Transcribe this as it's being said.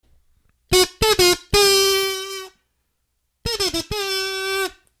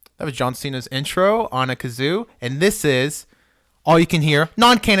That was John Cena's intro on a kazoo. And this is All You Can Hear,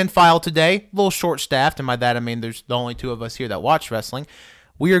 non-canon file today. A little short-staffed, and by that I mean there's the only two of us here that watch wrestling.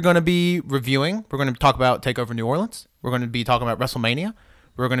 We are going to be reviewing. We're going to talk about TakeOver New Orleans. We're going to be talking about WrestleMania.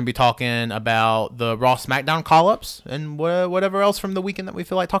 We're going to be talking about the Raw SmackDown call-ups and whatever else from the weekend that we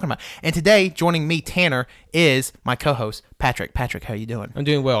feel like talking about. And today, joining me, Tanner, is my co-host, Patrick. Patrick, how you doing? I'm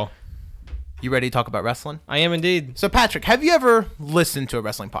doing well. You ready to talk about wrestling? I am indeed. So, Patrick, have you ever listened to a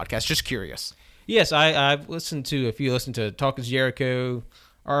wrestling podcast? Just curious. Yes, I've listened to a few. Listened to Talking Jericho,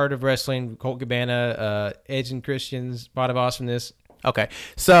 Art of Wrestling, Colt Cabana, Edge and Christian's Spot of Awesomeness. Okay,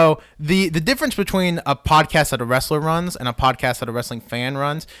 so the difference between a podcast that a wrestler runs and a podcast that a wrestling fan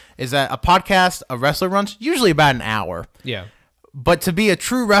runs is that a podcast a wrestler runs usually about an hour. Yeah. But to be a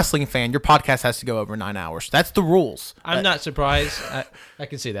true wrestling fan, your podcast has to go over 9 hours. That's the rules. I'm not surprised. I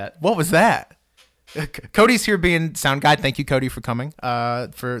can see that. What was that? Cody's here being sound guy. Thank you, Cody, for coming.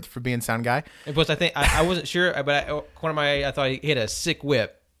 For being sound guy. And plus, I think I wasn't sure, but I thought he hit a sick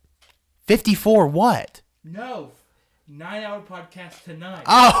whip. 54 what? No. 9-hour podcast tonight.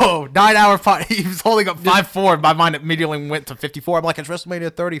 Oh, 9-hour podcast. He was holding up 5-4. My mind immediately went to 54. I'm like, it's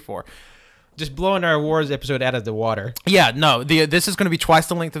WrestleMania 34. Just blowing our awards episode out of the water. Yeah, no. This is going to be twice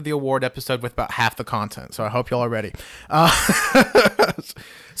the length of the award episode with about half the content. So I hope y'all are ready.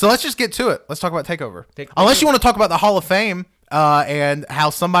 So let's just get to it. Let's talk about TakeOver. Unless you want to talk about the Hall of Fame and how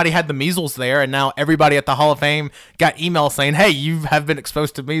somebody had the measles there, and now everybody at the Hall of Fame got emails saying, "Hey, you have been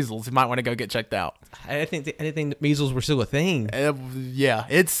exposed to measles. You might want to go get checked out." I didn't think measles were still a thing. Yeah,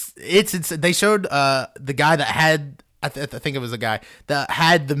 it's. They showed the guy that had. I think it was a guy that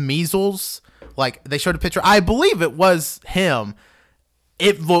had the measles. Like, they showed a picture. I believe it was him.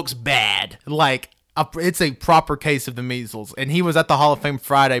 It looks bad. Like, it's a proper case of the measles. And he was at the Hall of Fame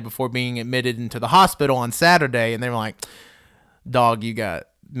Friday before being admitted into the hospital on Saturday. And they were like, dog, you got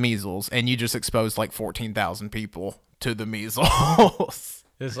measles. And you just exposed like 14,000 people to the measles.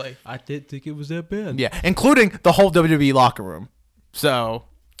 It's like, I didn't think it was that bad. Yeah, including the whole WWE locker room. So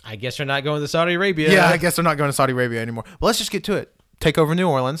I guess they're not going to Saudi Arabia. Yeah, I guess they're not going to Saudi Arabia anymore. But let's just get to it. TakeOver New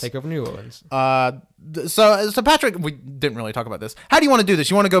Orleans. TakeOver New Orleans. So Patrick, we didn't really talk about this. How do you want to do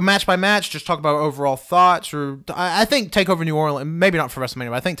this? You want to go match by match, just talk about overall thoughts, or I think TakeOver New Orleans, maybe not for WrestleMania,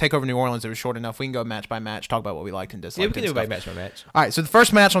 but I think TakeOver New Orleans, it was short enough. We can go match by match, talk about what we liked and disliked. Yeah, we can do it by match by match. All right, so the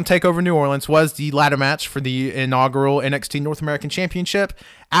first match on TakeOver New Orleans was the ladder match for the inaugural NXT North American Championship.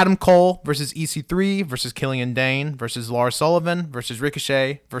 Adam Cole versus EC3 versus Killian Dane versus Lars Sullivan versus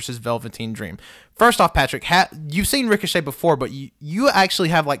Ricochet versus Velveteen Dream. First off, Patrick, you've seen Ricochet before, but you actually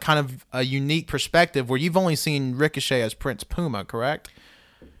have like kind of a unique perspective where you've only seen Ricochet as Prince Puma, correct?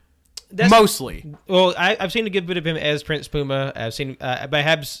 Mostly. Well, I've seen a good bit of him as Prince Puma. But I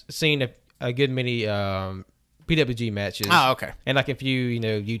have seen a good many PWG matches. Oh, okay. And like a few,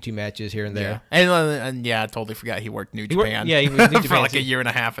 YouTube matches here and there. Yeah. And yeah, I totally forgot he worked New Japan. He worked New Japan for like a year and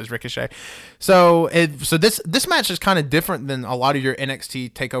a half as Ricochet. So this match is kind of different than a lot of your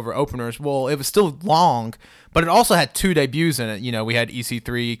NXT TakeOver openers. Well, it was still long, but it also had two debuts in it. We had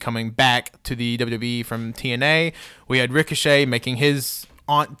EC3 coming back to the WWE from TNA. We had Ricochet making his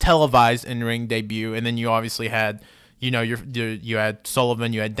televised in-ring debut, and then you obviously had, you had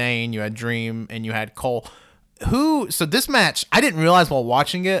Sullivan, you had Dane, you had Dream, and you had Cole. So this match, I didn't realize while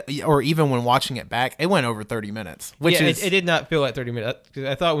watching it, or even when watching it back, it went over 30 minutes. It did not feel like 30 minutes. Cause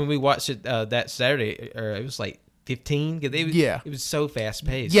I thought when we watched it that Saturday, it was like 15. It was so fast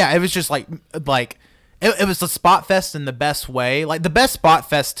paced. Yeah, it was just like it was the spot fest in the best way. Like, the best spot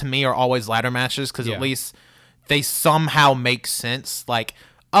fest to me are always ladder matches, because at least they somehow make sense. Like,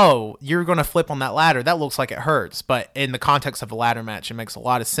 oh, you're going to flip on that ladder. That looks like it hurts. But in the context of a ladder match, it makes a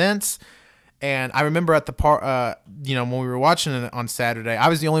lot of sense. And I remember at the part, when we were watching it on Saturday, I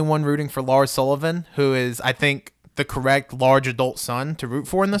was the only one rooting for Lars Sullivan, who is, I think, the correct large adult son to root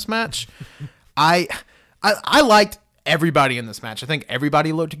for in this match. I liked everybody in this match. I think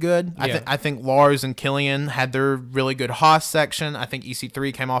everybody looked good. Yeah. I think Lars and Killian had their really good Haas section. I think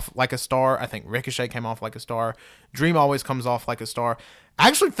EC3 came off like a star. I think Ricochet came off like a star. Dream always comes off like a star. I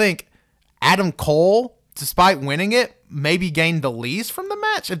actually think Adam Cole, despite winning it, maybe gained the least from the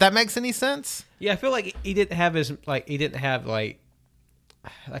match, if that makes any sense. Yeah, I feel like he didn't have a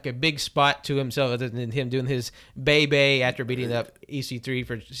big spot to himself other than him doing his bay after beating up EC3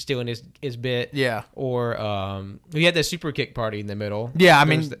 for stealing his bit. Yeah. Or he had that super kick party in the middle. Yeah,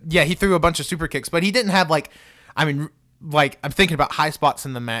 he threw a bunch of super kicks, but he didn't have I'm thinking about high spots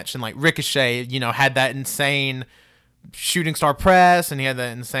in the match, and like Ricochet, had that insane shooting star press, and he had the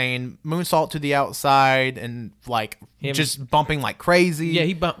insane moonsault to the outside, and like just bumping like crazy. Yeah,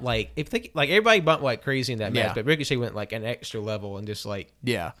 he bumped like everybody bumped like crazy in that match, Yeah. but Ricochet went like an extra level and just like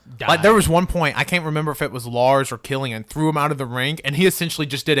Yeah. died. Like there was one point, I can't remember if it was Lars or Killian, threw him out of the ring, and he essentially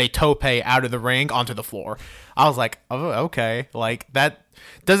just did a tope out of the ring onto the floor. I was like, oh, okay. Like that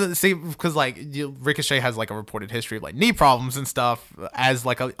doesn't seem, because like Ricochet has like a reported history of like knee problems and stuff, as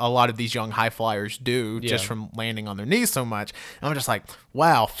like a lot of these young high flyers do, just from landing on their knees so much. And I'm just like,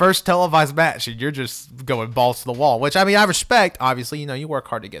 wow, first televised match, and you're just going balls to the wall, which I mean, I respect. Obviously, you work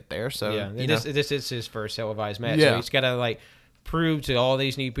hard to get there. So yeah, this is his first televised match. Yeah. So he's got to like prove to all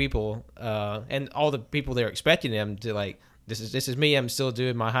these new people and all the people they're expecting him to like, this is me. I'm still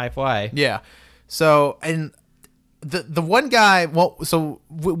doing my high fly. Yeah. So, and the one guy,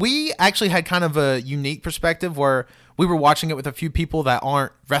 we actually had kind of a unique perspective where we were watching it with a few people that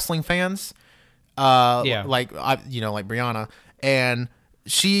aren't wrestling fans. Like Brianna, and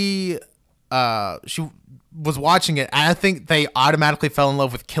she was watching it, and I think they automatically fell in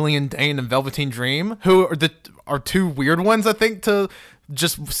love with Killian Dane and Velveteen Dream, who are two weird ones, I think, to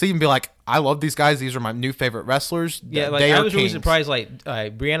just see and be like, I love these guys. These are my new favorite wrestlers. Yeah, like I was really surprised. Like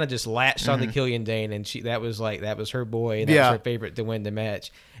Brianna just latched on to Killian Dane, and that was her boy, and that was her favorite to win the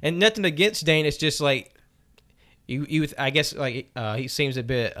match. And nothing against Dane, it's just like I guess like he seems a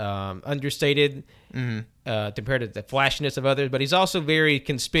bit understated compared to the flashiness of others, but he's also very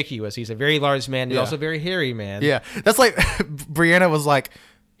conspicuous. He's a very large man. He's also a very hairy man. Yeah, that's like Brianna was like,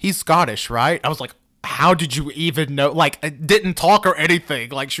 he's Scottish, right? I was like, how did you even know? Like, I didn't talk or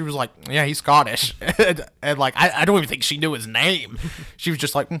anything. Like, she was like, yeah, he's Scottish. and like, I don't even think she knew his name. She was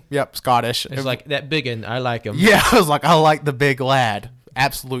just like, yep, Scottish. It's like, that big one, I like him. Yeah, I was like, I like the big lad.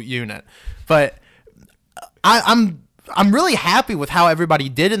 Absolute unit. But I'm really happy with how everybody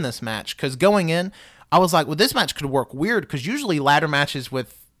did in this match, because going in, I was like, well, this match could work weird, because usually ladder matches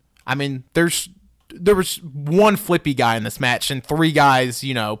with, I mean, there was one flippy guy in this match and three guys,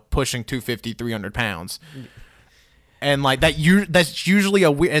 pushing 250, 300 pounds. And like that's usually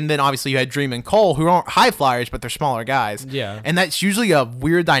and then obviously you had Dream and Cole, who aren't high flyers, but they're smaller guys. Yeah. And that's usually a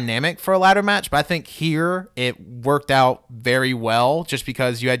weird dynamic for a ladder match. But I think here it worked out very well, just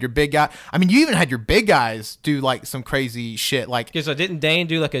because you had your big guy. I mean, you even had your big guys do like some crazy shit. Like, because didn't Dane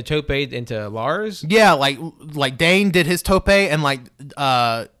do like a tope into Lars? Yeah, like Dane did his tope, and like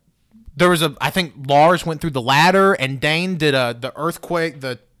there was I think Lars went through the ladder, and Dane did the earthquake,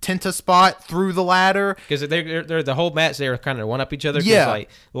 the Tenta spot through the ladder. Because they're the whole match, they were kind of one up each other. Yeah. Like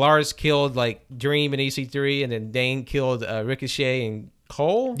Lars killed like Dream and EC3, and then Dane killed Ricochet and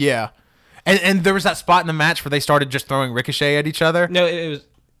Cole. Yeah. And there was that spot in the match where they started just throwing Ricochet at each other. No,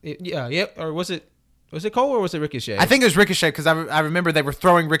 or was it Cole or was it Ricochet? I think it was Ricochet, because I remember they were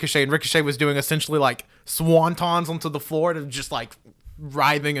throwing Ricochet, and Ricochet was doing essentially like swantons onto the floor, and just like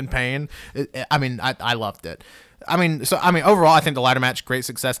writhing in pain. I loved it. Overall, I think the ladder match, great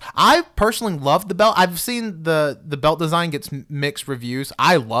success. I personally love the belt. I've seen the belt design gets mixed reviews.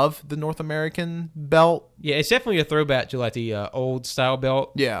 I love the North American belt. Yeah, it's definitely a throwback to like the old style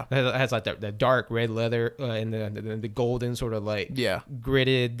belt. Yeah, it has like the dark red leather and the golden sort of like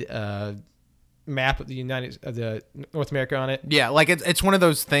gridded map of the North America on it. Yeah, like it's one of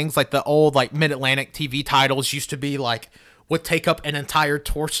those things, like the old like Mid-Atlantic TV titles used to be like, would take up an entire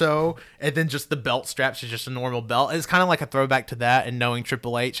torso, and then just the belt straps is just a normal belt. It's kind of like a throwback to that, and knowing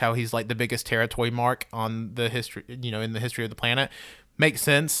Triple H, how he's like the biggest territory mark on the history, in the history of the planet, makes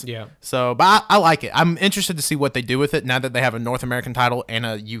sense. Yeah. So, but I like it. I'm interested to see what they do with it now that they have a North American title and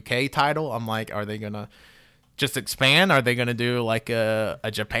a UK title. I'm like, are they gonna just expand? Are they gonna do like a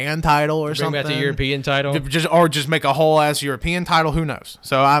Japan title or something? Bring back the European title, just make a whole ass European title? Who knows?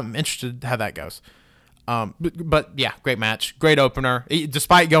 So I'm interested how that goes. But yeah, great match, great opener.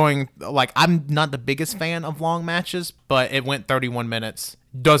 Despite going, like, I'm not the biggest fan of long matches, but it went 31 minutes.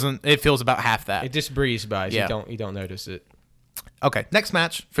 It feels about half that. It just breezed by. So Yeah. You don't notice it. Okay, next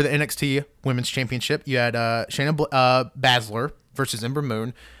match for the NXT Women's Championship, you had Shayna Baszler versus Ember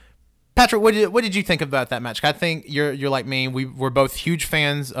Moon. Patrick, what did you think about that match? I think you're like me. We're both huge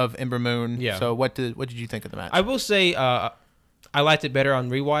fans of Ember Moon. Yeah. So what did you think of the match? I will say, I liked it better on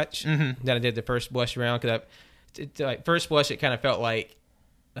rewatch than I did the first blush round, because like first blush it kind of felt like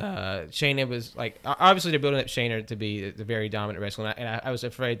Shayna was like, obviously they're building up Shayna to be the very dominant wrestler, and I was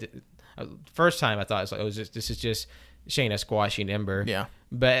afraid that first time I thought it was like, this is just Shayna squashing Ember. Yeah.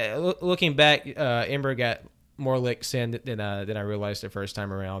 But looking back, Ember got more licks in than I realized the first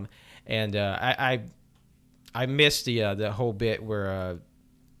time around, and I missed the whole bit where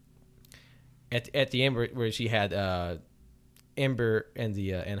at the end where she had Ember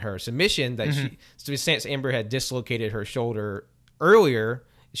and her submission that since Ember had dislocated her shoulder earlier,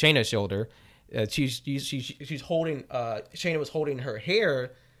 Shayna's shoulder, she's holding Shayna was holding her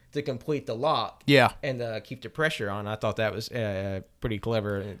hair to complete the lock, and keep the pressure on. I thought that was pretty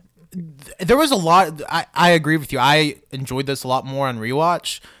clever. There was a lot. I agree with you. I enjoyed this a lot more on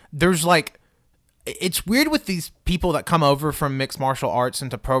rewatch. There's like, it's weird with these people that come over from mixed martial arts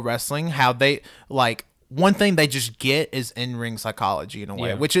into pro wrestling, how they like, one thing they just get is in-ring psychology in a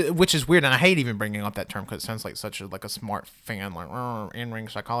way, which is weird, and I hate even bringing up that term because it sounds like such a smart fan, like in-ring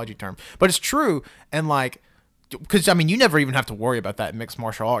psychology term, but it's true. And like, because I mean, you never even have to worry about that in mixed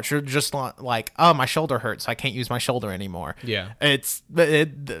martial arts. You're just like, oh, my shoulder hurts, I can't use my shoulder anymore. Yeah, you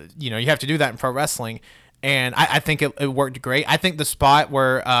have to do that in pro wrestling. And I think it worked great. I think the spot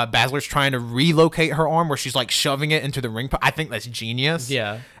where Baszler's trying to relocate her arm, where she's like shoving it into the ring, I think that's genius.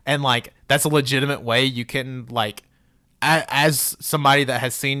 Yeah. And like, that's a legitimate way you can, like, as somebody that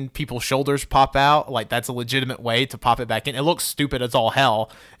has seen people's shoulders pop out, like, that's a legitimate way to pop it back in. It looks stupid as all hell,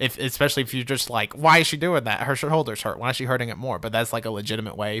 especially if you're just like, why is she doing that? Her shoulders hurt. Why is she hurting it more? But that's like a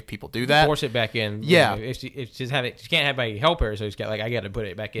legitimate way people do that. Force it back in. Yeah. If she can't have anybody help her, so she's got like, I got to put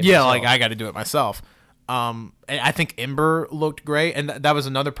it back in. Yeah, myself. like I got to do it myself. And I think Ember looked great, and that was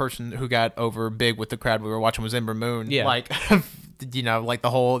another person who got over big with the crowd we were watching was Ember Moon. Yeah. Like, like the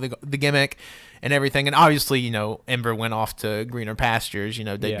whole the gimmick and everything. And obviously, Ember went off to greener pastures.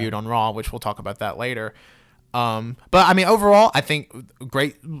 Debuted on Raw, which we'll talk about that later. But I mean, overall, I think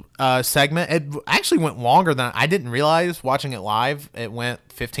great segment. It actually went longer than I didn't realize watching it live. It went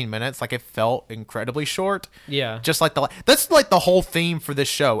 15 minutes. Like, it felt incredibly short. Yeah. Just like that's like the whole theme for this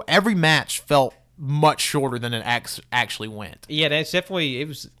show. Every match felt much shorter than it actually went. Yeah, it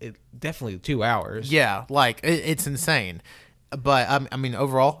was definitely 2 hours. Yeah, like it's insane. But I mean,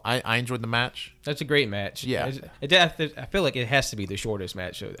 overall, I enjoyed the match. That's a great match. Yeah, I feel like it has to be the shortest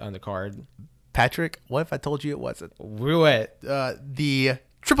match on the card. Patrick, what if I told you it wasn't? Roulette. The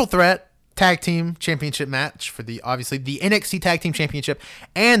triple threat tag team championship match for obviously the NXT Tag Team Championship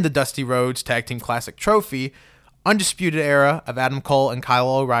and the Dusty Rhodes Tag Team Classic Trophy. Undisputed Era of Adam Cole and Kyle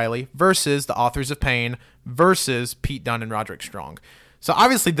O'Reilly versus the Authors of Pain versus Pete Dunne and Roderick Strong. So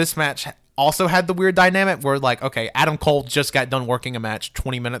obviously this match also had the weird dynamic where, like, okay, Adam Cole just got done working a match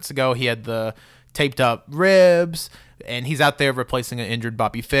 20 minutes ago. He had the taped up ribs, and he's out there replacing an injured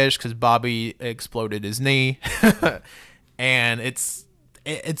Bobby Fish because Bobby exploded his knee. And it's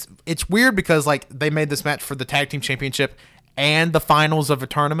weird because, like, they made this match for the Tag Team Championship and the finals of a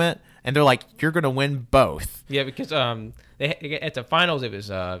tournament, and they're like, you're gonna win both. Yeah, because at the finals it was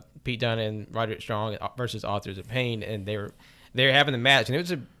Pete Dunne and Roderick Strong versus Authors of Pain, and they were having the match, and it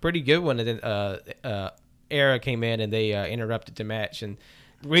was a pretty good one. And then Era came in and they interrupted the match, and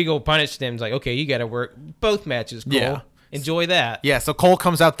Regal punished them. Like, okay, you got to work both matches. Cole. Yeah. Enjoy that. Yeah, so Cole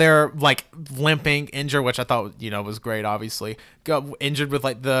comes out there like limping, injured, which I thought was great. Obviously, got injured with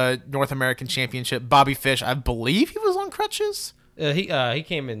like the North American Championship. Bobby Fish, I believe he was on crutches. He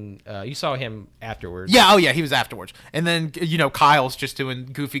came in. You saw him afterwards. Yeah. Oh yeah, he was afterwards. And then Kyle's just doing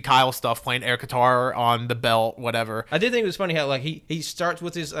goofy Kyle stuff, playing air guitar on the belt, whatever. I did think it was funny how like he starts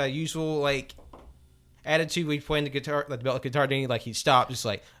with his usual like attitude when he's playing the guitar, like the belt guitar. Then he stopped, just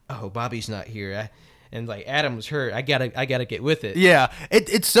like, oh, Bobby's not here. And like Adam was hurt. I gotta get with it. Yeah,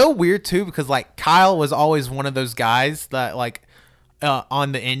 it's so weird too because like Kyle was always one of those guys that like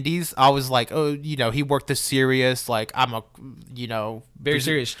on the indies I was like, oh, he worked this serious, like I'm a very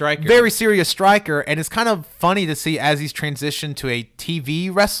serious striker, and it's kind of funny to see as he's transitioned to a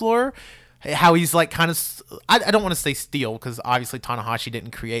TV wrestler how he's like kind of I don't want to say steal because obviously Tanahashi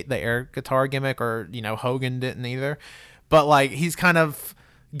didn't create the air guitar gimmick, or Hogan didn't either, but like he's kind of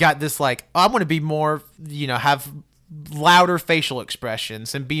got this like, oh, I want to be more, have louder facial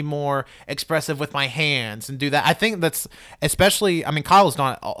expressions and be more expressive with my hands and do that. I think that's especially, I mean, Kyle's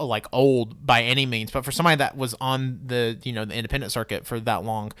not like old by any means, but for somebody that was on the, the independent circuit for that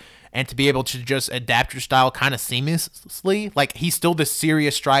long and to be able to just adapt your style kind of seamlessly, like he's still this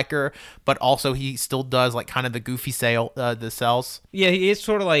serious striker, but also he still does like kind of the goofy the sells. Yeah, he is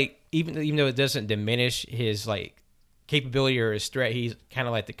sort of like, even though it doesn't diminish his like capability or his threat, he's kind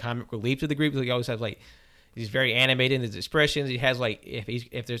of like the comic relief to the group. He always has like, he's very animated in his expressions. He has like,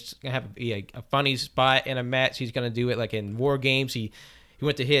 if there's gonna have a funny spot in a match, he's gonna do it. Like in War Games, he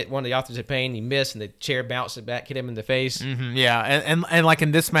went to hit one of the Authors of Pain, he missed, and the chair bounced it back, hit him in the face. Mm-hmm, yeah, and like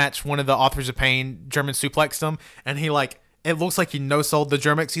in this match, one of the Authors of Pain German suplexed him, and he like it looks like he no-sold the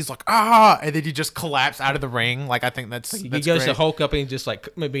Germans. He's like, and then he just collapsed out of the ring. Like, I think that's he that's goes great. to Hulk up and just like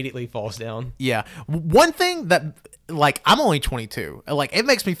immediately falls down. Yeah. One thing that, like, I'm only 22. Like, it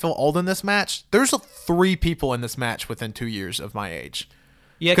makes me feel old in this match. There's 3 people in this match within 2 years of my age.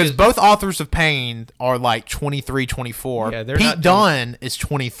 Yeah, because both Authors of Pain are like 23, 24. Yeah, Pete Dunne is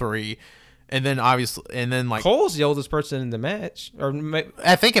 23. And then like Cole's the oldest person in the match, or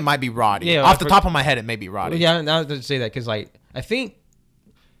I think it might be Roddy. Yeah, off the top of my head, it may be Roddy. Yeah, I was going to say that because like I think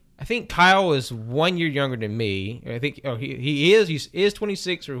Kyle is 1 year younger than me. I think he is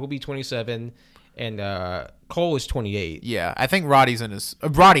 26 or he'll be 27, and Cole is 28. Yeah, I think Roddy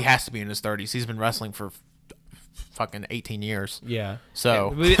has to be in his 30s. He's been wrestling for fucking 18 years. Yeah. So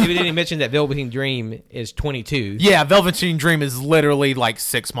we didn't mention that Velveteen Dream is 22. Yeah, Velveteen Dream is literally like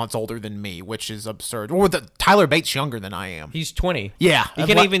 6 months older than me, which is absurd. Or Tyler Bates younger than I am. He's 20. Yeah. He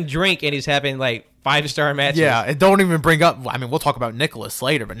can't even drink, and he's having like 5-star matches. Yeah, and don't even bring up. I mean, we'll talk about Nicholas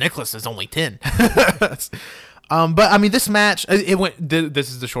later, but Nicholas is only 10. But I mean, this match, it went.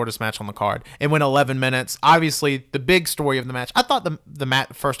 This is the shortest match on the card. It went 11 minutes. Obviously, the big story of the match. I thought the match.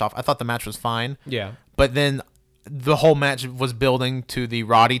 First off, I thought the match was fine. Yeah. But then the whole match was building to the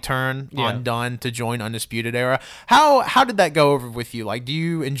Roddy turn on Dunne to join Undisputed Era. How did that go over with you? Like, do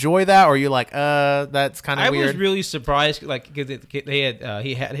you enjoy that, or are you like, that's kind of weird? I was really surprised, like, because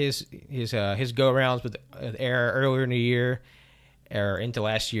he had his go rounds with Era earlier in the year, or into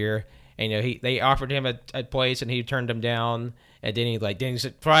last year, and they offered him a place and he turned them down, and then he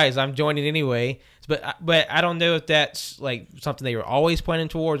surprised, I'm joining anyway. But I don't know if that's like something they were always planning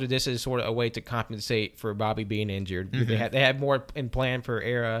towards, or this is sort of a way to compensate for Bobby being injured. Mm-hmm. They had more in plan for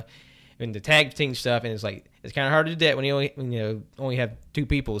Era and the tag team stuff, and it's kind of hard to do that when you only have 2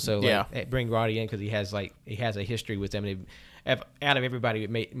 people. So bring Roddy in because he has a history with them. And out of everybody, it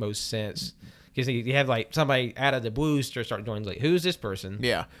made most sense because you have like somebody out of the blues to start joining. Like, who's this person?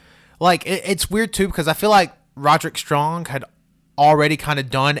 Yeah, like it's weird too because I feel like Roderick Strong had already kind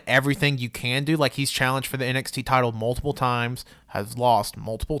of done everything you can do. Like, he's challenged for the NXT title multiple times, has lost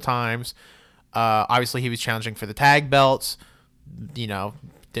multiple times. Obviously, he was challenging for the tag belts. He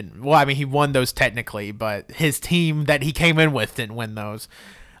won those technically, but his team that he came in with didn't win those.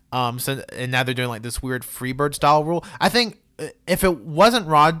 And now they're doing like this weird Freebird style rule. I think if it wasn't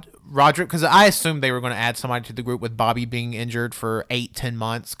Roderick, because I assumed they were going to add somebody to the group with Bobby being injured for 8-10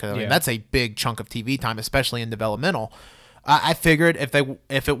 months, because I mean, that's a big chunk of TV time, especially in developmental. I figured if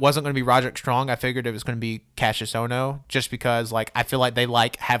it wasn't going to be Roderick Strong, I figured it was going to be Cassius Ohno, just because like I feel like they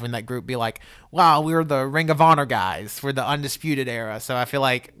like having that group be like, wow, we're the Ring of Honor guys, we're the Undisputed Era. So I feel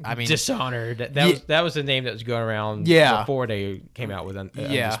like, I mean, Dishonored. That was the name that was going around before they came out with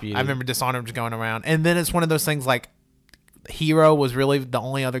Undisputed. I remember Dishonored was going around, and then it's one of those things like Hero was really the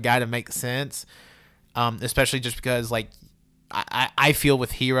only other guy to make sense, especially just because like I feel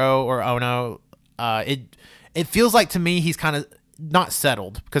with Hero or Ohno, It feels like to me he's kind of not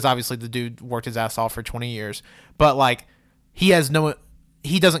settled because obviously the dude worked his ass off for 20 years, but like he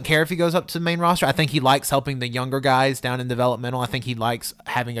doesn't care if he goes up to the main roster. I think he likes helping the younger guys down in developmental. I think he likes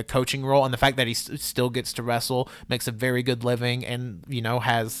having a coaching role, and the fact that he still gets to wrestle, makes a very good living, and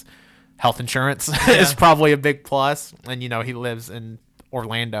has health insurance is probably a big plus. And he lives in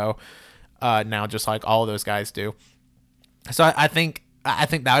Orlando now, just like all of those guys do. So I think that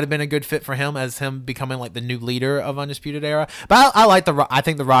would have been a good fit for him, as him becoming like the new leader of Undisputed Era. But I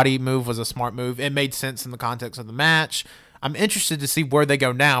think the Roddy move was a smart move. It made sense in the context of the match. I'm interested to see where they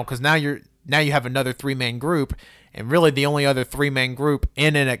go now, because now you have another 3-man group, and really the only other 3-man group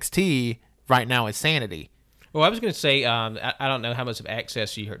in NXT right now is Sanity. Well, I was going to say I don't know how much of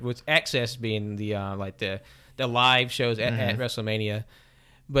Access you heard, with Access being the live shows at WrestleMania,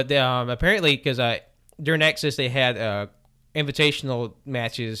 but apparently because during Access they had invitational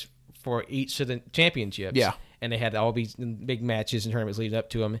matches for each of the championships. Yeah. And they had all these big matches and tournaments leading up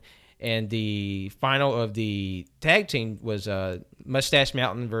to them. And the final of the tag team was Mustache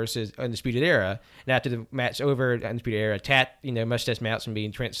Mountain versus Undisputed Era. And after the match over, Undisputed Era Mustache Mountain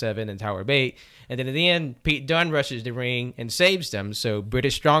being Trent Seven and Tyler Bate. And then at the end, Pete Dunne rushes the ring and saves them. So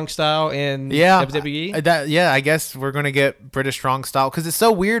British Strong Style in WWE? I guess we're going to get British Strong Style, because it's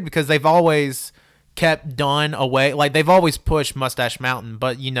so weird because they've always kept Dunne away. Like, they've always pushed Mustache Mountain,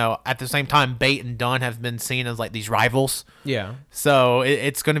 but at the same time, Bate and Dunne have been seen as like these rivals. Yeah. So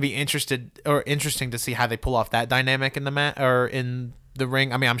it's going to be interesting to see how they pull off that dynamic in the mat or in the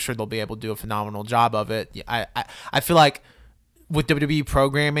ring. I mean, I'm sure they'll be able to do a phenomenal job of it. I feel like with WWE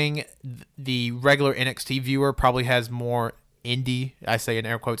programming, the regular NXT viewer probably has more indie, I say in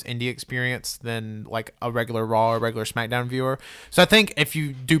air quotes, indie experience than like a regular Raw or regular SmackDown viewer. So I think if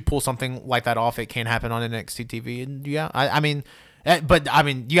you do pull something like that off, it can happen on NXT TV. And yeah, I mean, but I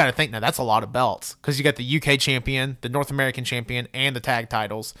mean, you got to think now that's a lot of belts because you got the UK champion, the North American champion, and the tag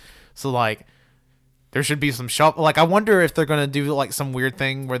titles. So like, there should be some like I wonder if they're gonna do like some weird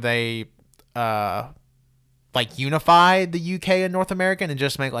thing where they like unify the UK and North American and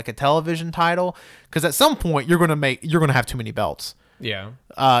just make like a television title, because at some point you're gonna have too many belts. Yeah.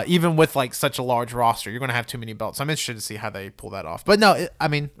 Even with like such a large roster, you're gonna have too many belts. I'm interested to see how they pull that off. But no, I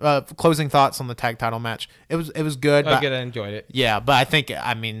mean, closing thoughts on the tag title match. It was good. I enjoyed it. Yeah, but I think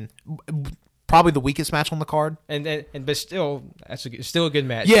probably the weakest match on the card. But still, still a good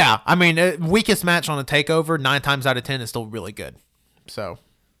match. Yeah, I mean, weakest match on a takeover 9 times out of 10 is still really good. So,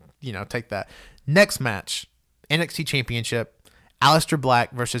 take that. Next match, NXT Championship, Aleister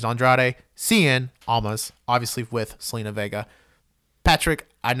Black versus Andrade Cien Almas, obviously with Zelina Vega. Patrick,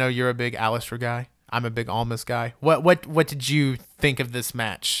 I know you're a big Aleister guy. I'm a big Almas guy. What did you think of this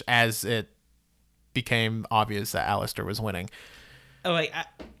match as it became obvious that Aleister was winning?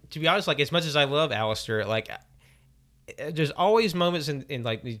 To be honest, like as much as I love Aleister, like there's always moments in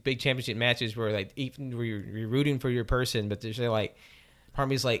like these big championship matches where like even where you're rooting for your person, but there's like part of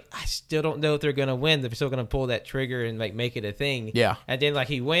me is like, I still don't know if they're gonna win. They're still gonna pull that trigger and like make it a thing. Yeah. And then like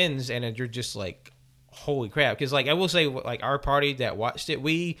he wins, and then you're just like, holy crap! Because like I will say, like our party that watched it,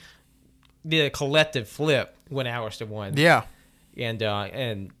 we did a collective flip when Aleister won. Yeah. And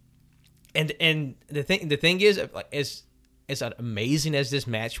the thing is, like as amazing as this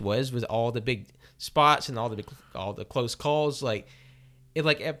match was with all the big spots and all the close calls, like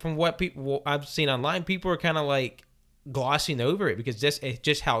it from what people I've seen online, people are kind of like glossing over it because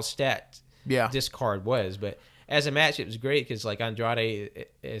just how stacked this card was. But as a match, it was great because like Andrade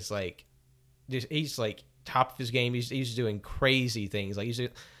is like he's like top of his game. He's doing crazy things.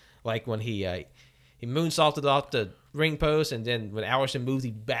 Like when he moonsaulted off the ring post, and then when Aleister moved,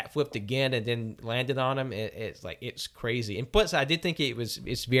 he backflipped again and then landed on him. It's crazy. And plus, I did think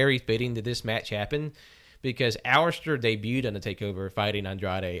it's very fitting that this match happened because Aleister debuted on the TakeOver fighting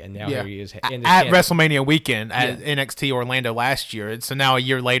Andrade, and now here he is in at WrestleMania weekend at NXT Orlando last year. So now a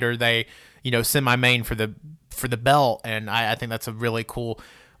year later, they semi-main for the belt, and I think that's a really cool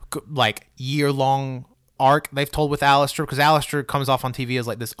like year-long arc they've told with Aleister, because Aleister comes off on TV as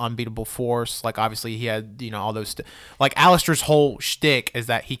like this unbeatable force. Like obviously he had all those like Aleister's whole shtick is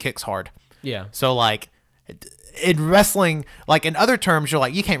that he kicks hard. Yeah. So like in wrestling, like in other terms, you're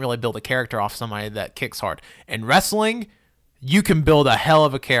like you can't really build a character off somebody that kicks hard. In wrestling, you can build a hell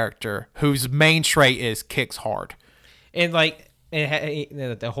of a character whose main trait is kicks hard. And like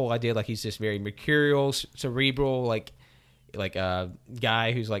the whole idea, like he's just very mercurial, cerebral, like a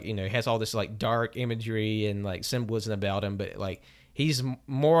guy who's like has all this like dark imagery and like symbolism about him, but like he's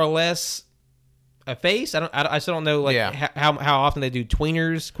more or less a face. I still don't know like how often they do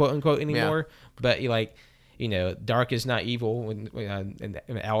tweeners, quote unquote, anymore. But like dark is not evil in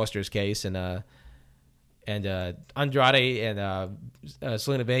Aleister's case, and Andrade and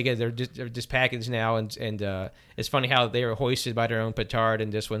Zelina Vega, they're just packaged now, and it's funny how they were hoisted by their own petard,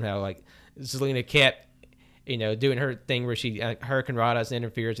 and this one how like Zelina kept doing her thing where she Hurricane Rana's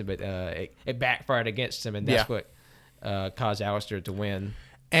interferes, but it backfired against him, and that's what caused Aleister to win.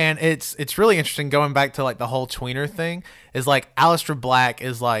 And it's really interesting going back to like the whole tweener thing is like Aleister Black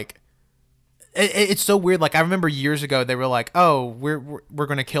is like it's so weird. Like I remember years ago they were like, oh, we're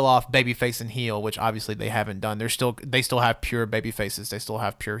gonna kill off babyface and heel, which obviously they haven't done. They still have pure babyfaces, they still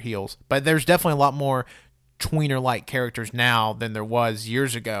have pure heels, but there's definitely a lot more tweener like characters now than there was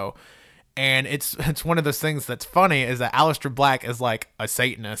years ago. And it's one of those things that's funny is that Aleister Black is like a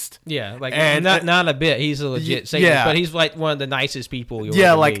Satanist. Yeah, like and not a bit. He's a legit Satanist, but he's like one of the nicest people you'll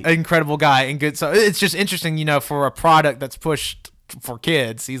ever like meet. An incredible guy and good. So it's just interesting, for a product that's pushed for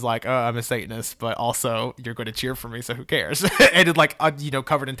kids, he's like, oh, I'm a Satanist, but also you're going to cheer for me, so who cares? And it's like,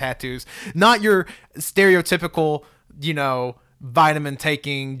 covered in tattoos. Not your stereotypical, vitamin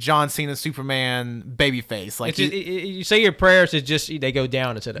taking John Cena Superman babyface. Like you say your prayers, it's just they go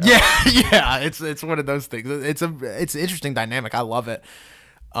down instead of it's one of those things. It's an interesting dynamic. I love it.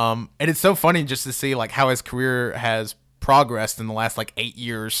 And it's so funny just to see like how his career has progressed in the last like 8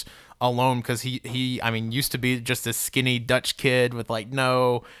 years alone, because he used to be just this skinny Dutch kid with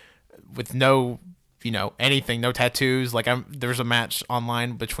no anything, no tattoos. Like there's a match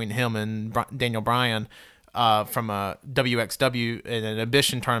online between him and Daniel Bryan from a WXW in an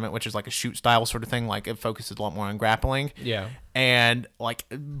Ambition tournament, which is like a shoot style sort of thing. Like it focuses a lot more on grappling. Yeah. And like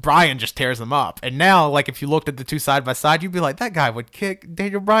Bryan just tears them up. And now, like if you looked at the two side by side, you'd be like, that guy would kick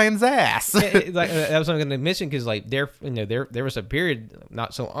Daniel Bryan's ass. Like that was what I'm going to mention because like there was a period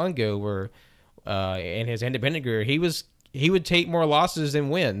not so long ago where in his independent career he would take more losses than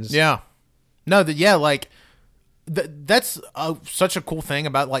wins. Yeah. No. Like. That's such a cool thing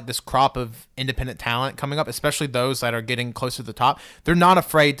about like this crop of independent talent coming up, especially those that are getting close to the top. They're not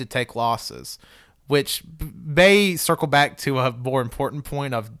afraid to take losses, which may circle back to a more important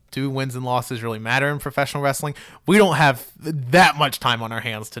point of, do wins and losses really matter in professional wrestling? We don't have that much time on our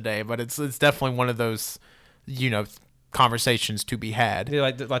hands today, but it's definitely one of those, conversations to be had. Yeah,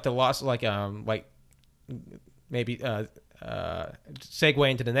 like the loss, like maybe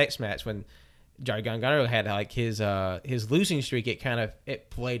segue into the next match when Johnny Gargano had like his losing streak. It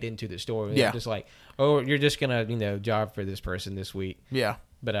played into the story. Yeah, just like, oh, you're just gonna job for this person this week. Yeah,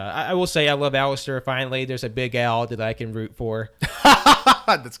 but I will say I love Alistair. Finally, there's a big Al that I can root for.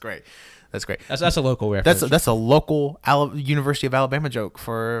 That's great. That's great. That's a local reference. That's a local University of Alabama joke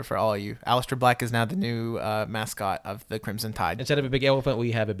for all of you. Alistair Black is now the new mascot of the Crimson Tide. Instead of a big elephant,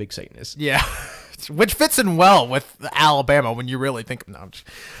 we have a big Satanist. Yeah, which fits in well with Alabama when you really think. No.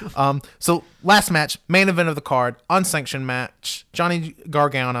 So last match, main event of the card, unsanctioned match: Johnny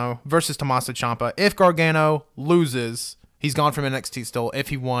Gargano versus Tommaso Ciampa. If Gargano loses, he's gone from NXT still. If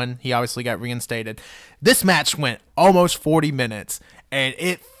he won, he obviously got reinstated. This match went almost 40 minutes, and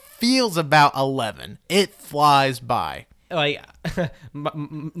it feels about 11. It flies by. Like,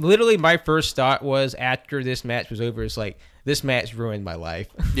 literally, my first thought was after this match was over, it's like, this match ruined my life.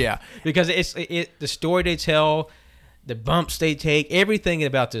 Yeah, because the story they tell, the bumps they take, everything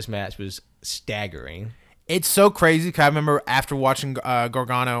about this match was staggering. It's so crazy because I remember after watching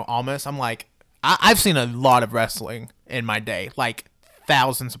Gargano Almas, I'm like, I've seen a lot of wrestling in my day, like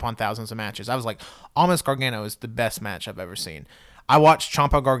thousands upon thousands of matches. I was like, Almas Gargano is the best match I've ever seen. I watched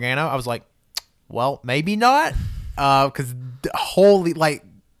Ciampa Gargano. I was like, well, maybe not. Because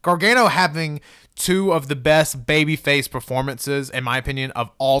Gargano having two of the best babyface performances, in my opinion, of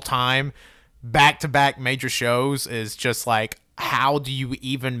all time, back-to-back major shows is just like, how do you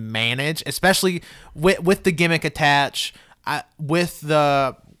even manage, especially with the gimmick attached, with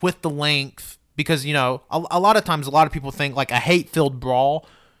the length, because, a lot of times a lot of people think like a hate-filled brawl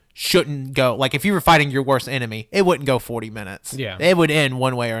shouldn't go, like if you were fighting your worst enemy, it wouldn't go 40 minutes. Yeah, it would end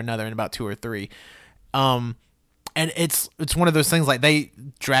one way or another in about 2 or 3. And it's one of those things, like they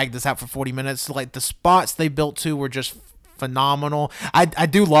dragged this out for 40 minutes. Like the spots they built to were just phenomenal. I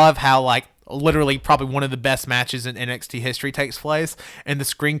do love how like literally probably one of the best matches in NXT history takes place, and the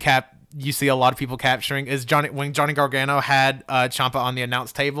screen cap you see a lot of people capturing is when Johnny Gargano had Ciampa on the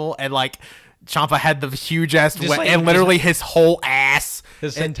announce table, and like Ciampa had the huge ass and literally his whole ass,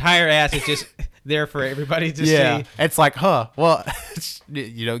 his entire ass is just there for everybody to see. It's like, well,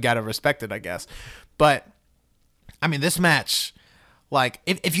 gotta respect it, I guess. But I mean, this match, like,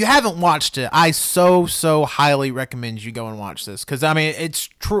 if you haven't watched it, I so highly recommend you go and watch this, because I mean, it's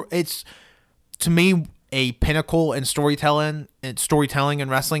true. It's, to me, a pinnacle in storytelling in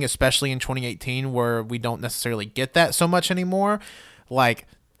wrestling, especially in 2018, where we don't necessarily get that so much anymore. Like,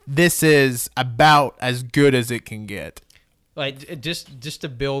 this is about as good as it can get. Like, just the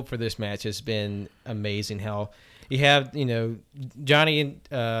build for this match has been amazing. How you have, Johnny and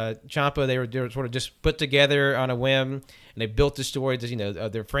Ciampa, they were sort of just put together on a whim, and they built the story,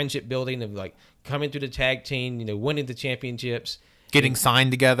 their friendship building, of like coming through the tag team, winning the championships, getting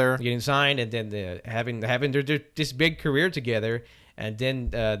signed together, and then having their this big career together, and then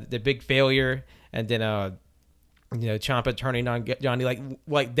the big failure, and then Ciampa turning on Johnny,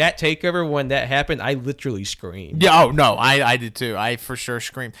 like that takeover, when that happened, I literally screamed. Yeah, oh no, I did too. I for sure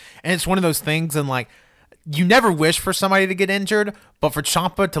screamed. And it's one of those things, and like, you never wish for somebody to get injured, but for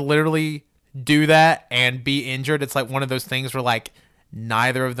Ciampa to literally do that and be injured, it's like one of those things where like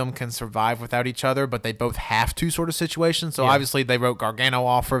neither of them can survive without each other, but they both have to sort of situation. So obviously they wrote Gargano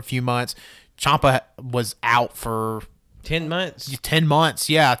off for a few months. Ciampa was out for 10 months. 10 months,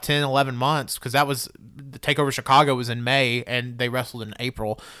 yeah, 10, 11 months, because that was the TakeOver Chicago was in May, and they wrestled in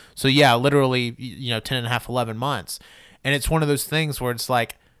April. So yeah, literally, 10 and a half, 11 months. And it's one of those things where it's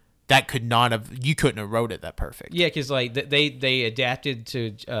like, you couldn't have wrote it that perfect. Yeah, because like they adapted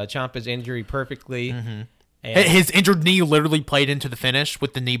to Ciampa's injury perfectly. Mm-hmm. And his injured knee literally played into the finish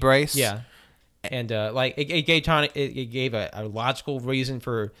with the knee brace. Yeah. And like it gave a logical reason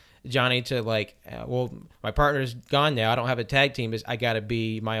for Johnny to like, well, my partner's gone now. I don't have a tag team. I got to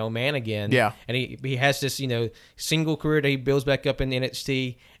be my own man again. Yeah. And he has this, single career that he builds back up in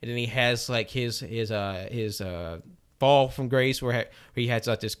NXT, and then he has like his fall from grace where he has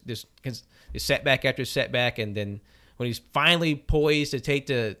like this setback after setback, and then when he's finally poised to take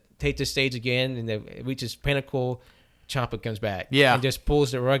the stage again and then reaches pinnacle, Ciampa comes back. Yeah. And just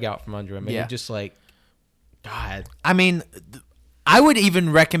pulls the rug out from under him. And yeah. you're just like, God. I mean, I would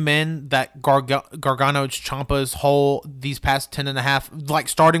even recommend that Gargano's Ciampa's these past 10 and a half, like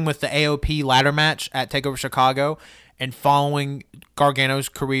starting with the AOP ladder match at TakeOver Chicago and following Gargano's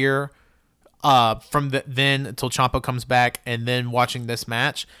career from then until Ciampa comes back and then watching this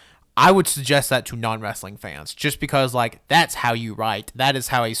match. I would suggest that to non-wrestling fans just because, like, that's how you write. That is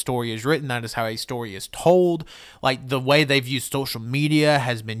how a story is written. That is how a story is told. Like, the way they've used social media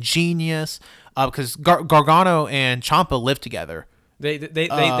has been genius because Gargano and Ciampa live together.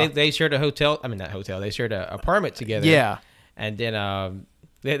 They shared a hotel. I mean, not hotel. They shared an apartment together. Yeah. And then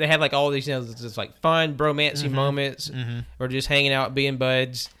they had, like, all these, just, like, fun, bromancy moments or just hanging out, being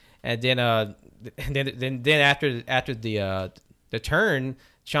buds. And then after the turn,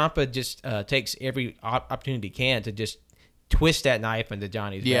 Ciampa just takes every opportunity he can to just twist that knife into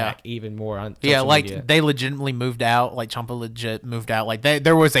Johnny's back even more on social media. They legitimately moved out. Like, Ciampa legit moved out. Like,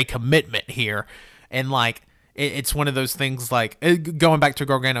 there was a commitment here. And, like, it's one of those things, like, going back to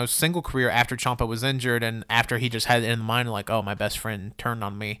Gargano's single career after Ciampa was injured and after he just had it in mind, like, oh, my best friend turned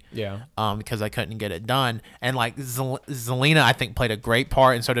on me. Yeah. Because I couldn't get it done. And, like, Zelina, I think, played a great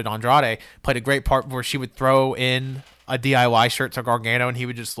part, and so did Andrade, played a great part where she would throw in a DIY shirt to Gargano, and he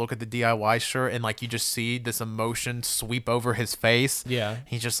would just look at the DIY shirt, and, like, you just see this emotion sweep over his face. Yeah.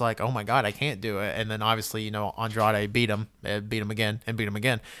 He's just like, oh, my God, I can't do it. And then, obviously, Andrade beat him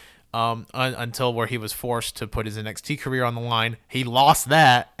again. Until where he was forced to put his NXT career on the line. He lost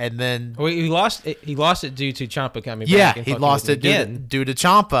that, and then he lost it due to Ciampa coming back. Yeah, he lost it due to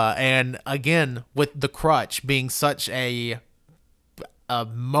Ciampa, and again with the crutch being such a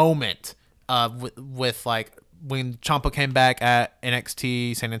moment with like when Ciampa came back at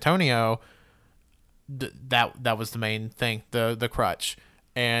NXT San Antonio. That was the main thing, the crutch,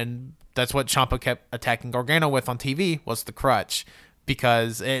 and that's what Ciampa kept attacking Gargano with on TV was the crutch.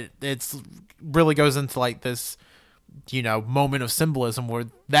 Because it's really goes into like this, moment of symbolism where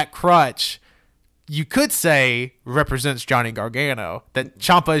that crutch, you could say, represents Johnny Gargano. That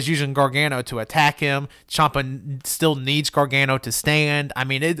Ciampa is using Gargano to attack him. Ciampa still needs Gargano to stand. I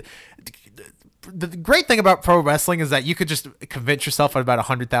mean, the great thing about pro wrestling is that you could just convince yourself of about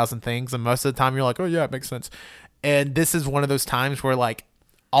 100,000 things, and most of the time you're like, oh yeah, it makes sense. And this is one of those times where like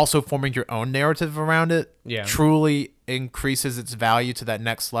also forming your own narrative around it truly increases its value to that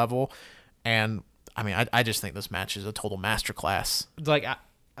next level. And I mean, I just think this match is a total masterclass. Like,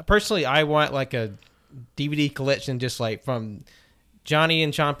 personally, I want like a DVD collection just like from Johnny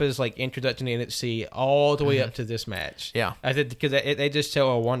and Ciampa's like introduction to NXT all the way up to this match. Yeah. I think because they just tell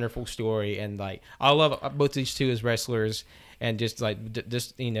a wonderful story, and like I love both these two as wrestlers. And just like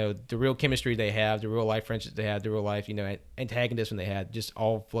the real chemistry they have, the real life friendships they have, the real life antagonism they had, just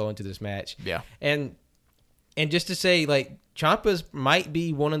all flow into this match. Yeah. And just to say, like, Ciampa's might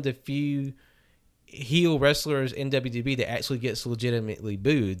be one of the few heel wrestlers in WWE that actually gets legitimately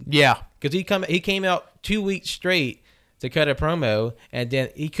booed. Yeah. Because he came out 2 weeks straight to cut a promo, and then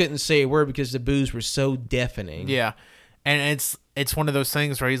he couldn't say a word because the boos were so deafening. Yeah. And it's one of those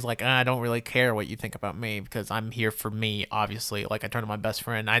things where he's like, I don't really care what you think about me because I'm here for me, obviously. Like, I turned to my best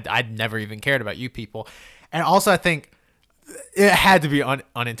friend. I'd never even cared about you people. And also, I think it had to be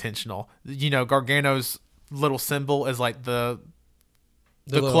unintentional. Gargano's little symbol is like the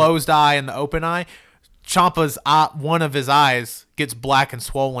closed eye and the open eye. Ciampa's one of his eyes gets black and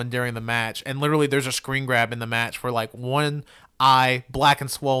swollen during the match. And literally there's a screen grab in the match where like one eye black and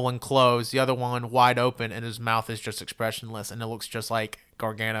swollen closed, the other one wide open, and his mouth is just expressionless, and it looks just like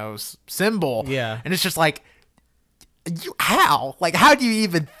Gargano's symbol. Yeah. And it's just like, how do you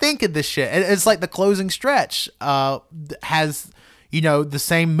even think of this shit? It's like the closing stretch has the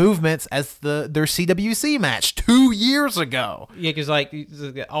same movements as their CWC match 2 years ago. Yeah, because like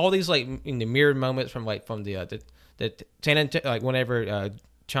all these like in the mirrored moments from the San Antonio, like whenever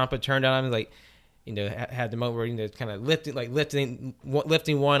Ciampa turned on him, like had the moment where kind of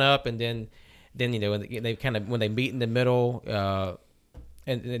lifting one up, and then when they meet in the middle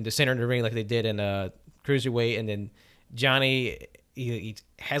and in the center of the ring like they did in Cruiserweight, and then Johnny he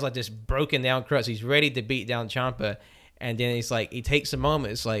has like this broken down crutch. He's ready to beat down Ciampa, and then he's like he takes a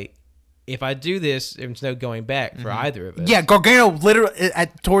moment. It's like, if I do this, there's no going back for either of us. Yeah, Gargano literally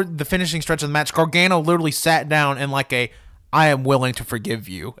toward the finishing stretch of the match, Gargano literally sat down in like I am willing to forgive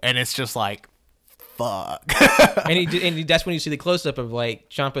you. And it's just like, fuck. and that's when you see the close up of like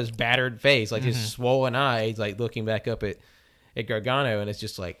Ciampa's battered face, like his swollen eyes, like looking back up at Gargano, and it's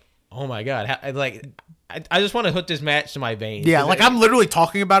just like, oh my god, I just want to hook this match to my veins. Yeah, like I'm literally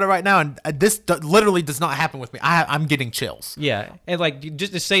talking about it right now, and this literally does not happen with me. I'm getting chills. Yeah, and like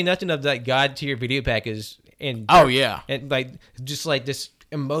just to say nothing of that god tier video package, and and like just like this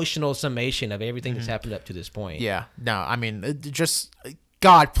emotional summation of everything that's happened up to this point. Yeah, no, I mean, just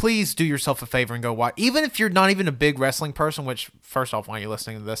God, please do yourself a favor and go watch. Even if you're not even a big wrestling person, which first off, why are you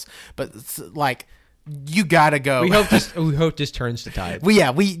listening to this? But like, you gotta go. We hope this turns the tide.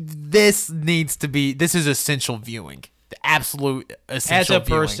 This is essential viewing. The absolute essential as a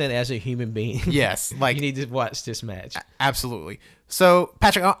person, as a human being. Yes, like you need to watch this match. Absolutely. So,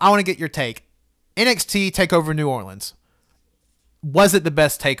 Patrick, I want to get your take. NXT TakeOver New Orleans. Was it the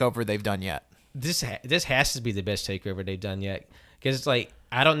best takeover they've done yet? This has to be the best takeover they've done yet, because it's like,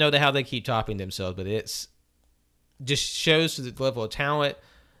 I don't know how they keep topping themselves, but it's just shows the level of talent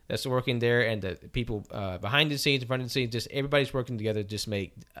that's working there, and the people behind the scenes, in front of the scenes, just everybody's working together to just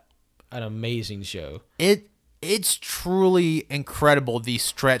make an amazing show. It's truly incredible, the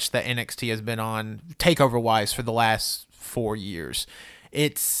stretch that NXT has been on takeover wise for the last 4 years.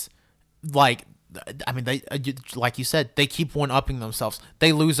 It's like, I mean, they, like you said, they keep one-upping themselves.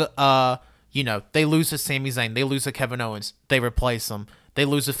 They lose they lose a Sami Zayn, they lose a Kevin Owens, they replace them. They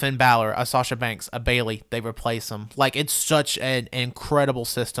lose a Finn Balor, a Sasha Banks, a Bayley, they replace them. Like, it's such an incredible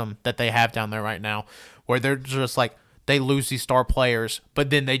system that they have down there right now, where they're just like, they lose these star players, but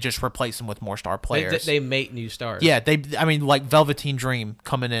then they just replace them with more star players. They make new stars. Yeah, like Velveteen Dream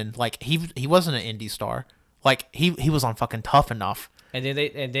coming in, like he wasn't an indie star, like he was on fucking Tough Enough, and then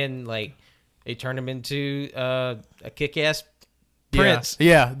they turn him into a kick-ass Prince.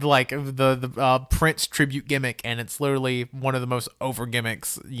 Yeah, like the Prince tribute gimmick, and it's literally one of the most over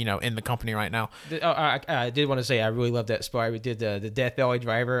gimmicks, in the company right now. I did want to say I really love that spot. We did the Death Valley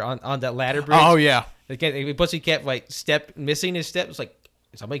Driver on that ladder bridge. Oh yeah. Plus he kept like missing his step. It's like,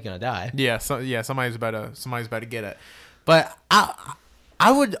 somebody's gonna die. Yeah, somebody's about to get it. But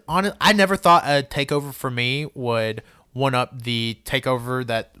I never thought a takeover for me would one up the takeover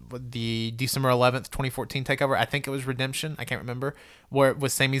that the December 11th, 2014 takeover. I think it was Redemption. I can't remember. Where it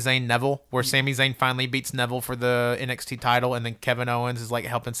was Sami Zayn Neville, where Sami Zayn finally beats Neville for the NXT title, and then Kevin Owens is like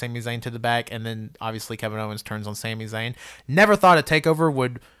helping Sami Zayn to the back, and then obviously Kevin Owens turns on Sami Zayn. Never thought a takeover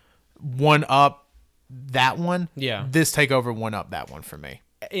would one up that one. Yeah. This takeover one up that one for me.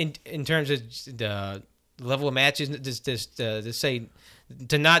 In terms of the level of matches, just to say,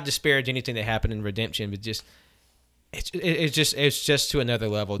 to not disparage anything that happened in Redemption, but just it's just to another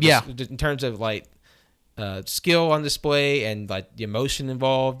level. Just in terms of like skill on display and like the emotion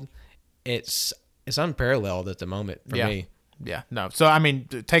involved, it's unparalleled at the moment for me. Yeah, no. So I mean,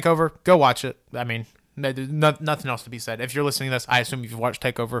 TakeOver, go watch it. I mean, there's nothing else to be said. If you're listening to this, I assume you've watched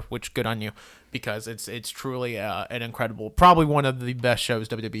TakeOver, which good on you, because it's truly an incredible, probably one of the best shows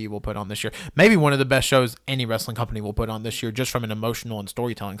WWE will put on this year. Maybe one of the best shows any wrestling company will put on this year, just from an emotional and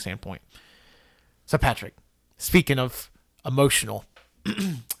storytelling standpoint. So Patrick, speaking of emotional,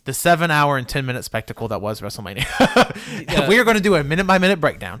 the 7 hour and 10-minute spectacle that was WrestleMania. We are going to do a minute-by-minute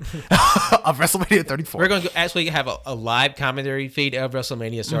breakdown of WrestleMania 34. We're going to actually have a live commentary feed of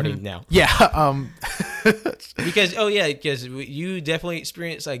WrestleMania starting now. Yeah. Because you definitely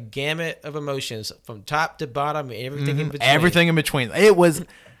experienced a gamut of emotions from top to bottom, everything in between. Everything in between. It was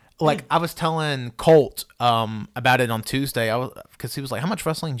like, I was telling Colt about it on Tuesday. Because he was like, "How much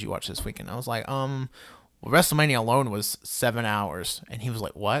wrestling did you watch this weekend?" I was like, well, WrestleMania alone was 7 hours. And he was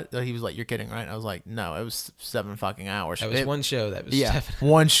like, "What?" He was like, "You're kidding, right?" I was like, "No, it was 7 fucking hours." That was one show. That was 7.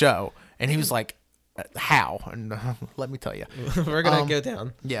 One show. And he was like, "How?" And let me tell you. We're going to go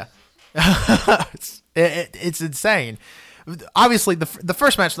down. Yeah. It's insane. Obviously, the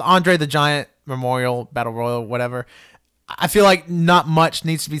first match, the Andre the Giant Memorial Battle Royal, whatever, I feel like not much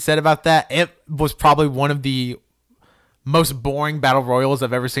needs to be said about that. It was probably one of the most boring Battle Royals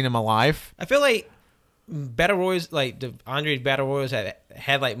I've ever seen in my life. I feel like Battle Royals, like the Andre's Battle Royals,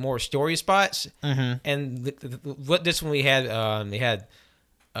 had like more story spots, and what this one we had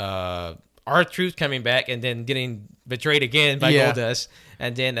R-Truth coming back and then getting betrayed again by Goldust,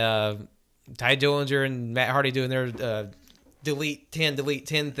 and then Ty Dillinger and Matt Hardy doing their delete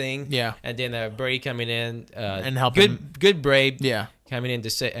 10 thing, and then Brady coming in and helping good Brave, coming in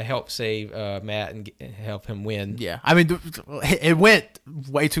to help save Matt and help him win. Yeah, I mean, it went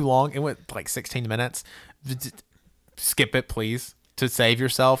way too long. It went like 16 minutes. Skip it, please, to save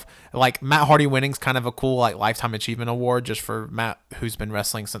yourself. Like, Matt Hardy winning's kind of a cool like lifetime achievement award just for Matt, who's been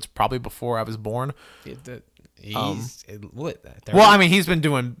wrestling since probably before I was born. He's what? 30? Well, I mean, he's been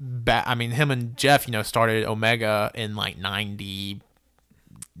doing. I mean, him and Jeff, started Omega in like 90.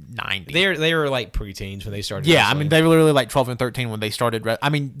 They were like preteens when they started. Yeah, wrestling. I mean, they were literally like 12 and 13 when they started. I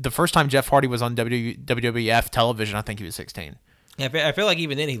mean, the first time Jeff Hardy was on WWF television, I think he was 16. I feel like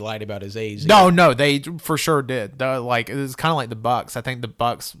even then he lied about his age. No, they for sure did. It was kind of like the Bucks. I think the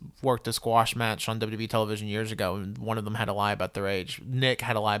Bucks worked a squash match on WWE television years ago, and one of them had to lie about their age. Nick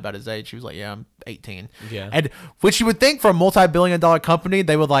had to lie about his age. He was like, "Yeah, I'm 18." Yeah, and which you would think for a multi-billion-dollar company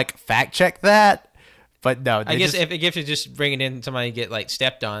they would like fact check that, but no. I guess if it's just bringing in somebody to get like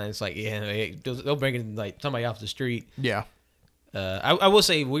stepped on, it's like they'll bring in like somebody off the street. Yeah. I will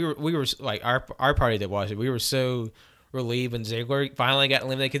say we were like our party that watched it. We were so relieved when Ziggler finally got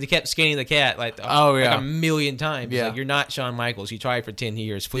eliminated because he kept skinning the cat like a million times. Yeah. Like, you're not Shawn Michaels. You tried for 10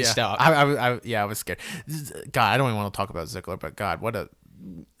 years. Please stop. I was scared. God, I don't even want to talk about Ziggler, but God, what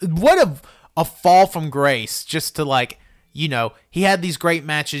a fall from grace just to like, he had these great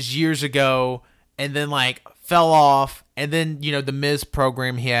matches years ago and then like fell off. And then, the Miz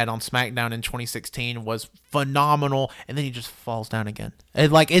program he had on SmackDown in 2016 was phenomenal. And then he just falls down again.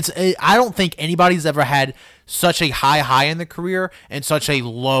 And I don't think anybody's ever had such a high in their career and such a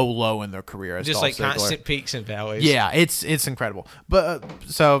low in their career. As just Dolph Ziggler. Constant peaks and valleys. Yeah, it's incredible. But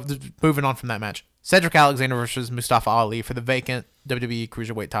so moving on from that match, Cedric Alexander versus Mustafa Ali for the vacant WWE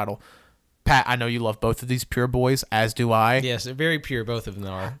Cruiserweight title. Pat, I know you love both of these pure boys, as do I. Yes, they're very pure. Both of them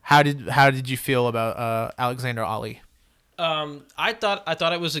are. How did you feel about Alexander Ali? I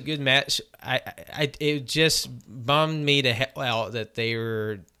thought it was a good match. It just bummed me to hell out that they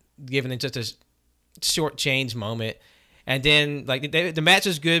were giving it just a short change moment, and then like the match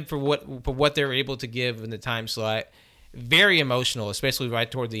is good for what they were able to give in the time slot. Very emotional, especially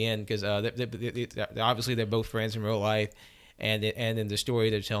right toward the end because obviously they're both friends in real life, and then the story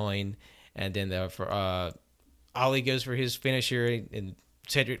they're telling, and then Ali goes for his finisher and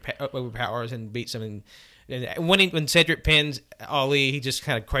Cedric overpowers and beats him. And when Cedric pins Ali, he just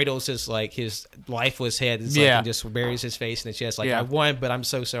kind of cradles his lifeless head and just buries his face in the chest I won, but I'm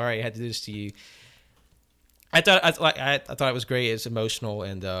so sorry I had to do this to you. I thought it was great. It's emotional,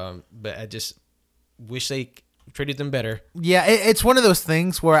 and but I just wish they treated them better. Yeah, it's one of those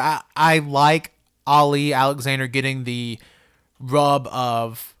things where I like Ali Alexander getting the rub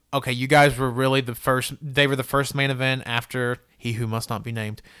of, okay, you guys were really the first. They were the first main event after he who must not be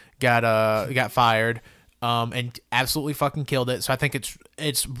named got fired. And absolutely fucking killed it. So I think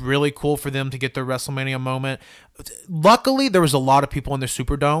it's really cool for them to get their WrestleMania moment. Luckily, there was a lot of people in the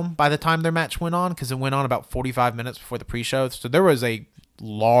Superdome by the time their match went on because it went on about 45 minutes before the pre-show. So there was a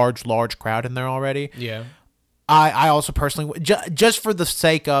large crowd in there already. Yeah. I also personally, just for the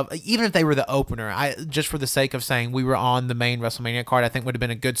sake of, even if they were the opener, just for the sake of saying we were on the main WrestleMania card, I think would have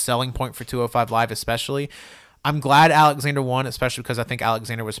been a good selling point for 205 Live especially. I'm glad Alexander won, especially because I think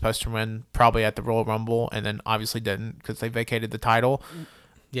Alexander was supposed to win probably at the Royal Rumble, and then obviously didn't because they vacated the title.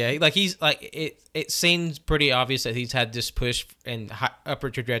 Yeah, like he's like it seems pretty obvious that he's had this push and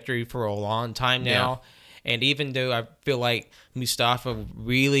upper trajectory for a long time now, and even though I feel like Mustafa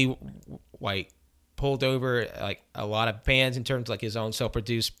really like pulled over like a lot of fans in terms of like his own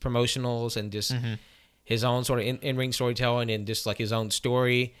self-produced promotionals and just his own sort of in-ring storytelling and just like his own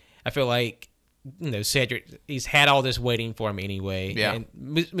story, I feel like. Cedric, he's had all this waiting for him anyway. Yeah.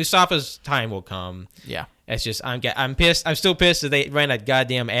 And Mustafa's time will come. Yeah. It's just I'm pissed. I'm still pissed that they ran a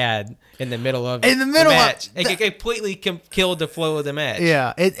goddamn ad in the middle of the match. It completely killed the flow of the match.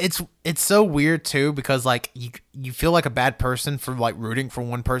 Yeah. It's so weird too because like you feel like a bad person for like rooting for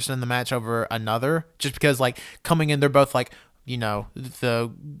one person in the match over another just because like coming in they're both like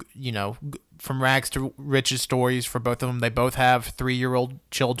from rags to riches stories for both of them. They both have 3-year-old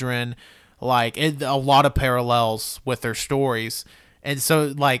children. Like a lot of parallels with their stories, and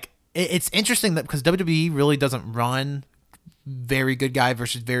so like it's interesting that because WWE really doesn't run very good guy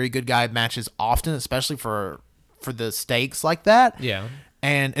versus very good guy matches often, especially for the stakes like that. Yeah,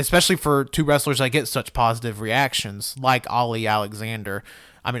 and especially for two wrestlers that get such positive reactions like Ali Alexander.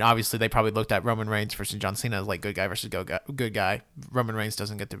 I mean, obviously they probably looked at Roman Reigns versus John Cena as like good guy versus good guy. Roman Reigns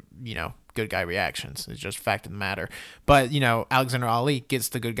doesn't get the good guy reactions. It's just fact of the matter. But Alexander Ali gets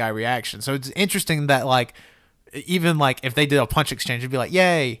the good guy reaction. So it's interesting that like even like if they did a punch exchange, it'd be like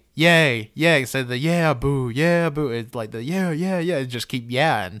yay, yay, yay instead of the yeah boo, yeah boo. It's like the yeah, yeah, yeah. It just keep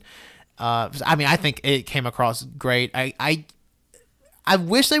and I mean I think it came across great. I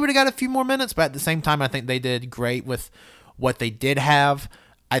wish they would have got a few more minutes, but at the same time I think they did great with what they did have.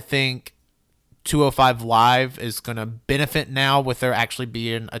 I think 205 Live is going to benefit now with there actually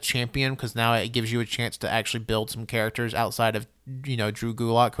being a champion, because now it gives you a chance to actually build some characters outside of, Drew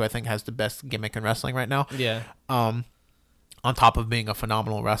Gulak, who I think has the best gimmick in wrestling right now. Yeah. On top of being a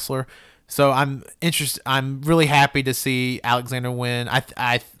phenomenal wrestler. So I'm interested. I'm really happy to see Alexander win.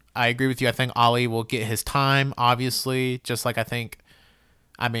 I agree with you. I think Ali will get his time, obviously, just like I think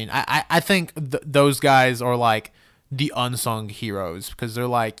those guys are like the unsung heroes, because they're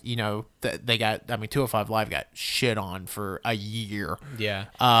like, they got, 205 Live got shit on for a year. Yeah.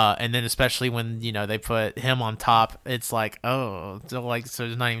 And then especially when, they put him on top, it's like, oh, so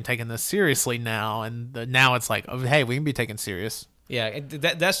they're not even taking this seriously now. And now it's like, oh, hey, we can be taken serious. Yeah.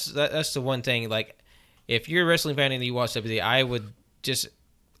 That's the one thing. Like, if you're a wrestling fan and you watch WWE, I would just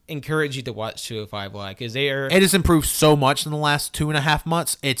encourage you to watch 205 Live, because it has improved so much in the last 2.5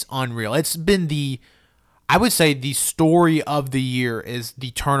 months. It's unreal. It's been I would say the story of the year is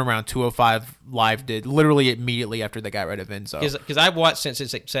the turnaround 205 Live did literally immediately after they got rid of Enzo. Because I've watched since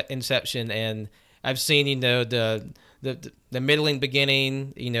its inception, and I've seen the middling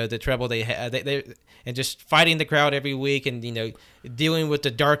beginning, the trouble they had, and just fighting the crowd every week, and dealing with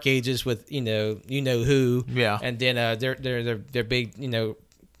the dark ages with who, yeah, and then their big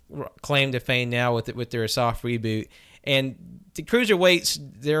claim to fame now with their soft reboot. And the cruiserweights,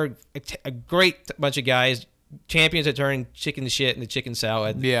 they're a great bunch of guys, champions that turn chicken shit into chicken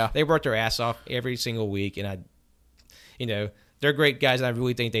salad. Yeah, they work their ass off every single week, and they're great guys, and I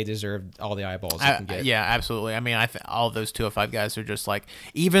really think they deserve all the eyeballs they can get. Yeah, absolutely. I mean, all of those 205 guys are just like,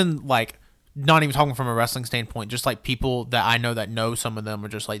 even like, not even talking from a wrestling standpoint, just like people that I know that know some of them are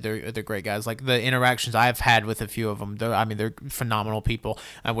just like, they're great guys. Like the interactions I've had with a few of them, they're phenomenal people.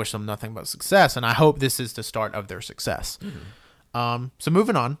 I wish them nothing but success, and I hope this is the start of their success. Mm-hmm. So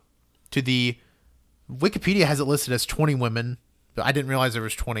moving on to the Wikipedia has it listed as 20 women, but I didn't realize there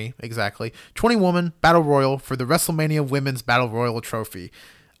was 20 exactly. 20 woman battle royal for the WrestleMania Women's Battle Royal Trophy.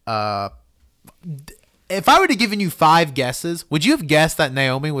 If I were to given you 5 guesses, would you have guessed that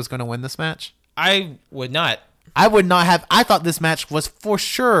Naomi was going to win this match? I would not. I would not have. I thought this match was for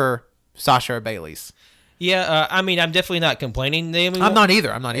sure Sasha or Bayley's. Yeah, I'm definitely not complaining. Naomi, I'm not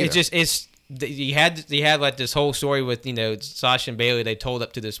either. It's you had like this whole story with Sasha and Bayley they told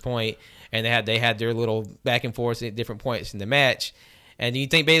up to this point, and they had their little back and forth at different points in the match. And you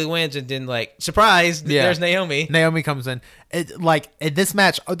think Bayley wins, and then, like, surprise, there's Naomi. Naomi comes in. In this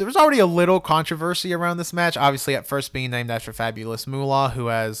match, there was already a little controversy around this match. Obviously, at first being named after Fabulous Moolah, who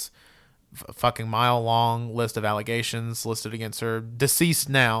has a fucking mile-long list of allegations listed against her. Deceased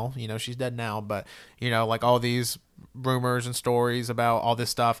now. She's dead now. But, like all these rumors and stories about all this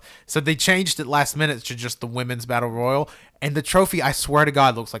stuff. So they changed it last minute to just the Women's Battle Royal. And the trophy, I swear to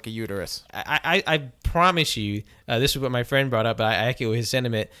God, looks like a uterus. I promise you, this is what my friend brought up, but I echo his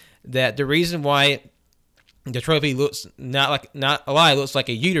sentiment, that the reason why the trophy looks not a lie, looks like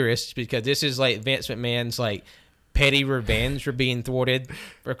a uterus is because this is like Vince McMahon's like petty revenge for being thwarted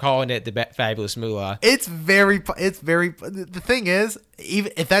for calling it the Fabulous Moolah. It's very. The thing is,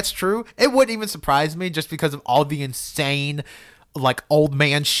 even if that's true, it wouldn't even surprise me just because of all the insane, like, old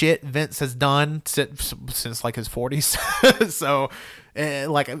man shit Vince has done since like his 40s. So,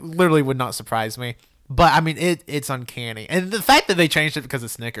 like, it literally would not surprise me. But I mean, it's uncanny, and the fact that they changed it because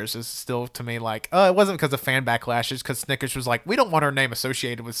of Snickers is still to me like, it wasn't because of fan backlash. It's because Snickers was like, we don't want our name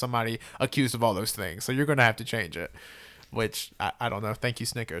associated with somebody accused of all those things, so you're gonna have to change it. Which I don't know. Thank you,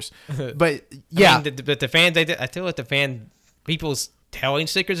 Snickers. But yeah, but the fans, I feel like the fan people's telling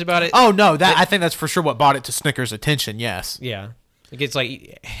Snickers about it. Oh no, I think that's for sure what brought it to Snickers' attention. Yes. Yeah. It's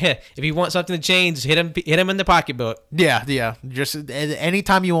like, if you want something to change, hit him in the pocketbook. Yeah. Just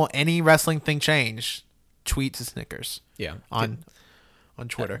anytime you want any wrestling thing changed, tweet to Snickers. Yeah. On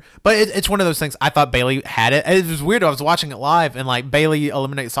Twitter. But it's one of those things. I thought Bayley had it. It was weird. I was watching it live, and like Bayley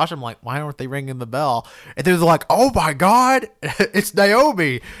eliminated Sasha. I'm like, why aren't they ringing the bell? And they were like, oh my God, it's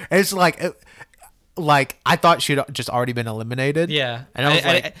Naomi. And it's like I thought she'd just already been eliminated. Yeah, and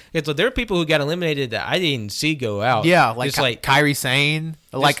I was so there are people who got eliminated that I didn't see go out. Yeah, like Kairi Sane.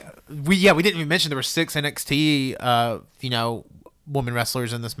 Like we didn't even mention there were 6 NXT woman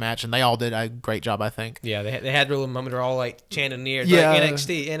wrestlers in this match, and they all did a great job, I think. Yeah, they had a moment they're all like chanting near like,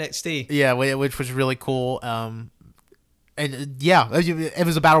 NXT. Yeah, which was really cool. And yeah, it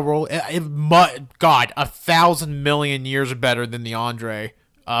was a battle royal. God, 1,000 million years better than the Andre.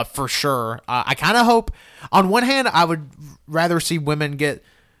 For sure. I kind of hope, on one hand, I would rather see women get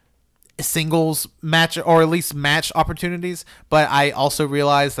singles match or at least match opportunities, but I also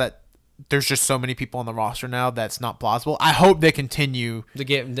realize that there's just so many people on the roster now that's not plausible. I hope they continue to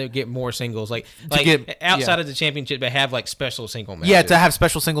get more singles, like outside of the championship, they have like special single matches. Yeah, to have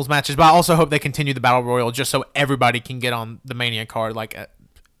special singles matches. But I also hope they continue the Battle Royal just so everybody can get on the Mania card. Like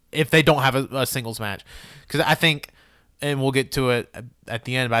if they don't have a singles match, because I think, and we'll get to it at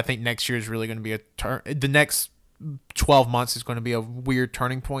the end, but I think next year is really going to be the next 12 months is going to be a weird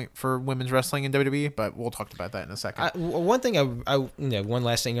turning point for women's wrestling in WWE, but we'll talk about that in a second. One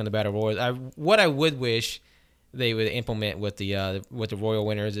last thing on the Battle Royal. What I would wish they would implement with the Royal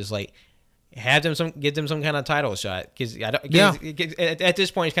winners is like give them some kind of title shot, because at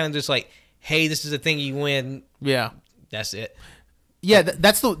this point it's kind of just like, hey, this is the thing you win. Yeah, that's it. Yeah,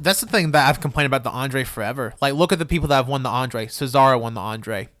 that's the thing that I've complained about the Andre forever. Like, look at the people that have won the Andre. Cesaro won the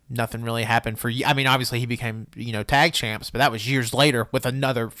Andre. Nothing really happened for you. I mean, obviously he became, tag champs, but that was years later with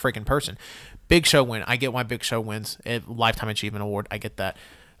another freaking person. Big Show win. I get why Big Show wins a Lifetime Achievement Award. I get that.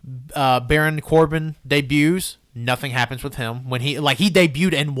 Baron Corbin debuts. Nothing happens with him. When he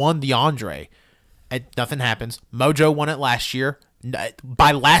debuted and won the Andre. Nothing happens. Mojo won it last year.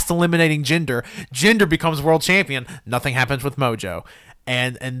 By last eliminating Jinder. Jinder becomes world champion. Nothing happens with Mojo.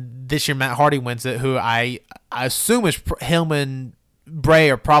 And this year Matt Hardy wins it, who I assume is him and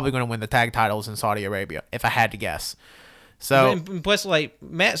Bray are probably going to win the tag titles in Saudi Arabia, if I had to guess. So plus, like,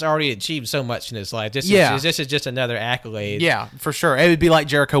 Matt's already achieved so much in his life. This is just another accolade. Yeah, for sure. It would be like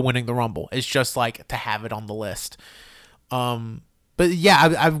Jericho winning the Rumble. It's just like to have it on the list. But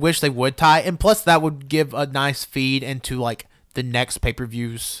yeah, I wish they would tie, and plus that would give a nice feed into like the next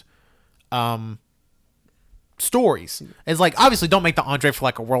pay-per-views stories. It's like, obviously don't make the Andre for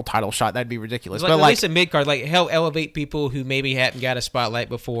like a world title shot. That'd be ridiculous. But at least a mid-card, like help elevate people who maybe haven't got a spotlight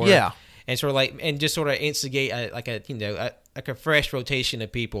before. Yeah. And sort of like, and just sort of instigate a fresh rotation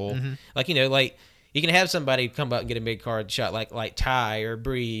of people. Mm-hmm. Like you can have somebody come out and get a mid-card shot like Ty or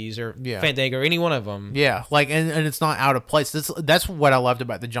Breeze or Fandango or any one of them. Yeah, like, and it's not out of place. That's what I loved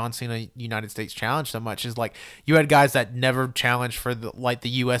about the John Cena United States Challenge so much, is like you had guys that never challenged for the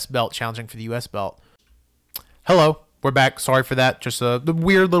U.S. belt challenging for the U.S. belt. Hello, we're back. Sorry for that. Just the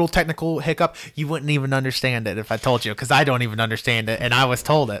weird little technical hiccup. You wouldn't even understand it if I told you, because I don't even understand it, and I was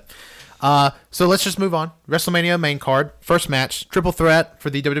told it. So let's just move on. WrestleMania main card. First match, triple threat for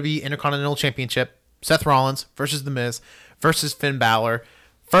the WWE Intercontinental Championship. Seth Rollins versus The Miz versus Finn Balor.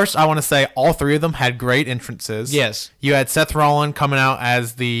 First, I want to say all three of them had great entrances. Yes. You had Seth Rollins coming out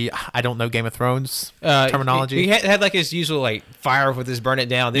as I don't know Game of Thrones terminology. He had like his usual like fire with his burn it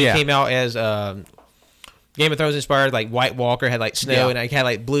down. Then he came out as Game of Thrones inspired, like White Walker, had like snow and had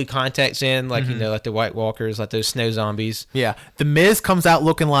like blue contacts in, like, like the White Walkers, like those snow zombies. Yeah. The Miz comes out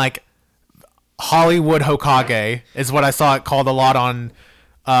looking like Hollywood Hokage, is what I saw it called a lot on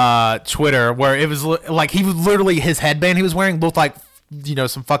Twitter, where it was like he was literally, his headband he was wearing looked like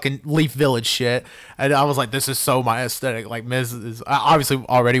some fucking Leaf Village shit, and I was like, this is so my aesthetic. Like, Miz is obviously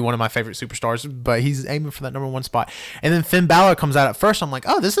already one of my favorite superstars, but he's aiming for that number one spot. And then Finn Balor comes out at first. I'm like,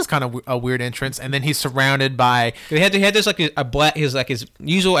 oh, this is kind of a weird entrance, and then he's surrounded by he had this like a black, his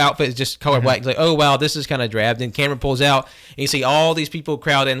usual outfit is just color black. He's like, oh wow, this is kind of drab. Then camera pulls out and you see all these people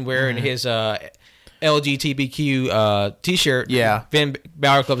crowd in wearing his LGBTQ t-shirt. Finn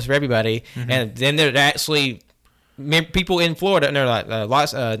Balor Clubs for everybody. And then they're actually people in Florida, and they're like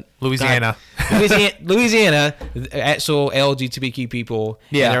Louisiana, actual LGBTQ people.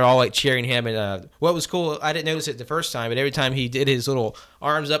 Yeah, and they're all like cheering him. And what was cool, I didn't notice it the first time, but every time he did his little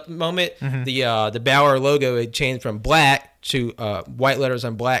arms up moment, the Balor logo had changed from black to white letters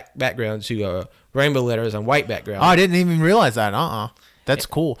on black background to rainbow letters on white background. Oh, I didn't even realize that. That's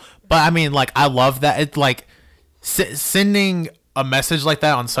cool. But I mean, like, I love that. It's like sending a message like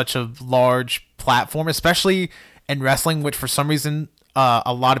that on such a large platform, especially in wrestling, which for some reason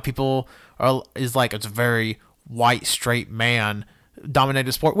a lot of people it's a very white straight man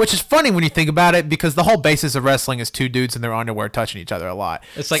dominated sport, which is funny when you think about it, because the whole basis of wrestling is two dudes in their underwear touching each other a lot.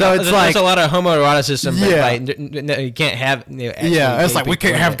 It's like, so there's a lot of homoeroticism. You can't have it's like we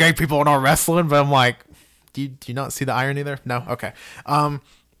can't have gay people in our wrestling, but I'm like, do you not see the irony there? No? Okay.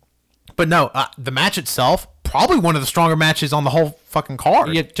 But no, the match itself, probably one of the stronger matches on the whole fucking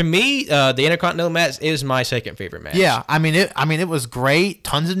card. Yeah, to me, the Intercontinental match is my second favorite match. Yeah, I mean it was great.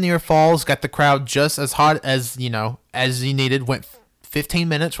 Tons of near falls, got the crowd just as hot as as he needed. Went 15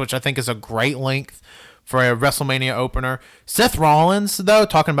 minutes, which I think is a great length for a WrestleMania opener. Seth Rollins, though,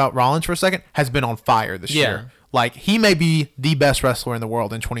 talking about Rollins for a second, has been on fire this year. Like, he may be the best wrestler in the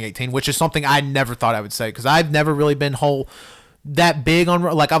world in 2018, which is something I never thought I would say, because I've never really been that big on,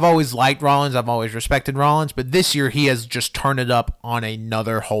 like, I've always liked Rollins, I've always respected Rollins, but this year he has just turned it up on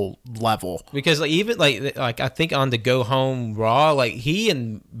another whole level. Because like even like I think on the Go Home Raw, like he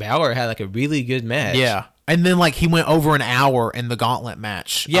and Balor had like a really good match. Yeah. And then, like, he went over an hour in the gauntlet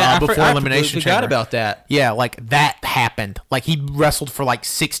match. Yeah, before Elimination I forgot about that. Yeah, like, that happened. Like, he wrestled for, like,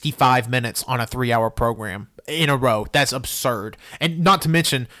 65 minutes on a 3-hour program in a row. That's absurd. And not to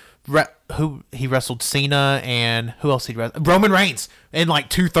mention, who he wrestled Cena and who else he wrestled? Roman Reigns in, like,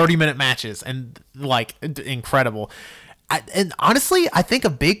 2 30-minute matches. And, like, incredible. And honestly, I think a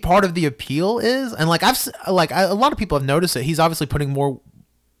big part of the appeal is, and, like, a lot of people have noticed it, he's obviously putting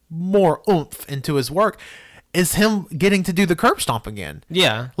more oomph into his work, is him getting to do the curb stomp again.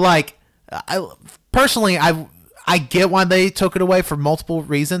 Yeah. Like, personally, I get why they took it away for multiple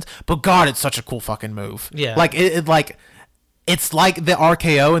reasons, but God, it's such a cool fucking move. Yeah. Like, it's like the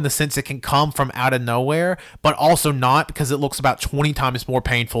RKO in the sense it can come from out of nowhere, but also not, because it looks about 20 times more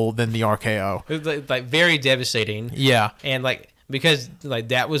painful than the RKO. It's like very devastating. Yeah. And like, because like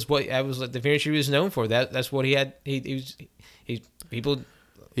that was like the finisher he was known for. That's what he had. He people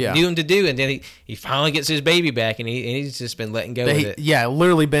knew him to do, and then he finally gets his baby back, and he's just been letting go of it. Yeah,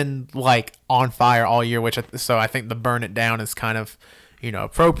 literally been like on fire all year, so I think the burn it down is kind of,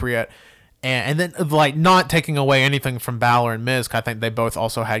 appropriate. And then, like, not taking away anything from Balor and Miz, 'cause I think they both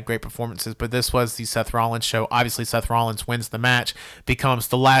also had great performances, but this was the Seth Rollins show. Obviously, Seth Rollins wins the match, becomes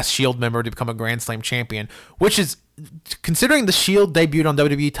the last Shield member to become a Grand Slam champion, which is, considering the Shield debuted on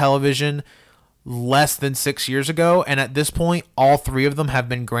WWE television less than 6 years ago, and at this point all 3 of them have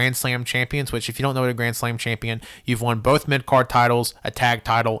been Grand Slam champions, which, if you don't know what a Grand Slam champion, you've won both mid-card titles, a tag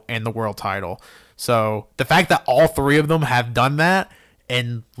title, and the world title. So the fact that all 3 of them have done that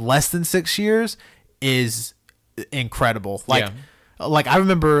in less than 6 years is incredible. Like I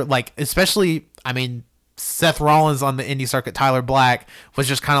remember, like, especially, I mean, Seth Rollins on the indie circuit, Tyler Black was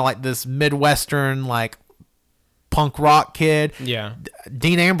just kind of like this Midwestern, like, punk rock kid. Yeah.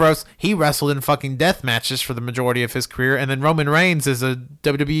 Dean Ambrose, he wrestled in fucking death matches for the majority of his career, and then Roman Reigns is a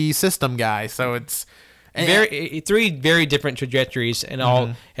WWE system guy. So it's 3 very different trajectories, and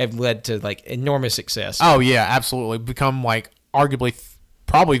all have led to like enormous success. Oh yeah, absolutely. Become like arguably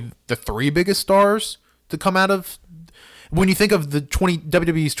probably the 3 biggest stars to come out of, when you think of the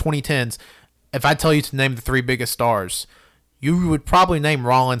WWE's 2010s. If I tell you to name the 3 biggest stars, you would probably name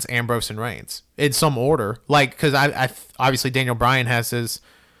Rollins, Ambrose, and Reigns in some order. Like, because I obviously Daniel Bryan has his,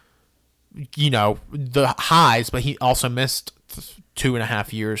 the highs, but he also missed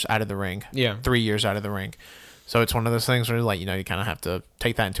 2.5 years out of the ring. Yeah. 3 years out of the ring. So it's one of those things where, like, you kind of have to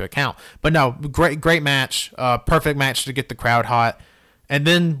take that into account. But no, great match. Perfect match to get the crowd hot. And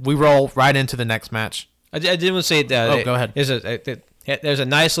then we roll right into the next match. I did want to say that. Go ahead. There's a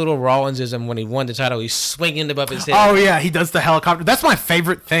nice little Rollinsism when he won the title. He's swinging above his head. Oh yeah, he does the helicopter. That's my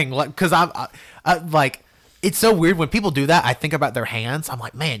favorite thing. Like, because I like, it's so weird when people do that. I think about their hands. I'm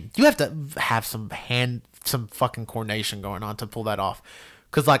like, man, you have to have some fucking coordination going on to pull that off.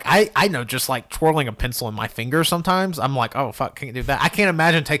 Because, like, I know just like twirling a pencil in my finger sometimes, I'm like, oh fuck, can't do that. I can't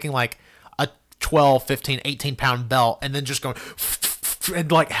imagine taking like a 12, 15, 18 pound belt and then just going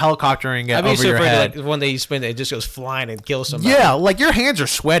and like helicoptering it over your head. Like one day you spin it just goes flying and kills somebody. Yeah, like your hands are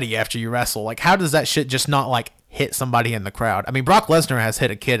sweaty after you wrestle. Like, how does that shit just not like hit somebody in the crowd? I mean, Brock Lesnar has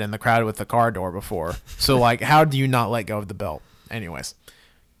hit a kid in the crowd with the car door before. So like, how do you not let go of the belt? Anyways,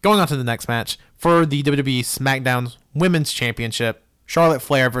 going on to the next match for the WWE SmackDown Women's Championship, Charlotte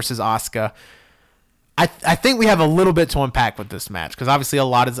Flair versus Asuka. I think we have a little bit to unpack with this match, because obviously a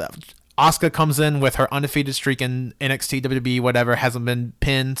lot is. Asuka comes in with her undefeated streak in NXT, WWE, whatever, hasn't been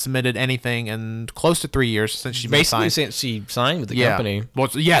pinned, submitted, anything in close to 3 years since she's been signed. Basically since she signed with the company. Well,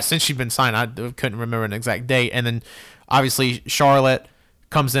 yeah, since she's been signed. I couldn't remember an exact date. And then, obviously, Charlotte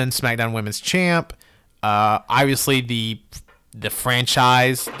comes in, SmackDown Women's Champ. Obviously, the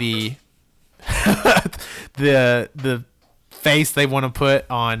franchise, the the face they want to put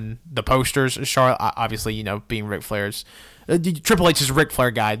on the posters, Charlotte, obviously, being Ric Flair's. Triple H is a Ric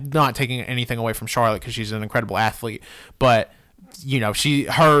Flair guy, not taking anything away from Charlotte because she's an incredible athlete. But,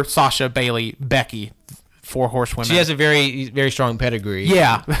 Sasha, Bayley, Becky, 4 horsewomen. She has a very, very strong pedigree.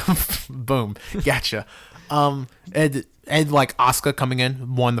 Yeah. Boom. Gotcha. And like Asuka coming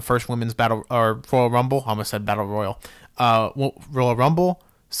in, won the first women's battle or Royal Rumble. I almost said Battle Royal. Royal Rumble.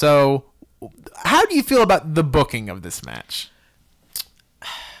 So, how do you feel about the booking of this match?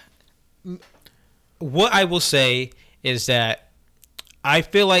 What I will say is that I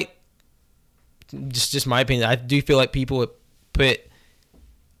feel like, just my opinion, I do feel like people would put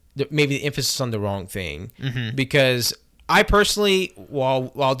maybe the emphasis on the wrong thing. Mm-hmm. Because I personally,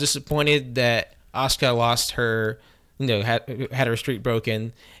 while disappointed that Asuka lost her had her streak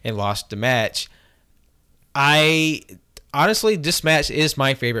broken and lost the match. Honestly, this match is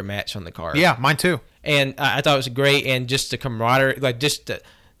my favorite match on the card. Yeah, mine too. And I thought it was great, and just the camaraderie, like just the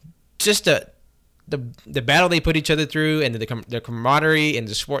battle they put each other through, and the camaraderie and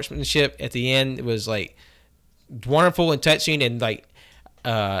the sportsmanship at the end was like wonderful and touching, and like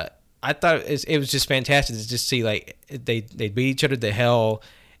I thought it was just fantastic to just see like they beat each other to hell,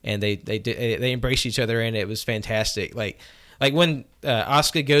 and they embraced each other, and it was fantastic. Like when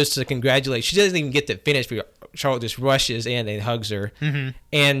Asuka goes to congratulate, she doesn't even get to finish, but Charlotte just rushes in and hugs her. Mm-hmm.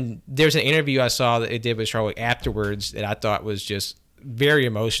 And there's an interview I saw that it did with Charlotte afterwards that I thought was just very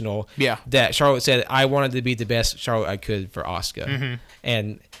emotional. Yeah. That Charlotte said, I wanted to be the best Charlotte I could for Asuka. Mm-hmm.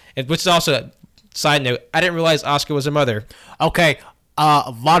 And which is also, side note, I didn't realize Asuka was a mother. Okay.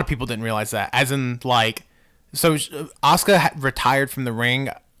 A lot of people didn't realize that. As in, like, so Asuka retired from the ring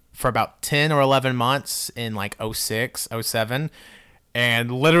for about 10 or 11 months in like 06, 07.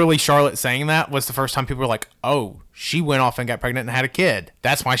 And literally Charlotte saying that was the first time people were like, oh, she went off and got pregnant and had a kid.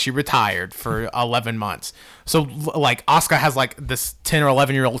 That's why she retired for 11 months. So like Asuka has like this 10 or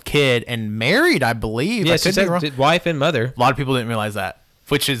 11-year-old kid and married, I believe. Yeah, she said wife and mother. A lot of people didn't realize that,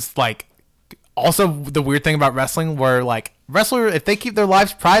 which is like also the weird thing about wrestling where like wrestlers, if they keep their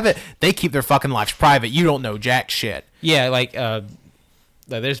lives private, they keep their fucking lives private. You don't know jack shit. Yeah, like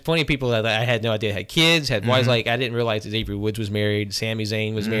there's plenty of people that I had no idea had kids, had wives. Like I didn't realize that Xavier Woods was married, Sami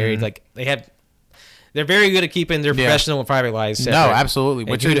Zayn was married. Like they're very good at keeping their professional and private lives separate. No, absolutely,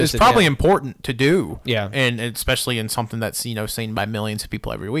 which is probably important to do. Yeah, and especially in something that's seen by millions of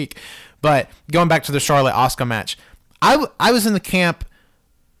people every week. But going back to the Charlotte Asuka match, I was in the camp.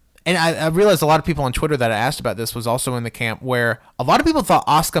 And I realized a lot of people on Twitter that I asked about this was also in the camp where a lot of people thought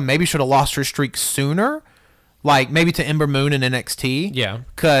Asuka maybe should have lost her streak sooner. Like, maybe to Ember Moon in NXT. Yeah.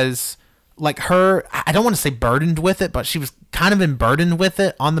 Because, like, I don't want to say burdened with it, but she was kind of been burdened with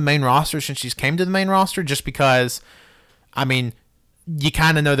it on the main roster since she's came to the main roster, just because, I mean, you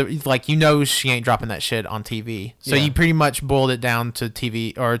kind of know that, like, she ain't dropping that shit on TV. So you pretty much boiled it down to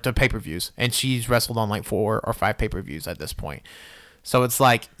TV, or to pay-per-views. And she's wrestled on, like, 4 or 5 pay-per-views at this point. So it's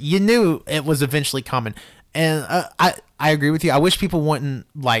like, you knew it was eventually coming. And I agree with you. I wish people wouldn't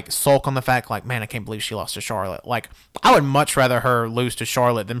like sulk on the fact like, man, I can't believe she lost to Charlotte. Like, I would much rather her lose to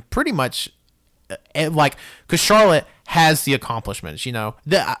Charlotte than pretty much like, because Charlotte has the accomplishments.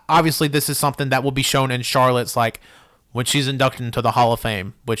 Obviously this is something that will be shown in Charlotte's like when she's inducted into the Hall of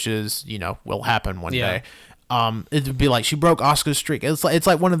Fame, which is will happen one day. It would be like she broke Asuka's streak. It's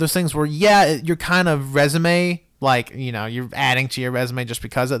like one of those things where your kind of resume. Like, you're adding to your resume just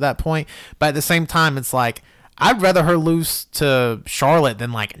because at that point. But at the same time, it's like, I'd rather her lose to Charlotte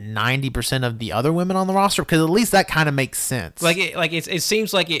than like 90% of the other women on the roster, because at least that kind of makes sense. It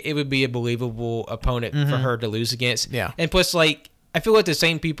seems like it would be a believable opponent for her to lose against. Yeah. And plus, like, I feel like the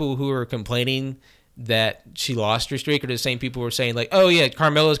same people who are complaining that she lost her streak are the same people who are saying like, oh yeah,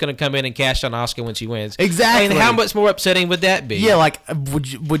 Carmella's going to come in and cash on Asuka when she wins. Exactly. And how much more upsetting would that be? Yeah, like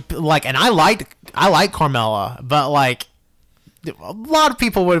and I like Carmella, but like a lot of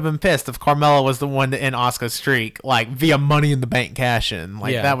people would have been pissed if Carmella was the one to end Asuka's streak, like via Money in the Bank cash in.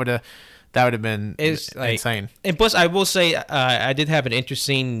 Like that would have been insane. And plus, I will say I did have an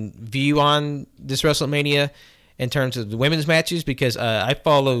interesting view on this WrestleMania in terms of the women's matches, because I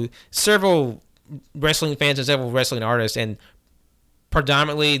follow several wrestling fans and several wrestling artists, and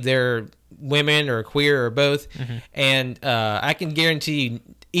predominantly they're women or queer or both. And I can guarantee you,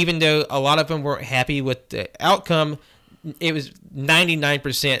 even though a lot of them weren't happy with the outcome, it was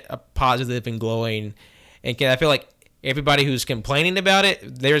 99% positive and glowing. And I feel like everybody who's complaining about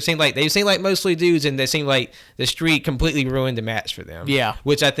it, they seem like mostly dudes, and they seem like the streak completely ruined the match for them. Yeah,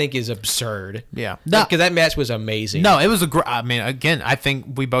 which I think is absurd. Yeah, because that match was amazing. No, it was I mean, again, I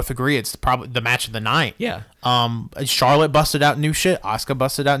think we both agree it's probably the match of the night. Yeah. Charlotte busted out new shit. Asuka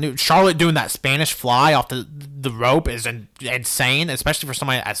busted out new. Charlotte doing that Spanish fly off the rope is insane, especially for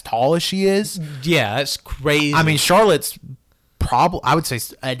somebody as tall as she is. Yeah, that's crazy. I mean, Charlotte's I would say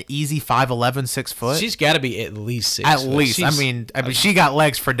an easy 5'11", 6 foot. She's got to be at least 6 At least. I mean, she got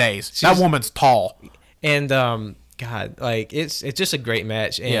legs for days. That woman's tall. And God, like it's just a great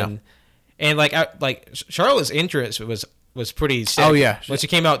match. And like Charlotte's entrance was pretty sick. Oh yeah, when she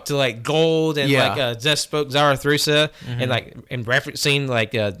came out to like gold and just spoke Zarathustra and referencing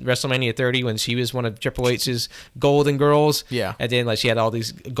like WrestleMania 30 when she was one of Triple H's Golden Girls. Yeah, and then like she had all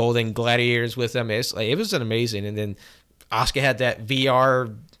these golden gladiators with them. It was an amazing. And then Asuka had that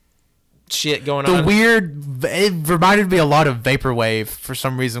VR shit going on. It reminded me a lot of Vaporwave for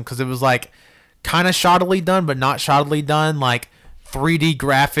some reason, because it was like kind of shoddily done, but not shoddily done, like 3D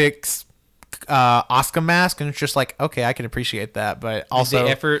graphics, Asuka mask, and it's just like, okay, I can appreciate that, but also the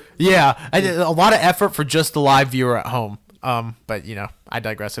effort. Yeah, I did a lot of effort for just the live viewer at home. But I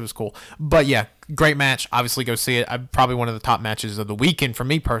digress. It was cool, but yeah, great match. Obviously, go see it. Probably one of the top matches of the weekend for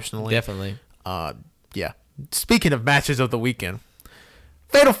me personally. Definitely. Yeah. Speaking of matches of the weekend,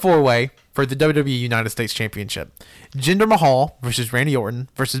 Fatal 4-Way for the WWE United States Championship. Jinder Mahal versus Randy Orton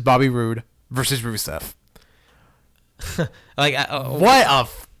versus Bobby Roode versus Rusev. What a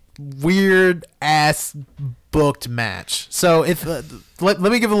weird ass booked match. So if let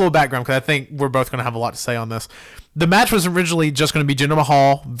me give a little background, because I think we're both going to have a lot to say on this. The match was originally just going to be Jinder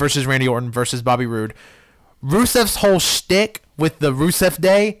Mahal versus Randy Orton versus Bobby Roode. Rusev's whole shtick with the Rusev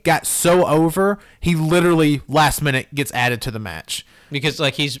Day got so over, he literally last minute gets added to the match. Because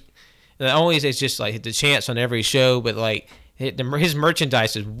he's not only is it just like the chance on every show, but like his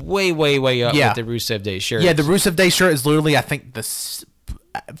merchandise is way up with the Rusev Day shirt. Yeah, the Rusev Day shirt is literally, I think,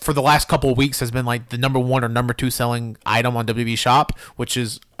 for the last couple of weeks has been like the number 1 or number 2 selling item on WWE Shop, which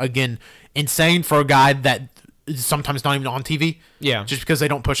is again insane for a guy that is sometimes not even on TV. Yeah, just because they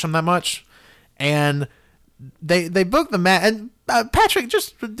don't push him that much, and they booked the match. And Patrick,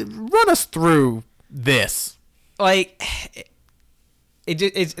 just run us through this. Like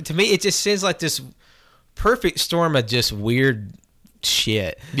to me, it just seems like this perfect storm of just weird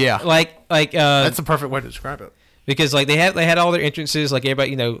shit. Yeah, like that's the perfect way to describe it. Because like they had all their entrances, like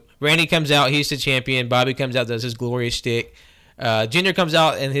everybody, Randy comes out, he's the champion. Bobby comes out, does his glorious shtick. Jinder comes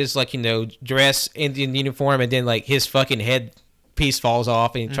out in his dress, Indian uniform, and then like his fucking head piece falls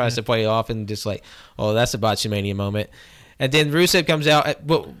off, and he tries to play it off, and just like, oh, that's a Botchamania moment. And then Rusev comes out,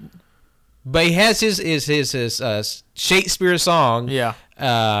 but he has his Shakespeare song. Yeah.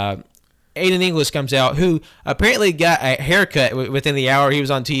 Aiden English comes out, who apparently got a haircut within the hour he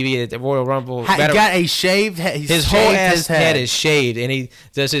was on TV at the Royal Rumble. Got a shaved head. His whole ass head is shaved, and he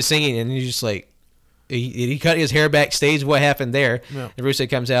does his singing, and he's just like, he cut his hair backstage. What happened there? Yeah. And Rusev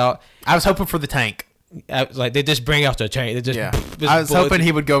comes out. I was hoping for the tank. They just bring out the tank. I was hoping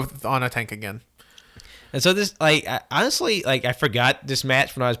he would go on a tank again. And so this, honestly, I forgot this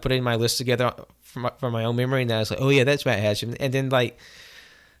match when I was putting my list together from my own memory, and I was like, oh yeah, that's Matt Hatcham. And then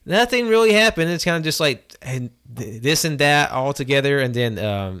nothing really happened. It's kind of just this and that all together, and then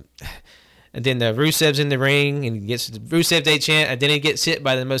the Rusev's in the ring and he gets the Rusev Day chant, and then he gets hit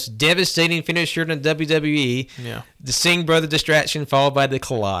by the most devastating finisher in WWE. Yeah, the Singh brother distraction followed by the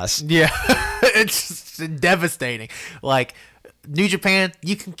Khallas. Yeah, it's devastating. Like, New Japan,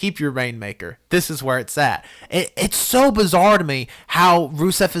 you can keep your Rainmaker. This is where it's at. It's so bizarre to me how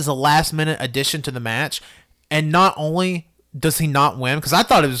Rusev is a last-minute addition to the match, and not only does he not win, because I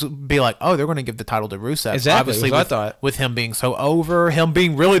thought it was be like, oh, they're going to give the title to Rusev. Exactly, obviously, I thought. With him being so over, him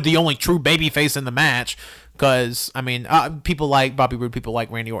being really the only true babyface in the match. Because, I mean, people like Bobby Roode, people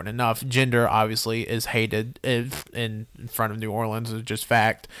like Randy Orton enough. Jinder, obviously, is hated in front of New Orleans. It's just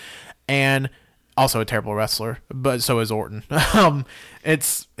fact. And also a terrible wrestler, but so is Orton.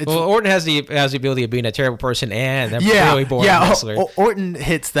 It's Orton has the ability of being a terrible person and a really boring wrestler. Orton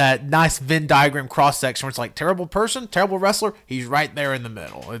hits that nice Venn diagram cross section where it's like terrible person, terrible wrestler. He's right there in the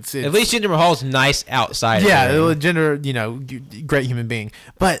middle. It's at least Jinder Mahal's nice outside. Yeah, Jinder, great human being.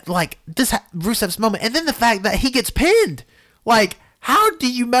 But like this Rusev's moment, and then the fact that he gets pinned. Like, how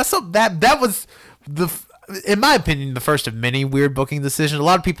do you mess up that? That was in my opinion, the first of many weird booking decisions. A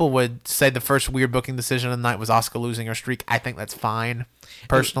lot of people would say the first weird booking decision of the night was Asuka losing her streak. I think that's fine,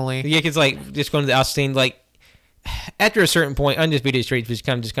 personally. Yeah, because just going to the Austin, after a certain point, Undisputed Streak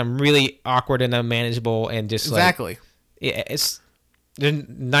become really awkward and unmanageable, and just exactly. They're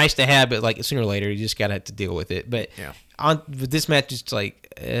nice to have, but sooner or later you just gotta have to deal with it. But with this match, it's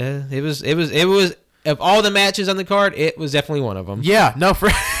it was of all the matches on the card, it was definitely one of them. Yeah, no,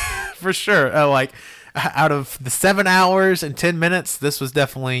 for sure. Out of the 7 hours and 10 minutes, this was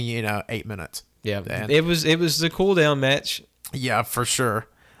definitely 8 minutes. Yeah, it was the cool down match. Yeah, for sure.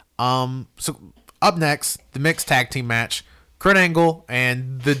 So up next, the mixed tag team match: Kurt Angle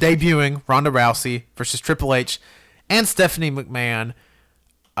and the debuting Ronda Rousey versus Triple H and Stephanie McMahon.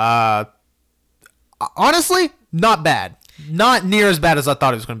 Honestly, not bad. Not near as bad as I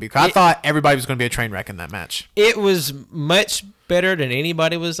thought it was going to be. I thought everybody was going to be a train wreck in that match. It was much better than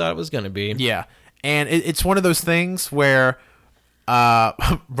anybody thought it was going to be. Yeah. And it's one of those things where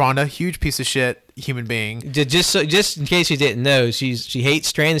Ronda, huge piece of shit human being. Just in case you didn't know, she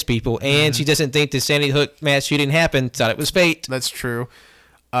hates trans people, and she doesn't think the Sandy Hook mass shooting happened. Thought it was fate. That's true.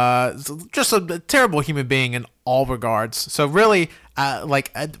 just a terrible human being in all regards. So really,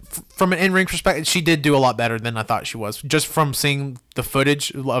 from an in-ring perspective, she did do a lot better than I thought she was. Just from seeing the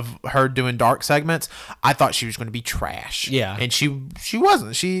footage of her doing dark segments, I thought she was going to be trash. Yeah, and she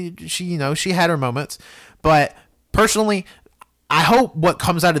wasn't. She she had her moments, but personally, I hope what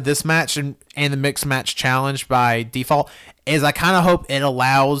comes out of this match and the mixed match challenge by default is I kind of hope it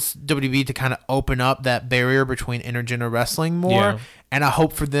allows WWE to kind of open up that barrier between intergender wrestling more. Yeah. And I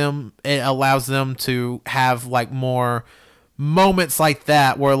hope for them, it allows them to have like more moments like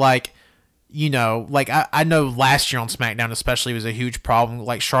that where like, I know last year on SmackDown especially was a huge problem.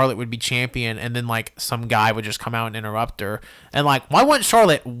 Like Charlotte would be champion and then like some guy would just come out and interrupt her. And like, why wouldn't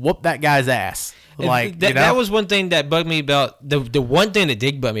Charlotte whoop that guy's ass? Like that was one thing that bugged me about the one thing that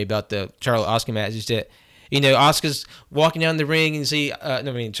did bug me about the Charlotte Asuka match is that Asuka's walking down the ring and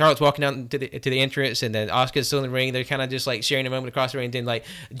Charlotte's walking down to the entrance and then Asuka's still in the ring. They're kind of just like sharing a moment across the ring. And then like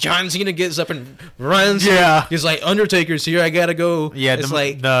John Cena gets up and runs. Yeah, he's like, Undertaker's here. I gotta go. Yeah, it's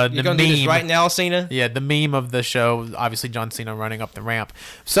the you're gonna meme. do this right now, Cena. Yeah, the meme of the show, obviously John Cena running up the ramp.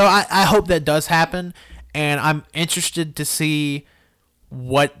 So I hope that does happen, and I'm interested to see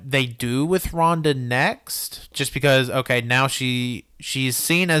what they do with Ronda next, just because now she's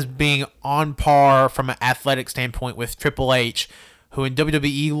seen as being on par from an athletic standpoint with Triple H, who in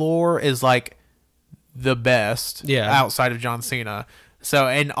WWE lore is like the best outside of John Cena. So,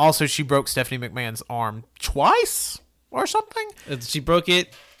 and also she broke Stephanie McMahon's arm twice or something. She broke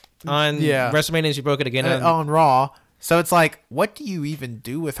it on WrestleMania and she broke it again on Raw. So it's like, what do you even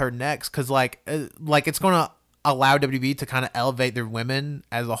do with her next? Because like it's going to allow WWE to kind of elevate their women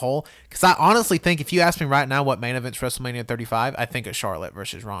as a whole. Because I honestly think if you ask me right now what main event's WrestleMania 35, I think it's Charlotte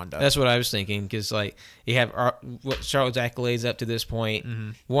versus Ronda. That's what I was thinking. Because like you have what Charlotte's accolades up to this point,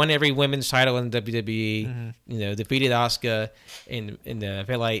 won every women's title in WWE, defeated Asuka, and I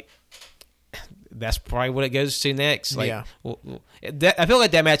feel like that's probably what it goes to next. Like, I feel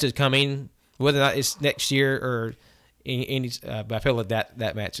like that match is coming, whether or not it's next year or but I feel like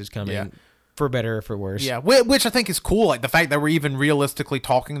that match is coming. Yeah. For better or for worse. Yeah, which I think is cool. Like the fact that we're even realistically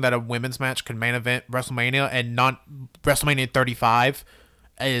talking that a women's match could main event WrestleMania and not WrestleMania 35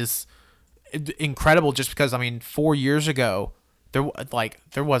 is incredible. Just because 4 years ago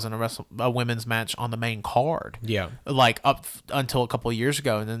there wasn't a women's match on the main card. Yeah, like up until a couple of years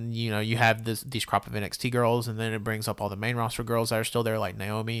ago, and then you have these crop of NXT girls, and then it brings up all the main roster girls that are still there, like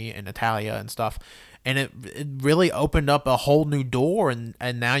Naomi and Natalya and stuff. And it really opened up a whole new door,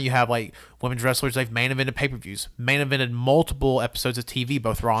 and now you have like women's wrestlers. They've main evented pay-per-views, main evented multiple episodes of TV,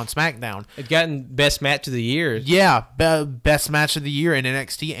 both Raw and SmackDown. It's gotten best match of the year. Yeah, best match of the year in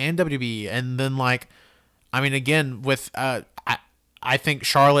NXT and WWE. And then again with I think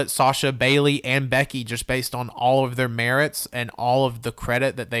Charlotte, Sasha, Bayley, and Becky, just based on all of their merits and all of the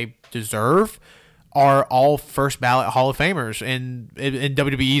credit that they deserve, are all first ballot Hall of Famers in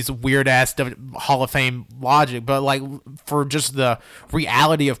WWE's weird ass Hall of Fame logic. But like for just the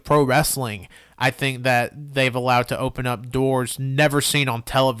reality of pro wrestling, I think that they've allowed to open up doors never seen on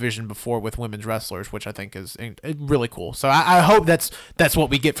television before with women's wrestlers, which I think is really cool. So I hope that's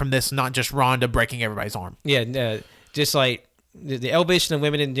what we get from this, not just Ronda breaking everybody's arm. Yeah, just like the elevation of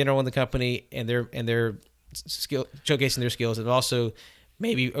women in general in the company and their skill, showcasing their skills, and also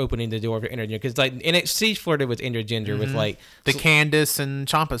maybe opening the door for intergender, because like NXT flirted with intergender with like the Candice and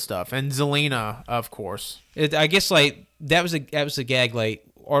Ciampa stuff, and Zelina, of course. I guess like that was a gag, like,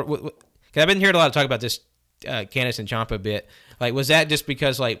 or because I've been hearing a lot of talk about this Candice and Ciampa bit. Like, was that just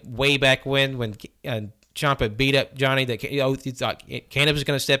because like way back when Ciampa beat up Johnny, that he thought Candice was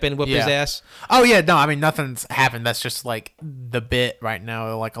going to step in and whoop his ass? Oh yeah, no, nothing's happened. That's just like the bit right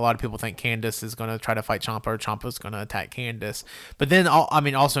now. Like a lot of people think Candice is going to try to fight Ciampa, or Ciampa's going to attack Candice. But then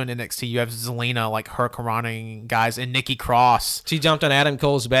also in NXT you have Zelina, like her karate guys, and Nikki Cross. She jumped on Adam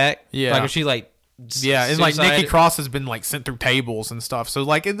Cole's back. Yeah, like she like. Yeah, and like Nikki Cross has been like sent through tables and stuff. So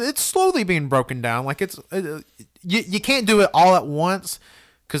like it's slowly being broken down. Like you can't do it all at once,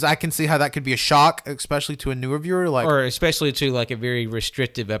 because I can see how that could be a shock, especially to a newer viewer, or especially to like a very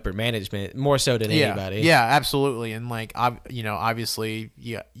restrictive upper management, more so than anybody. Yeah, absolutely. And like obviously,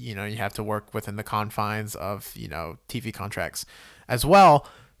 you have to work within the confines of TV contracts as well.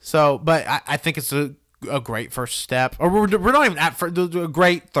 So, but I think it's a great first step, or we're not even at a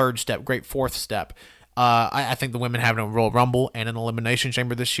great third step, great fourth step. I think the women having a Royal Rumble and an Elimination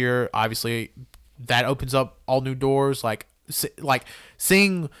Chamber this year, obviously, that opens up all new doors. Like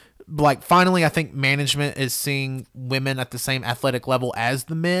seeing, like, finally, I think management is seeing women at the same athletic level as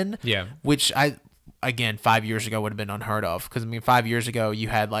the men. Yeah, which 5 years ago would have been unheard of, because 5 years ago you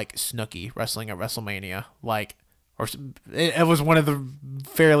had like Snooki wrestling at WrestleMania, like. or it was one of the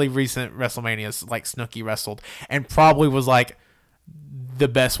fairly recent WrestleManias, like Snooki wrestled, and probably was like the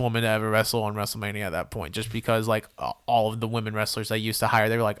best woman to ever wrestle on WrestleMania at that point, just because like all of the women wrestlers they used to hire,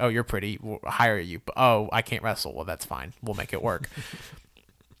 they were like, oh, you're pretty, we'll hire you. But, oh, I can't wrestle. Well, that's fine. We'll make it work.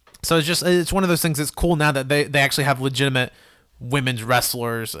 So it's one of those things that's cool now that they actually have legitimate women's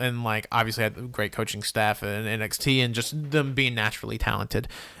wrestlers, and like obviously had a great coaching staff in NXT, and just them being naturally talented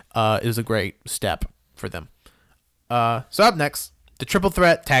is a great step for them. So up next, the triple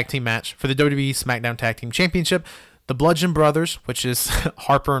threat tag team match for the WWE SmackDown Tag Team Championship. The Bludgeon Brothers, which is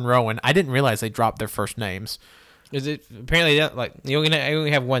Harper and Rowan. I didn't realize they dropped their first names. Is it apparently like you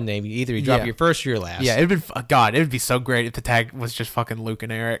only have one name? Either you drop your first or your last. Yeah, it would be so great if the tag was just fucking Luke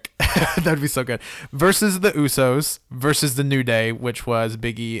and Eric. That'd be so good. Versus the Usos versus the New Day, which was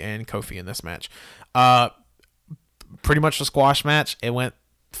Big E and Kofi in this match. Pretty much a squash match. It went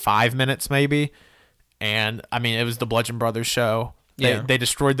 5 minutes maybe, and I mean it was the Bludgeon Brothers show. They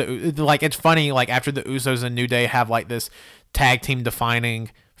destroyed it's funny, like after the Usos and New Day have like this tag team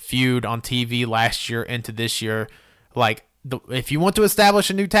defining feud on TV last year into this year, like if you want to establish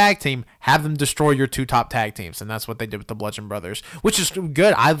a new tag team, have them destroy your two top tag teams, and that's what they did with the Bludgeon Brothers, which is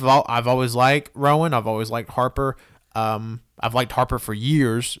good. I've always liked Rowan. I've always liked Harper. I've liked Harper for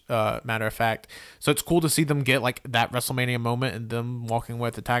years, matter of fact. So it's cool to see them get like that WrestleMania moment and them walking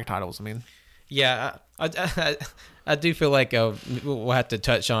with the tag titles. I mean, yeah, I do feel like we'll have to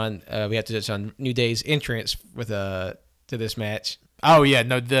touch on New Day's entrance to this match. Oh yeah,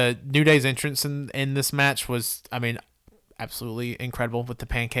 no, the New Day's entrance in this match was, I mean, absolutely incredible with the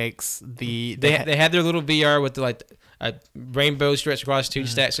pancakes. They had their little VR with the a rainbow stretched across two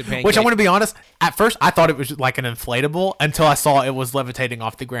stacks of pancakes. Which I want to be honest, at first I thought it was like an inflatable until I saw it was levitating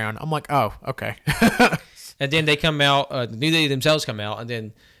off the ground. I'm like, oh, okay. And then they come out, the New Day themselves come out, and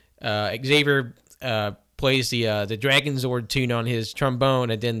then Xavier plays the Dragon Zord tune on his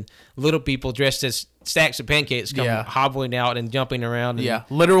trombone, and then little people dressed as stacks of pancakes come hobbling out and jumping around. And,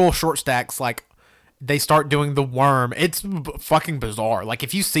 literal short stacks, like they start doing the worm. It's fucking bizarre. Like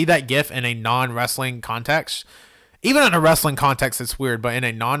if you see that GIF in a non-wrestling context, even in a wrestling context, it's weird, but in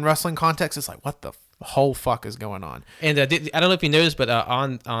a non-wrestling context, it's like, what the whole fuck is going on? And I don't know if you noticed, but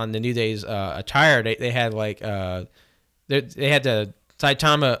on the New Day's attire, they had like they had the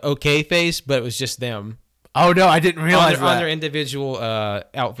Saitama OK face, but it was just them. Oh no, I didn't realize on their individual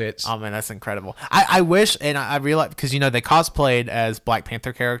outfits. Oh man, that's incredible. I wish, and I realized, because they cosplayed as Black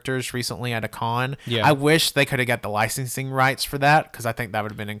Panther characters recently at a con. Yeah. I wish they could have got the licensing rights for that, because I think that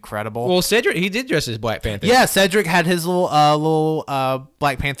would have been incredible. Well, Cedric, he did dress as Black Panther. Yeah, Cedric had his little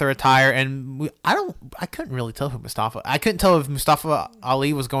Black Panther attire, and I couldn't really tell who Mustafa. I couldn't tell if Mustafa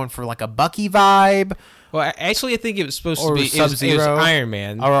Ali was going for like a Bucky vibe. Well, actually, I think it was supposed to be Sub-Zero, Iron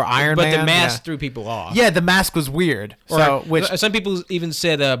Man. Or Iron Man. But the mask threw people off. Yeah, the mask was weird. Some people even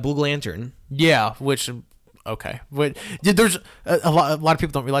said Blue Lantern. Yeah, which... Okay, but there's a lot of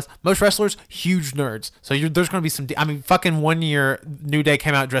people don't realize most wrestlers huge nerds, so there's going to be some. I mean, fucking 1 year New Day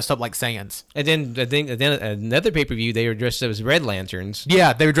came out dressed up like Saiyans, and then I think another pay-per-view they were dressed up as Red Lanterns.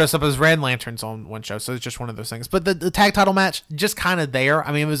 Yeah, they were dressed up as Red Lanterns on one show, so it's just one of those things. But the tag title match just kind of there.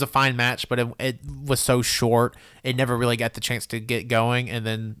 I mean, it was a fine match, but it was so short, it never really got the chance to get going, and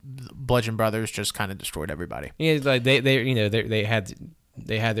then Bludgeon Brothers just kind of destroyed everybody. Yeah, like they had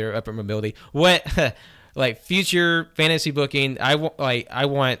their upper mobility. What? Like future fantasy booking, I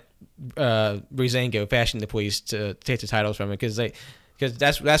want Breezango, Fashion the Police, to take the titles from it, because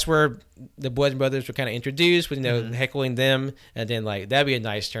that's where the Bludgeon Brothers were kind of introduced, with heckling them, and then like that'd be a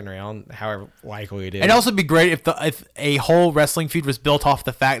nice turnaround, however likely it is. It'd also be great if a whole wrestling feud was built off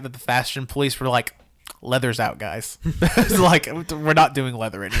the fact that the Fashion Police were like, leather's out, guys. It's like, we're not doing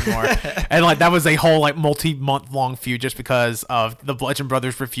leather anymore. And like that was a whole like multi-month long feud just because of the Bludgeon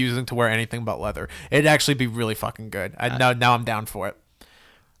Brothers refusing to wear anything but leather. It'd actually be really fucking good. Now I'm down for it.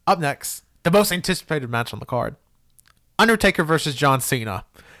 Up next, the most anticipated match on the card: Undertaker versus John Cena.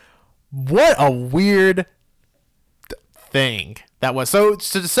 What a weird thing that was. So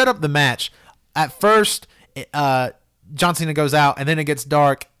to set up the match, at first John Cena goes out, and then it gets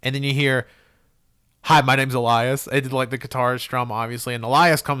dark, and then you hear, "Hi, my name's Elias." It did like the guitar strum, obviously, and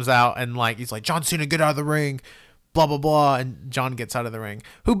Elias comes out and like he's like, "John Cena, get out of the ring," blah blah blah, and John gets out of the ring.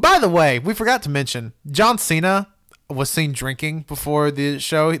 Who, by the way, we forgot to mention, John Cena was seen drinking before the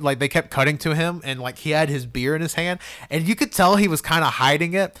show. Like they kept cutting to him, and like he had his beer in his hand, and you could tell he was kind of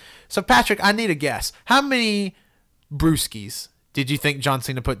hiding it. So Patrick, I need a guess. How many brewskis did you think John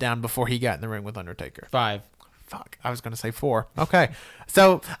Cena put down before he got in the ring with Undertaker? 5. Fuck, I was going to say 4. Okay.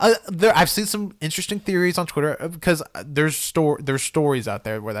 So I've seen some interesting theories on Twitter, because there's stories out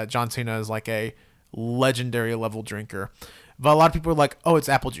there where that John Cena is like a legendary level drinker. But a lot of people are like, oh, it's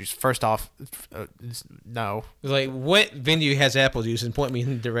apple juice. First off, no. Like, what venue has apple juice, and point me in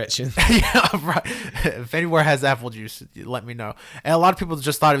the direction. Yeah, right. If anywhere has apple juice, let me know. And a lot of people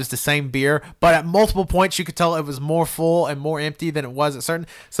just thought it was the same beer, but at multiple points you could tell it was more full and more empty than it was at certain.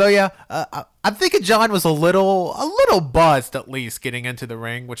 So yeah, I'm thinking John was a little buzzed at least getting into the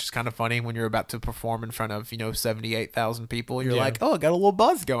ring, which is kind of funny when you're about to perform in front of 78,000 people. You're like, oh, I got a little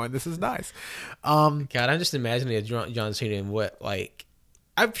buzz going. This is nice. God, I'm just imagining a John Cena and what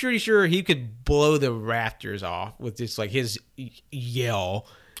I'm pretty sure he could blow the rafters off with just like his yell.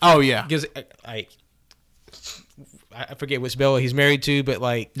 Oh yeah, because I forget which Bella he's married to, but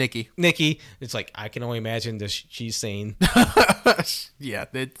like Nikki. It's like I can only imagine the she's scene. Yeah,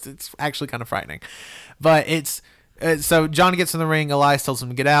 it's actually kind of frightening, but it's. So John gets in the ring. Elias tells him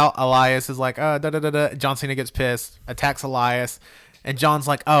to get out. Elias is like, John Cena gets pissed, attacks Elias, and John's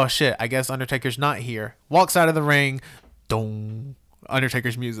like, oh shit, I guess Undertaker's not here. Walks out of the ring. Dong.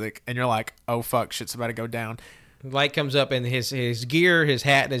 Undertaker's music, and you're like, oh fuck, shit's about to go down. Light comes up, and his gear, his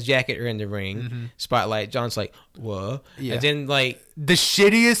hat, and his jacket are in the ring. Spotlight. John's like, what? Yeah. And then like the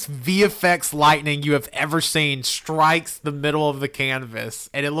shittiest VFX lightning you have ever seen strikes the middle of the canvas,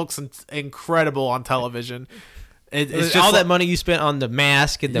 and it looks incredible on television. It's just all that money you spent on the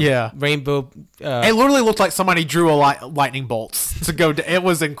mask and the rainbow. It literally looked like somebody drew lightning bolts to go. It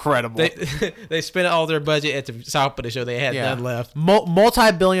was incredible. They spent all their budget at the South of the show. They had none left.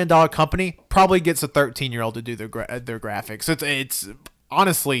 Multi-billion-dollar company probably gets a 13-year-old to do their graphics. It's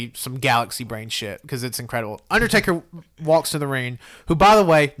honestly some galaxy brain shit because it's incredible. Undertaker walks to the ring, who, by the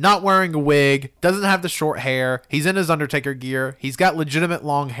way, not wearing a wig, doesn't have the short hair. He's in his Undertaker gear. He's got legitimate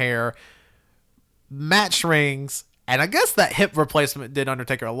long hair. Match rings, and I guess that hip replacement did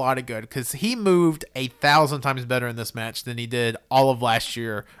Undertaker a lot of good because he moved 1,000 times better in this match than he did all of last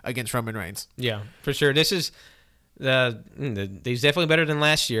year against Roman Reigns. Yeah, for sure. This is he's definitely better than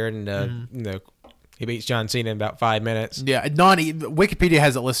last year, and he beats John Cena in about 5 minutes. Yeah, Wikipedia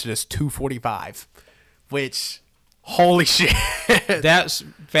has it listed as 2:45, which holy shit, that's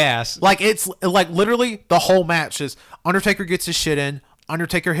fast. Like it's like literally the whole match is Undertaker gets his shit in.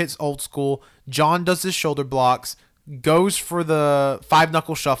 Undertaker hits old school. John does his shoulder blocks, goes for the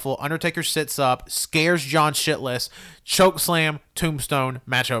 5-knuckle shuffle. Undertaker sits up, scares John shitless, choke slam, tombstone,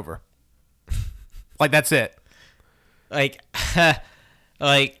 match over. Like, that's it. Like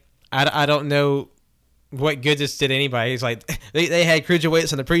I don't know what good this did anybody. It's like they had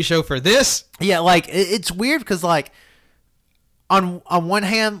cruiserweights on the pre-show for this. Yeah, like it's weird because like on one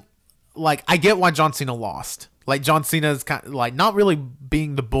hand, like I get why John Cena lost. Like John Cena's kind of like not really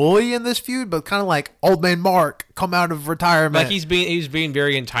being the bully in this feud, but kind of like old man Mark come out of retirement. Like he's being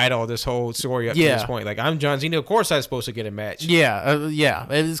very entitled this whole story up to this point. Like I'm John Cena, of course I'm supposed to get a match. Yeah.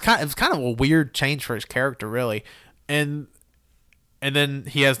 It was kind of a weird change for his character, really, and then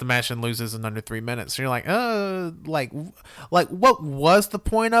he has the match and loses in under 3 minutes. So you're like, like what was the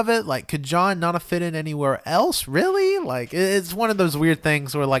point of it? Like, could John not have fit in anywhere else? Really? Like, it's one of those weird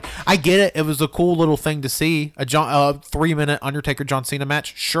things where, like, I get it. It was a cool little thing to see a 3-minute Undertaker John Cena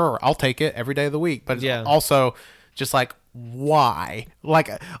match. Sure, I'll take it every day of the week. But also, just like, why? Like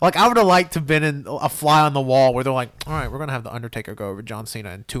I would have liked to have been in a fly on the wall where they're like, all right, we're gonna have the Undertaker go over John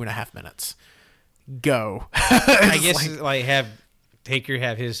Cena in 2.5 minutes. Go. I guess like have Taker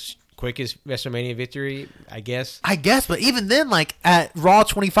have his quickest WrestleMania victory, I guess, but even then, like at Raw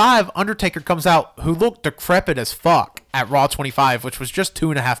 25, Undertaker comes out who looked decrepit as fuck at Raw 25, which was just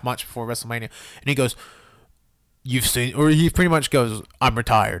 2.5 months before WrestleMania, and he goes, "You've seen," or he pretty much goes, "I'm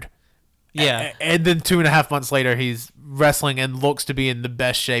retired." Yeah, and then 2.5 months later, he's wrestling and looks to be in the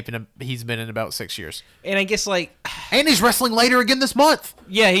best shape he's been in about 6 years. And I guess and he's wrestling later again this month.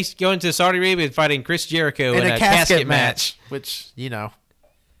 Yeah, he's going to Saudi Arabia and fighting Chris Jericho in a casket match, which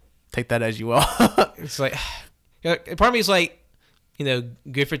take that as you will. It's like, part of me is like,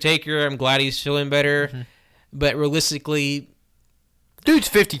 good for Taker. I'm glad he's feeling better, but realistically, dude's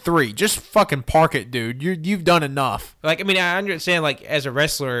 53. Just fucking park it, dude. You've done enough. Like, I mean, I understand, like, as a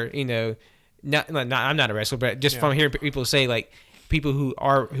wrestler, I'm not a wrestler, but just from hearing people say, like, people who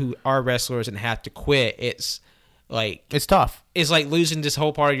are wrestlers and have to quit, it's like it's tough. It's like losing this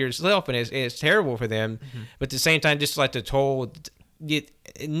whole part of yourself, and it's terrible for them. But at the same time, just like the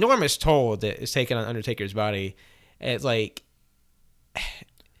enormous toll that is taken on Undertaker's body, it's like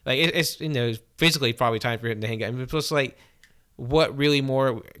it's physically probably time for him to hang out. And plus, like, what really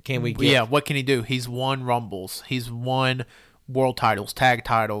more can we get? Yeah, what can he do? He's won Rumbles. He's won world titles, tag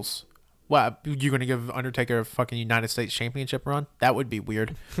titles, What, you going to give Undertaker a fucking United States Championship run? That would be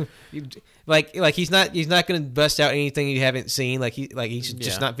weird. like he's not going to bust out anything you haven't seen. Like he's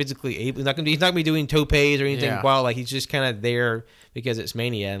just not physically able. He's not going to be doing topes or anything. While like he's just kind of there because it's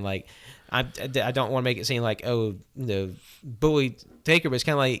Mania, and like I don't want to make it seem like bully Taker, but it's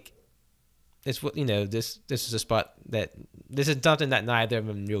kind of like it's what this is a spot that this is something that neither of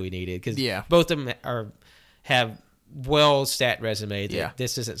them really needed because both of them have well-stat resume.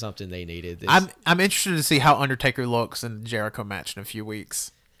 This isn't something they needed. I'm interested to see how Undertaker looks in the Jericho match in a few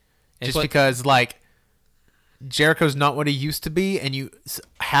weeks. Just because, like, Jericho's not what he used to be, and you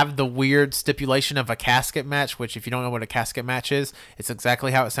have the weird stipulation of a casket match, which, if you don't know what a casket match is, it's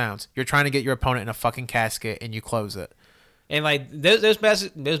exactly how it sounds. You're trying to get your opponent in a fucking casket, and you close it. And, like, those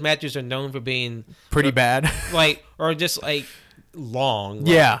matches are known for being... pretty bad. Like, or just, like, long.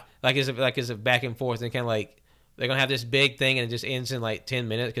 Like, as a back and forth, and kind of, like, they're going to have this big thing and it just ends in like 10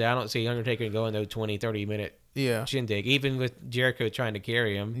 minutes because I don't see Undertaker going no 20, 30-minute shindig, even with Jericho trying to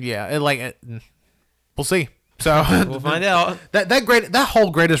carry him. Yeah, we'll see. So we'll find out. That whole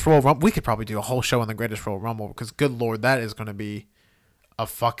Greatest Royal Rumble, we could probably do a whole show on the Greatest Royal Rumble because good Lord, that is going to be a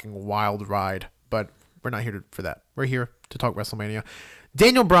fucking wild ride. But we're not here for that. We're here to talk WrestleMania.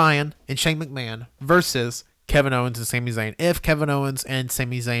 Daniel Bryan and Shane McMahon versus Kevin Owens and Sami Zayn. If Kevin Owens and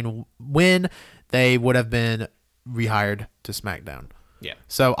Sami Zayn win, they would have been rehired to SmackDown. Yeah.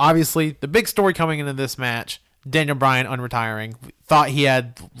 So obviously the big story coming into this match, Daniel Bryan unretiring, thought he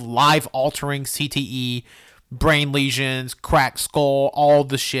had life-altering CTE, brain lesions, cracked skull, all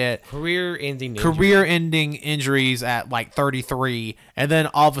the shit. Career-ending injuries at like 33, and then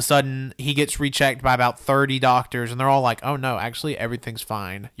all of a sudden he gets rechecked by about 30 doctors, and they're all like, "Oh no, actually everything's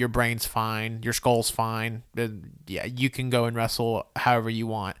fine. Your brain's fine. Your skull's fine. Yeah, you can go and wrestle however you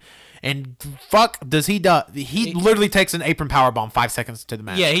want." And fuck, does he do? He literally takes an apron powerbomb 5 seconds to the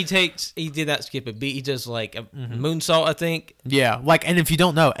match. Yeah, he did not skip a beat. He does like a moonsault, I think. Yeah, like, and if you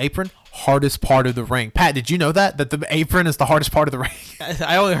don't know, apron, hardest part of the ring. Pat, did you know that the apron is the hardest part of the ring?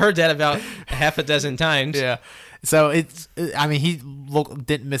 I only heard that about half a dozen times. Yeah. So he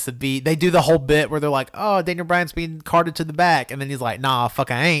didn't miss a beat. They do the whole bit where they're like, "Oh, Daniel Bryan's being carted to the back," and then he's like, "Nah,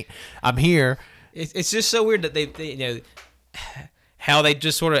 fuck, I ain't. I'm here." It's just so weird that they how they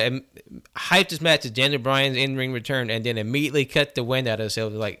just sort of hyped this match as Daniel Bryan's in-ring return and then immediately cut the wind out of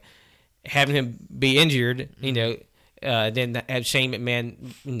themselves, like having him be injured, then have Shane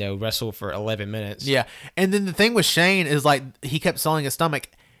McMahon, wrestle for 11 minutes. Yeah. And then the thing with Shane is, like, he kept selling his stomach.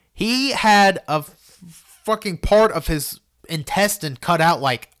 He had a fucking part of his intestine cut out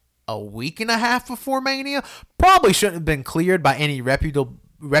like a week and a half before Mania. Probably shouldn't have been cleared by any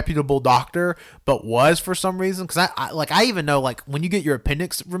reputable doctor, but was for some reason, because I even know, like, when you get your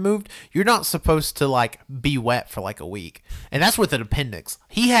appendix removed, you're not supposed to like be wet for like a week, and that's with an appendix.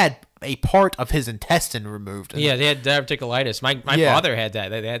 He had a part of his intestine removed. Yeah, they had diverticulitis. My father had that.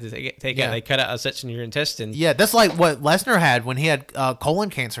 They had to take out. They cut out a section of your intestine. Yeah, that's like what Lesnar had when he had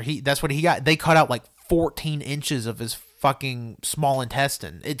colon cancer. That's what he got. They cut out like 14 inches of his fucking small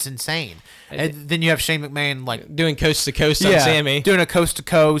intestine. It's insane. And then you have Shane McMahon like doing coast to coast on Sammy, doing a coast to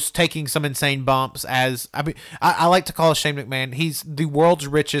coast, taking some insane bumps. I like to call Shane McMahon, he's the world's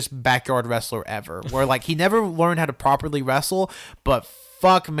richest backyard wrestler ever, where like he never learned how to properly wrestle, but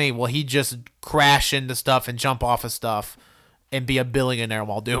fuck me, will he just crash into stuff and jump off of stuff and be a billionaire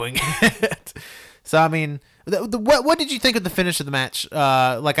while doing it. So I mean, what did you think of the finish of the match?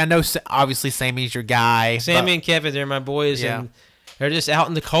 Like, I know obviously Sammy's your guy. Sammy and Kevin, they're my boys, and they're just out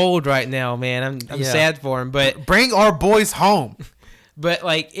in the cold right now, man. I'm sad for them, but bring our boys home. But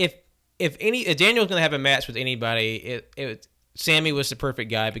like, if Daniel's gonna have a match with anybody, Sammy was the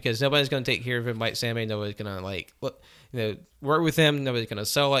perfect guy, because nobody's gonna take care of him like Sammy. Nobody's gonna work with him. Nobody's gonna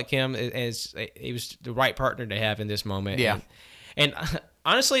sell like him. He was the right partner to have in this moment. Yeah, and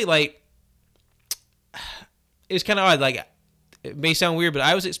honestly, like, it's kind of odd. Like, it may sound weird, but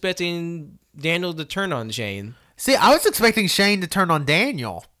I was expecting Daniel to turn on Shane. See, I was expecting Shane to turn on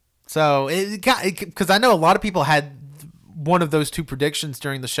Daniel. So because I know a lot of people had one of those two predictions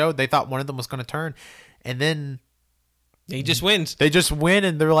during the show. They thought one of them was going to turn, and then he just wins. They just win,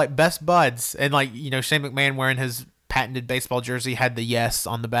 and they're like best buds. And like, Shane McMahon wearing his patented baseball jersey had the yes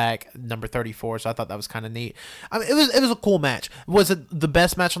on the back, number 34. So I thought that was kind of neat. I mean, it was a cool match. Was it the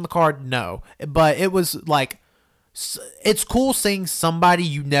best match on the card? No, but it was like, it's cool seeing somebody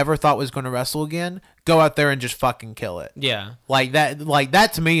you never thought was going to wrestle again go out there and just fucking kill it. Yeah, like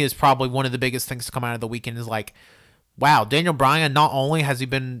that to me is probably one of the biggest things to come out of the weekend. Is like, wow, Daniel Bryan, not only has he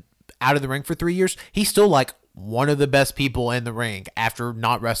been out of the ring for 3 years, he's still like one of the best people in the ring after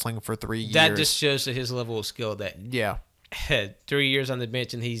not wrestling for 3 years. That just shows that his level of skill. That 3 years on the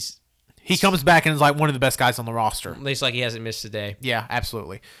bench, and he's he comes back and is like one of the best guys on the roster. At least like he hasn't missed a day. Yeah,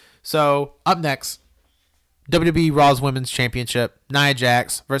 absolutely. So up next, WWE Raw's Women's Championship, Nia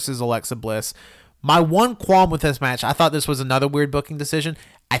Jax versus Alexa Bliss. My one qualm with this match, I thought this was another weird booking decision.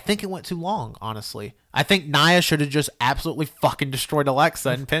 I think it went too long, honestly. I think Nia should have just absolutely fucking destroyed Alexa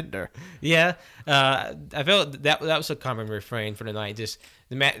and pinned her. Yeah, I felt that was a common refrain for the night. Just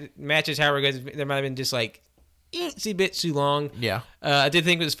the matches, however good, there might have been just like a bit too long. Yeah. I did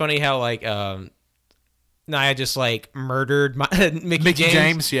think it was funny how like Nia just like murdered Mickey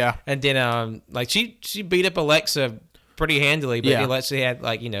James. Yeah. And then like she beat up Alexa pretty handily, but Yeah. Alexa had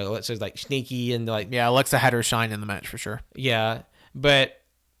like, Alexa's like sneaky and like Alexa had her shine in the match for sure. Yeah, but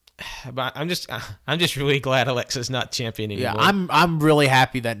I'm just really glad Alexa's not champion anymore. Yeah, I'm really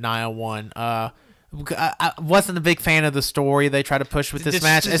happy that Nia won. I wasn't a big fan of the story they try to push with this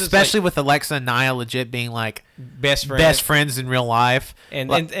match, especially with Alexa and Nia legit being like best friends in real life.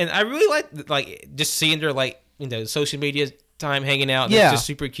 And I really like just seeing their like social media time hanging out. They're just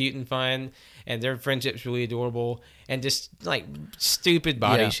super cute and fun, and their friendship's really adorable. And just like stupid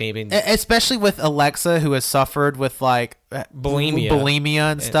body shaming, especially with Alexa, who has suffered with like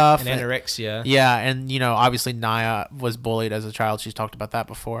bulimia and stuff, and anorexia. Yeah, and obviously Nia was bullied as a child. She's talked about that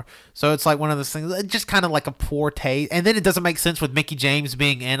before. So it's like one of those things, just kind of like a poor taste. And then it doesn't make sense with Mickey James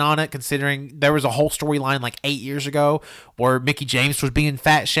being in on it, considering there was a whole storyline like 8 years ago where Mickey James was being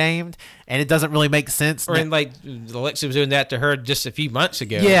fat shamed, and it doesn't really make sense. Or like Alexa was doing that to her just a few months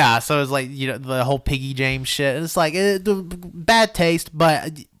ago. Yeah, so it's like the whole Piggy James shit. It's like bad taste,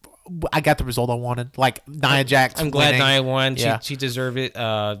 but I got the result I wanted. Like Nia Jax. I'm glad Nia won. Yeah. She deserved it.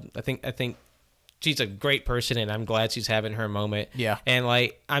 I think she's a great person, and I'm glad she's having her moment. Yeah. And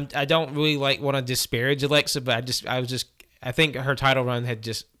like I don't really want to disparage Alexa, but I think her title run had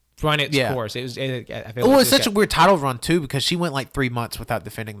just run its course. It was such a weird title run too, because she went like 3 months without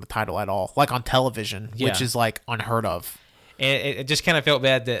defending the title at all, like on television, which is like unheard of. And it just kind of felt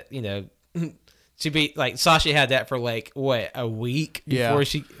bad that to be like Sasha had that for like a week before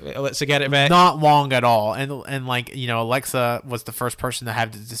Alexa got it back. Not long at all, and like Alexa was the first person to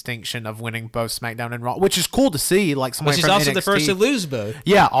have the distinction of winning both SmackDown and Raw, which is cool to see. Like somebody she's from also NXT. the first to lose both.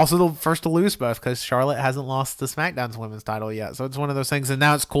 Yeah, also the first to lose both, because Charlotte hasn't lost the SmackDown's women's title yet. So it's one of those things, and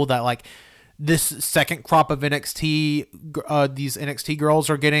now it's cool that like this second crop of NXT, these NXT girls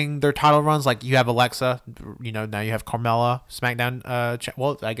are getting their title runs. Like you have Alexa, now you have Carmella, SmackDown.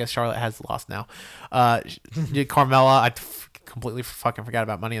 Well, I guess Charlotte has lost now. Carmella, I completely fucking forgot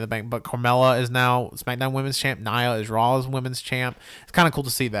about Money in the Bank, but Carmella is now SmackDown Women's Champ. Nia is Raw's Women's Champ. It's kind of cool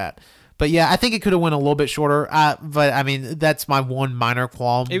to see that. But yeah, I think it could have went a little bit shorter. But I mean, that's my one minor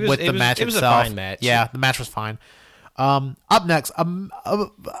qualm with the match itself. It was a fine match. Yeah, the match was fine. Up next,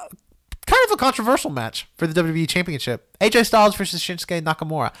 kind of a controversial match for the WWE Championship. AJ Styles versus Shinsuke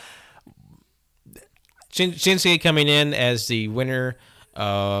Nakamura. Shinsuke coming in as the winner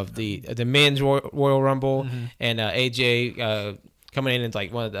of the men's Royal Rumble, and AJ coming in as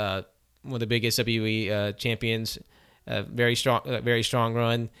like one of the biggest WWE champions. Very strong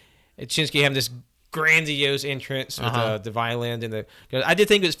run. And Shinsuke having this grandiose entrance with the violin and I did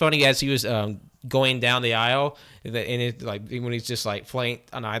think it was funny as he was going down the aisle, and it like when he's just like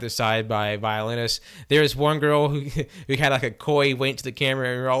flanked on either side by violinists. There was one girl who had like a coy wink to the camera,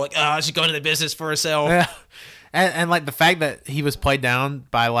 and we're all like, "Oh, she's going to the business for herself." Yeah, and like the fact that he was played down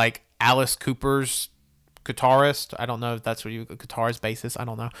by like Alice Cooper's guitarist. I don't know if that's what guitarist, bassist. I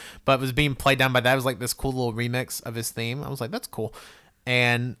don't know, but it was being played down by that. It was like this cool little remix of his theme. I was like, that's cool,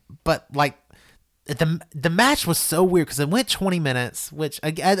 but like. The match was so weird because it went 20 minutes, which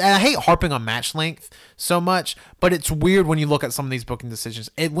I hate harping on match length so much, but it's weird when you look at some of these booking decisions.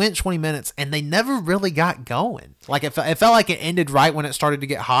 It went 20 minutes and they never really got going. Like it felt like it ended right when it started to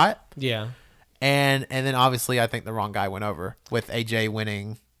get hot. Yeah. And then obviously I think the wrong guy went over with AJ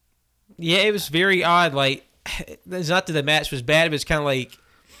winning. Yeah, it was very odd. Like, it's not that the match was bad, but it's kind of like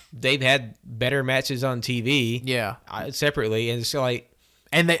they've had better matches on TV. Yeah. Separately. And it's like,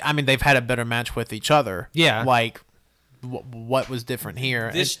 and they've had a better match with each other. Yeah. Like, what was different here?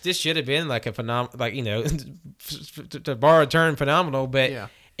 This should have been like a phenomenal, like, to borrow a term, phenomenal, but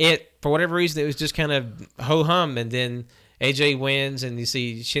it, for whatever reason, it was just kind of ho-hum, and then AJ wins, and you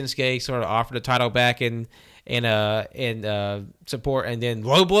see Shinsuke sort of offer the title back and support, and then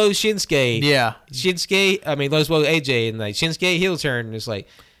low blow Shinsuke. Yeah. Low blow AJ, and like Shinsuke heel turn, and it's like,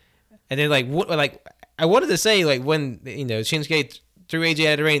 and then like I wanted to say, like, when Shinsuke threw AJ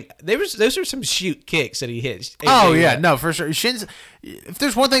out of the ring, those are some shoot kicks that he hit. Oh yeah, no, for sure. If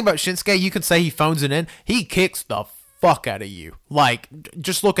there's one thing about Shinsuke, you can say he phones it in. He kicks the fuck out of you. Like,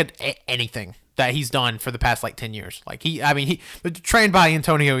 just look at anything that he's done for the past like 10 years. Like he trained by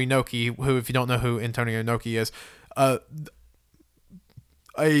Antonio Inoki, who, if you don't know who Antonio Inoki is,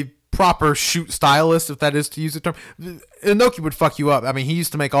 a proper shoot stylist, if that is to use the term. Inoki would fuck you up. I mean, he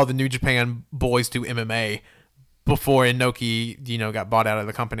used to make all the New Japan boys do MMA before Inoki, got bought out of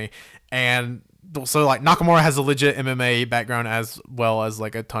the company. And so like Nakamura has a legit MMA background as well as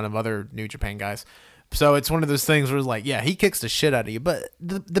like a ton of other New Japan guys. So it's one of those things where it's like, yeah, he kicks the shit out of you, but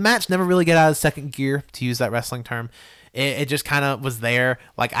the match never really get out of second gear, to use that wrestling term. It just kind of was there.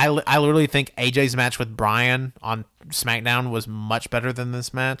 Like I literally think AJ's match with Bryan on SmackDown was much better than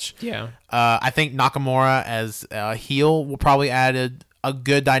this match. Yeah. I think Nakamura as a heel will probably add a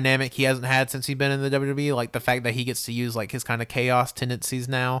good dynamic he hasn't had since he's been in the WWE. Like the fact that he gets to use like his kind of chaos tendencies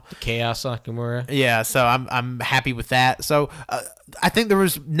now. Chaos Nakamura. Yeah, so I'm happy with that. So I think there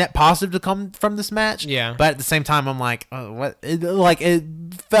was net positive to come from this match. Yeah. But at the same time, I'm like, what?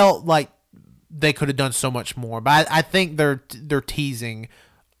 It felt like they could have done so much more. But I think they're teasing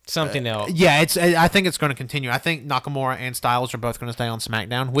something else. Yeah, I think it's going to continue. I think Nakamura and Styles are both going to stay on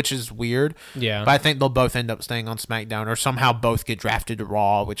SmackDown, which is weird. Yeah. But I think they'll both end up staying on SmackDown, or somehow both get drafted to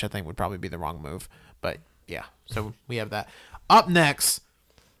Raw, which I think would probably be the wrong move. But yeah, so we have that. Up next,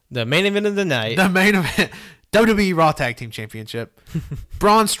 the main event of the night. The main event, WWE Raw Tag Team Championship.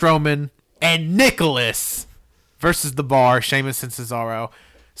 Braun Strowman and Nicholas versus The Bar, Sheamus and Cesaro.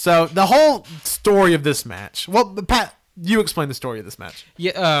 So the whole story of this match. Well, Pat, you explain the story of this match.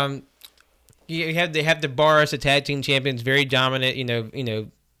 Yeah, they have the Bar as the tag team champions, very dominant.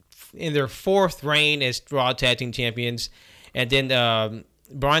 In their fourth reign as Raw Tag Team Champions, and then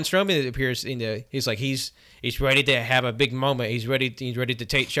Braun Strowman appears. He's ready to have a big moment. He's ready to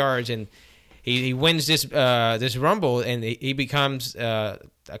take charge, and he wins this Rumble, and he becomes a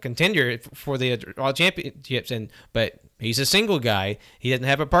contender for the Raw Championships. But he's a single guy. He doesn't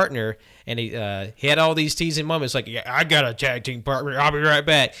have a partner, and he had all these teasing moments like, yeah, I got a tag team partner. I'll be right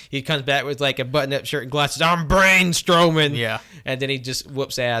back. He comes back with like a button-up shirt and glasses. I'm Braun Strowman. Yeah. And then he just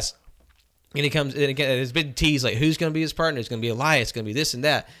whoops ass. And he comes, and again, there's been tease like, who's going to be his partner? It's going to be Elias. It's going to be this and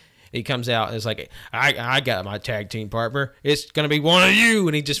that. He comes out and it's like, I got my tag team partner. It's going to be one of you.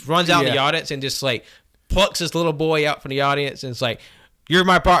 And he just runs out in the audience and just like plucks this little boy out from the audience. And it's like, you're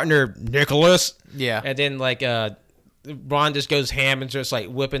my partner, Nicholas. Yeah. And then like Braun just goes ham and just like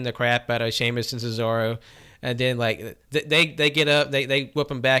whipping the crap out of Sheamus and Cesaro. And then like they get up, they whip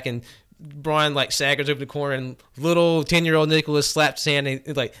him back, and Braun like saggers over the corner, and little 10-year-old Nicholas slaps his hand,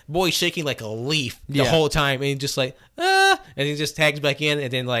 and like boy shaking like a leaf the whole time, and he just like and he just tags back in,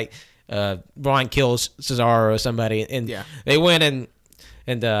 and then like Braun kills Cesaro or somebody, and they win,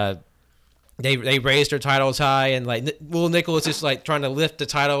 and they raised their titles high, and like little Nicholas is like trying to lift the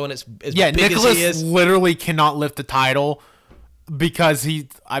title, and it's as big Nicholas as he is. Literally cannot lift the title because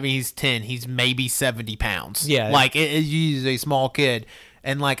he's 10. He's maybe 70 pounds. Yeah, like he's a small kid.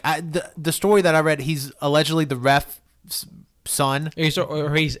 And like the story that I read, he's allegedly the ref's son. He's a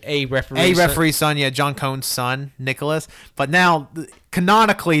referee. A referee's son, yeah, John Cone's son, Nicholas. But now,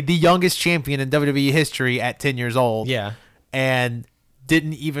 canonically, the youngest champion in WWE history at 10 years old. Yeah, and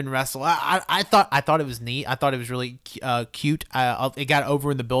didn't even wrestle. I thought it was neat. I thought it was really cute. It got over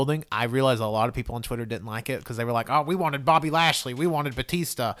in the building. I realized a lot of people on Twitter didn't like it because they were like, "Oh, we wanted Bobby Lashley, we wanted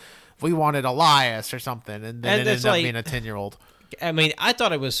Batista, we wanted Elias or something," and then it ended up being a 10-year-old. I mean, I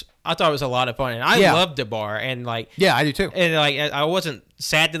thought it was a lot of fun, and I loved the Bar, and like, yeah, I do too. And like, I wasn't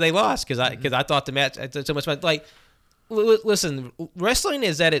sad that they lost because I thought the match had so much fun. Like, listen, wrestling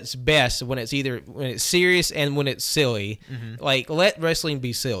is at its best when it's serious and when it's silly. Mm-hmm. Like, let wrestling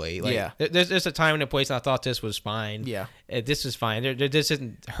be silly. Like, there's a time and a place, and I thought this was fine. Yeah, this is fine. This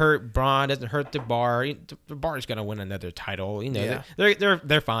doesn't hurt Braun, doesn't hurt the Bar. The Bar is gonna win another title.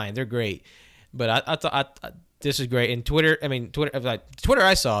 They're fine. They're great. But I thought. This is great. And Twitter,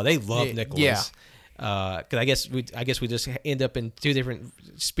 I saw they love Nicholas. Yeah. Because I guess we just end up in two different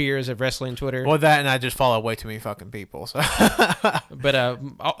spheres of wrestling Twitter. Well, that and I just follow way too many fucking people. So. But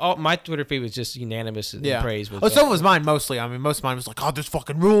my Twitter feed was just unanimous in praise. So was mine mostly. I mean, most of mine was like, "Oh, there's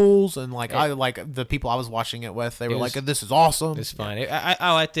fucking rules," and like I like the people I was watching it with. They were like, "This is awesome." It's fun.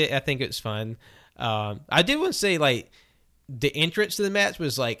 I liked it. I think it's fun. I did want to say like the entrance to the match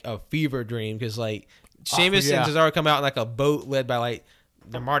was like a fever dream because like. Sheamus and Cesaro come out in like a boat led by like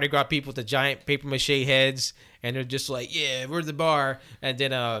the Mardi Gras people with the giant paper mache heads, and they're just like, "Yeah, we're the Bar." And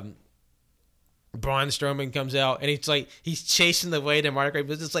then Braun Strowman comes out, and he's chasing the way to Mardi Gras,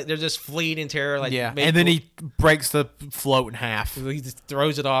 but it's like they're just fleeing in terror. Like and then he breaks the float in half. He just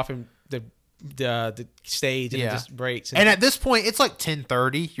throws it off and the stage, and it just breaks. And at this point, it's like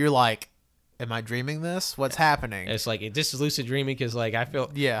 10:30. You're like, "Am I dreaming this? What's happening?" It's like this is lucid dreaming because like I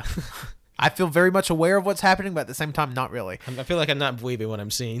feel I feel very much aware of what's happening, but at the same time, not really. I feel like I'm not believing what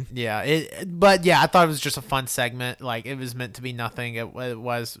I'm seeing. Yeah, but yeah, I thought it was just a fun segment. Like, it was meant to be nothing. It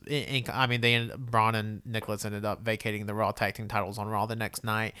was. I mean, Braun and Nicholas ended up vacating the Raw Tag Team titles on Raw the next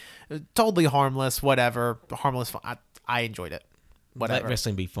night. Totally harmless, whatever. Harmless. Fun. I enjoyed it. Whatever. Let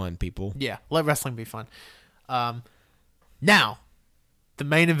wrestling be fun, people. Yeah, let wrestling be fun. Now, the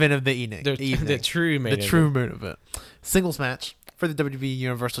main event of the evening. The true main event. The true main event. Singles match for the WWE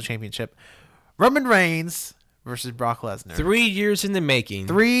Universal Championship. Roman Reigns versus Brock Lesnar. 3 years in the making.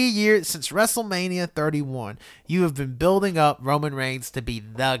 3 years since WrestleMania 31. You have been building up Roman Reigns to be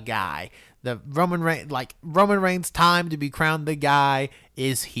the guy. Roman Reigns' time to be crowned the guy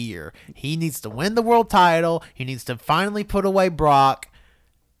is here. He needs to win the world title. He needs to finally put away Brock.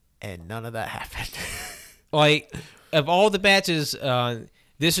 And none of that happened. Like, of all the matches,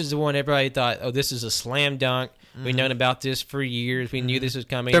 this is the one everybody thought, oh, this is a slam dunk. We've known about this for years. We knew this was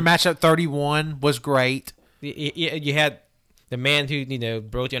coming. Their match at 31 was great. You had the man who,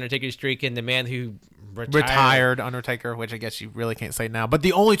 broke the Undertaker streak and the man who retired Undertaker, which I guess you really can't say now. But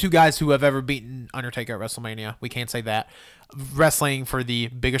the only two guys who have ever beaten Undertaker at WrestleMania, we can't say that. Wrestling for the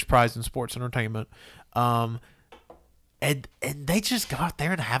biggest prize in sports entertainment. And they just go out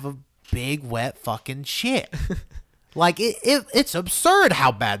there and have a big, wet fucking shit. Like, it's absurd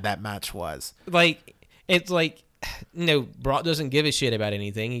how bad that match was. Like, it's like, Brock doesn't give a shit about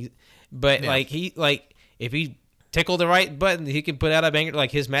anything. If he tickled the right button, he can put out a banger.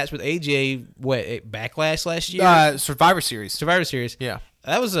 Like his match with AJ, Backlash last year? Survivor Series. Yeah.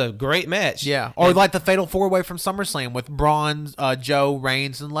 That was a great match. Yeah. Or like the Fatal 4-Way from SummerSlam with Braun, Joe,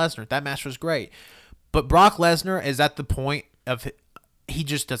 Reigns, and Lesnar. That match was great. But Brock Lesnar is at the point of he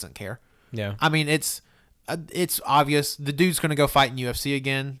just doesn't care. Yeah. I mean, it's obvious. The dude's going to go fight in UFC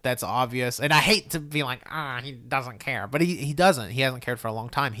again. That's obvious. And I hate to be like, he doesn't care. But he doesn't. He hasn't cared for a long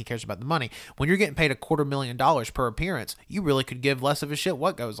time. He cares about the money. When you're getting paid $250,000 per appearance, you really could give less of a shit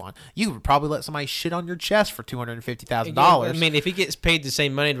what goes on. You would probably let somebody shit on your chest for $250,000. I mean, if he gets paid the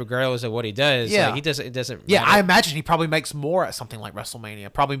same money regardless of what he does, yeah. It doesn't Yeah, matter. I imagine he probably makes more at something like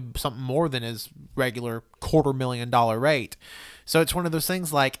WrestleMania. Probably something more than his regular $250,000 rate. So it's one of those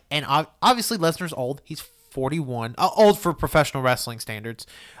things like, and obviously Lesnar's old. He's 41, old for professional wrestling standards.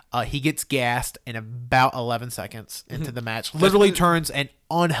 He gets gassed in about 11 seconds into the match. Literally turns an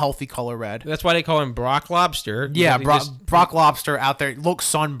unhealthy color red. That's why they call him Brock Lobster. Yeah, Brock Lobster out there looks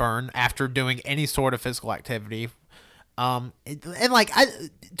sunburned after doing any sort of physical activity.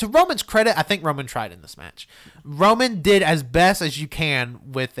 To Roman's credit, I think Roman tried in this match. Roman did as best as you can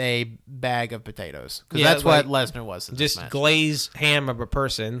with a bag of potatoes, because that's what Lesnar was in this match. Just glazed ham of a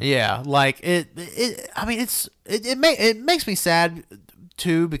person. Yeah, like I mean, it makes me sad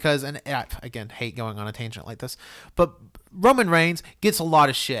too, because, and I, again, hate going on a tangent like this, but Roman Reigns gets a lot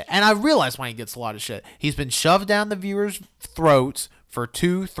of shit, and I realize why he gets a lot of shit. He's been shoved down the viewers' throats for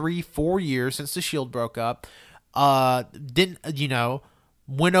 2, 3, 4 years since the Shield broke up.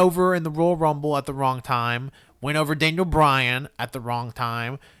 Went over in the Royal Rumble at the wrong time, went over Daniel Bryan at the wrong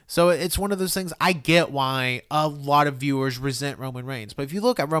time. So it's one of those things. I get why a lot of viewers resent Roman Reigns. But if you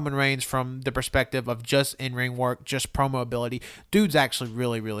look at Roman Reigns from the perspective of just in-ring work, just promo ability, dude's actually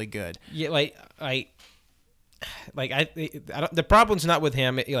really, really good. Yeah, the problem's not with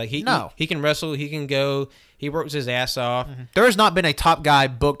him. Like he can wrestle, he can go, he works his ass off. Mm-hmm. There has not been a top guy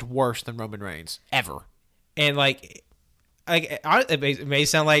booked worse than Roman Reigns ever. And it may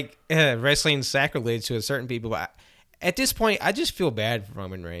sound like wrestling sacrilege to a certain people, but at this point, I just feel bad for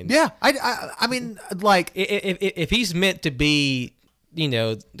Roman Reigns. Yeah, I mean, like, if he's meant to be,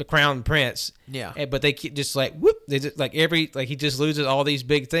 the crown prince, yeah, but they keep just like whoop, they just he just loses all these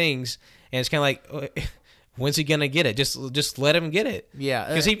big things, and it's kind of like, when's he gonna get it? Just let him get it. Yeah,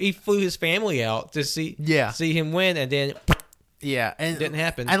 because he flew his family out to see him win, and then. Yeah, and it didn't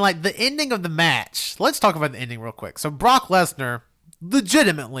happen. And like the ending of the match, let's talk about the ending real quick. So Brock Lesnar,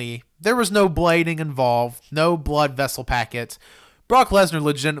 legitimately, there was no blading involved, no blood vessel packets. Brock Lesnar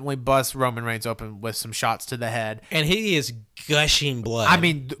legitimately busts Roman Reigns open with some shots to the head, and he is gushing blood. I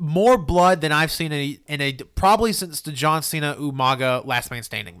mean, more blood than I've seen in a probably since the John Cena Umaga Last Man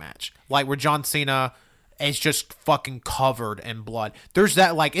Standing match, like where John Cena is just fucking covered in blood. There's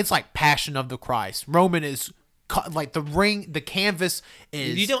that, like, it's like Passion of the Christ. Roman is. Like the ring, the canvas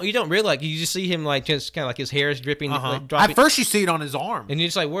is. You don't realize, you just see him like just kind of like his hair is dripping. Like, dropping. At first, you see it on his arm, and you're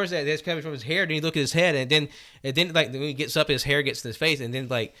just like, "Where's that? That's coming from his hair." Then you look at his head, and then like when he gets up, his hair gets to his face, and then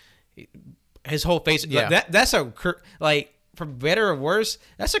like his whole face. Yeah, that's for better or worse,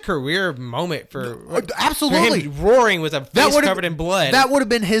 that's a career moment for absolutely for him roaring with a face covered in blood. That would have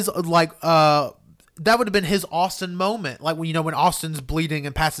been his that would have been his Austin moment. Like, when Austin's bleeding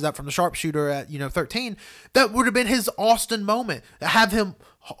and passes out from the sharpshooter at, 13, that would have been his Austin moment. Have him,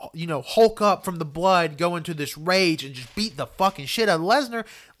 Hulk up from the blood, go into this rage and just beat the fucking shit out of Lesnar.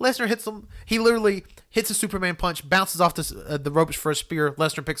 Lesnar hits him. He literally hits a Superman punch, bounces off the ropes for a spear.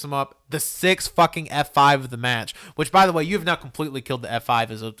 Lesnar picks him up. The 6 fucking F5 of the match, which, by the way, you have now completely killed the F5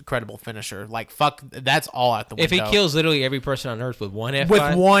 as a credible finisher. Like, fuck, that's all out the window. If he kills literally every person on Earth with one F5?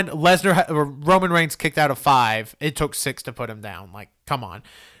 With one, Roman Reigns kicked out of 5. It took 6 to put him down. Like, come on.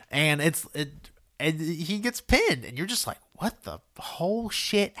 And and he gets pinned, and you're just like, what the whole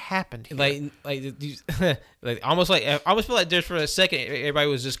shit happened here? I almost feel like just for a second everybody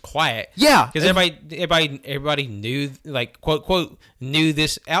was just quiet. Yeah, because everybody knew, like, quote knew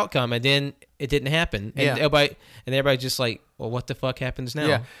this outcome, and then it didn't happen. And everybody just like, well, what the fuck happens now?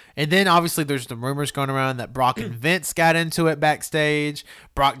 Yeah, and then obviously there's the rumors going around that Brock and Vince got into it backstage.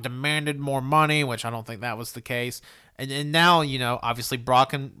 Brock demanded more money, which I don't think that was the case. And now, obviously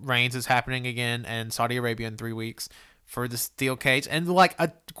Brock and Reigns is happening again in Saudi Arabia in 3 weeks for the steel cage. And, like,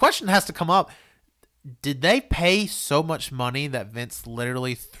 a question has to come up. Did they pay so much money that Vince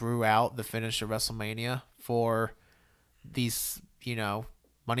literally threw out the finish of WrestleMania for these,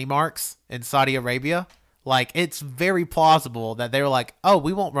 money marks in Saudi Arabia? Like, it's very plausible that they were like, oh,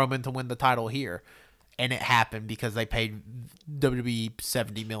 we want Roman to win the title here. And it happened because they paid WWE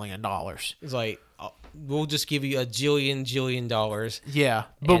 $70 million. It's like, we'll just give you a jillion dollars. Yeah,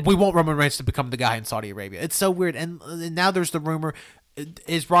 but we want Roman Reigns to become the guy in Saudi Arabia. It's so weird. And now there's the rumor,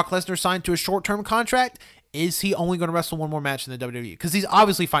 is Brock Lesnar signed to a short-term contract? Is he only going to wrestle one more match in the WWE? Because he's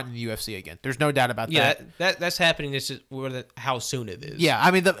obviously fighting the UFC again. There's no doubt about that. Yeah, that's happening. This is how soon it is. Yeah,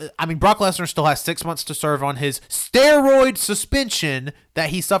 I mean, Brock Lesnar still has 6 months to serve on his steroid suspension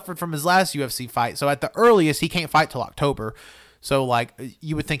that he suffered from his last UFC fight. So at the earliest, he can't fight till October. So, like,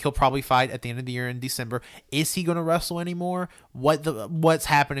 you would think he'll probably fight at the end of the year in December. Is he going to wrestle anymore? What's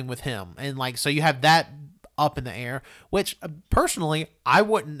happening with him? And, like, so you have that up in the air, which personally, I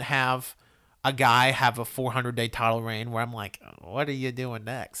wouldn't have a guy have a 400-day title reign where I'm like, what are you doing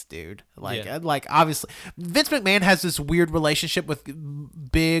next, dude? Like, obviously, Vince McMahon has this weird relationship with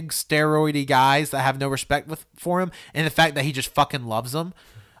big steroidy guys that have no respect for him, and the fact that he just fucking loves them.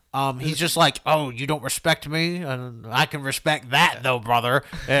 He's just like, oh, you don't respect me, and I can respect that though, brother.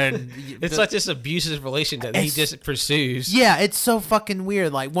 And it's like this abusive relation that he just pursues. Yeah, it's so fucking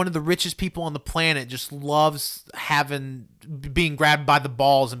weird. Like, one of the richest people on the planet just loves being grabbed by the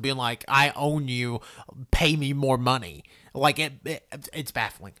balls and being like, I own you, pay me more money. Like, it's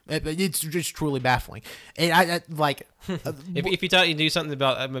baffling. It's just truly baffling. And I like if you thought you knew something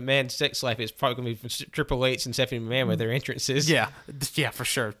about a man's sex life, it's probably going to be from Triple H and Stephanie McMahon with their entrances. Yeah, for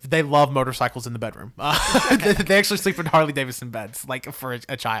sure. They love motorcycles in the bedroom. They actually sleep in Harley Davidson beds, like, for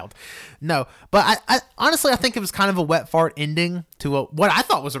a child. No, but I honestly, I think it was kind of a wet fart ending to what I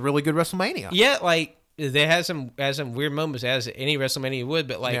thought was a really good WrestleMania. Yeah, like, they had some weird moments, as any WrestleMania would,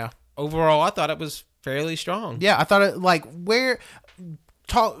 but overall, I thought it was fairly strong. Yeah, I thought it, like, do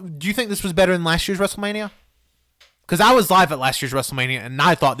you think this was better than last year's WrestleMania? Because I was live at last year's WrestleMania, and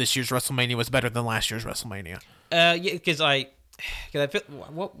I thought this year's WrestleMania was better than last year's WrestleMania. Yeah, because I feel,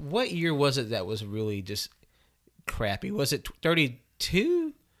 what year was it that was really just crappy? Was it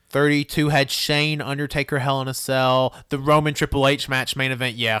 32? 32 had Shane, Undertaker, Hell in a Cell, the Roman Triple H match main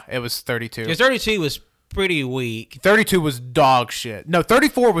event. Yeah, it was 32. Because 32 was pretty weak. 32 was dog shit. No,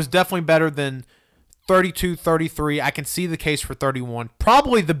 34 was definitely better than 32, 33. I can see the case for 31.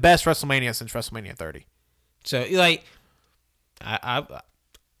 Probably the best WrestleMania since WrestleMania 30. So, like, I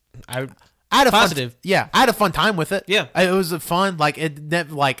had a positive. I had a fun time with it. Yeah, it was a fun, like, I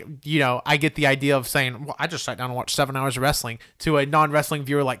get the idea of saying, well, I just sat down and watched 7 hours of wrestling, to a non-wrestling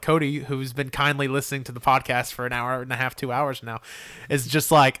viewer like Cody, who's been kindly listening to the podcast for an hour and a half, 2 hours now. It's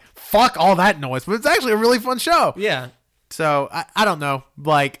just like, fuck all that noise, but it's actually a really fun show. Yeah. So I don't know,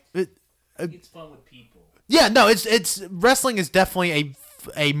 like, it's fun with people. Yeah, no, it's wrestling is definitely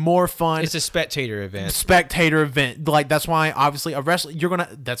a more fun. It's a spectator event. Like, that's why obviously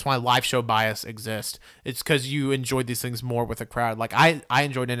that's why live show bias exists. It's because you enjoyed these things more with a crowd. Like, I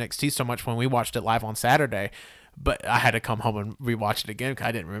enjoyed NXT so much when we watched it live on Saturday, but I had to come home and rewatch it again because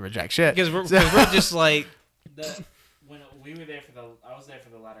I didn't remember jack shit. Because we're just like, when we were there I was there for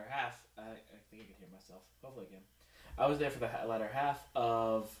the latter half. I think I can hear myself. Hopefully I can. I was there for the latter half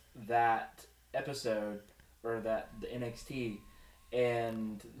of that episode, or the NXT.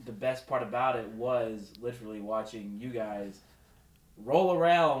 And the best part about it was literally watching you guys roll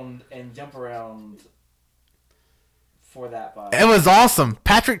around and jump around for that vibe. It was awesome.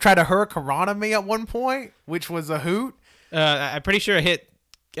 Patrick tried to hurricanrana me at one point, which was a hoot. I'm pretty sure I hit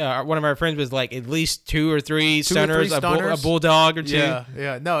one of our friends was like at least two or three stunners, a bulldog or two.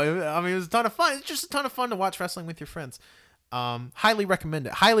 Yeah. No, it was a ton of fun. It's just a ton of fun to watch wrestling with your friends. Highly recommend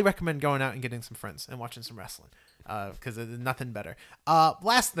it. Highly recommend going out and getting some friends and watching some wrestling. Because there's nothing better.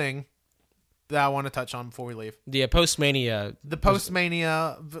 Last thing that I want to touch on before we leave. The Post-Mania. The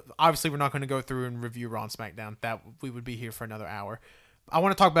Post-Mania. Obviously, we're not going to go through and review Raw and SmackDown. That we would be here for another hour. I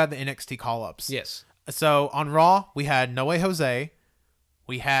want to talk about the NXT call-ups. Yes. So on Raw, we had No Way Jose.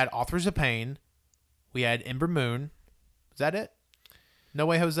 We had Authors of Pain. We had Ember Moon. Is that it? No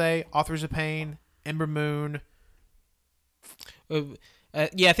Way Jose, Authors of Pain, Ember Moon.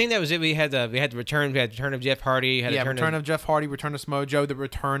 Yeah, I think that was it. We had the return. We had the return of Jeff Hardy. Return of Jeff Hardy. Return of Samoa Joe. The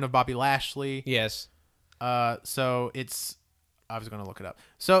return of Bobby Lashley. Yes. So it's. I was gonna look it up.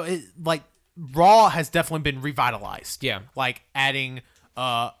 So it Raw has definitely been revitalized. Yeah. Like adding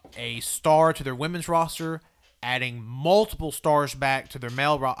a star to their women's roster, adding multiple stars back to their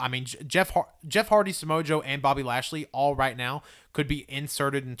male roster. I mean, Jeff Hardy, Samoa Joe, and Bobby Lashley all right now could be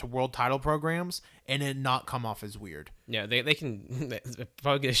inserted into world title programs and it not come off as weird. Yeah, they can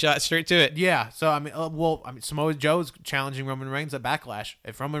probably get a shot straight to it. Yeah, so I mean, Samoa Joe is challenging Roman Reigns at Backlash.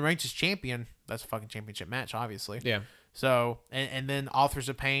 If Roman Reigns is champion, that's a fucking championship match, obviously. Yeah. So and then Authors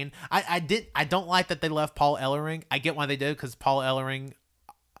of Pain. I don't like that they left Paul Ellering. I get why they did because Paul Ellering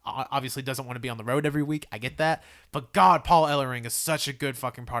obviously doesn't want to be on the road every week. I get that, but God, Paul Ellering is such a good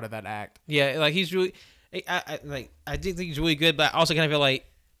fucking part of that act. Yeah, like he's really, I did think he's really good, but I also kind of feel like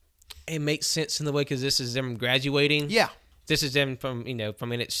it makes sense in the way because this is them graduating. Yeah, this is them from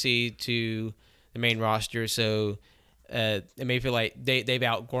NXT to the main roster, so it may feel like they've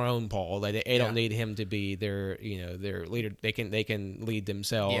outgrown Paul. Like they don't need him to be their their leader. They can lead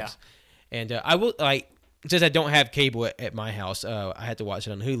themselves. Yeah. And I will since I don't have cable at my house, I had to watch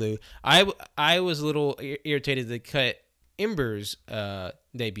it on Hulu. I was a little irritated to cut Ember's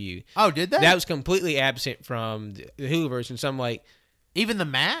debut. Oh, did they? That was completely absent from the Hulu version. So I'm like, even the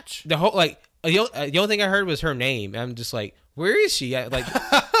match, the whole the only thing I heard was her name. I'm just like, where is she? And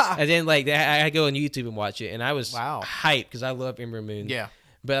then I go on YouTube and watch it, and I was hyped because I love Ember Moon. Yeah,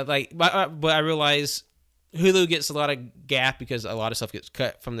 but I realize Hulu gets a lot of gap because a lot of stuff gets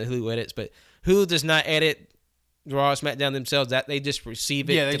cut from the Hulu edits, but Hulu does not edit Raw, SmackDown themselves. That they just receive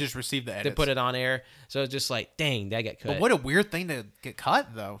it. Yeah, they just receive the edits to put it on air. So it's just like, dang, that got cut. But what a weird thing to get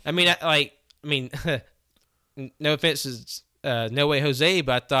cut, though. I mean, no offense to No Way Jose,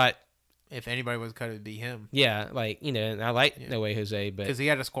 but I thought if anybody was cut, it'd be him. Yeah, and I like No Way Jose, but because he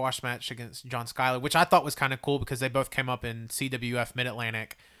had a squash match against John Skyler, which I thought was kind of cool because they both came up in CWF Mid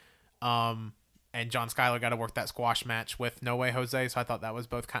Atlantic. And John Skyler got to work that squash match with No Way Jose, so I thought that was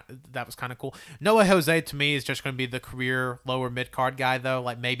kind of cool. No Way Jose to me is just going to be the career lower mid card guy though,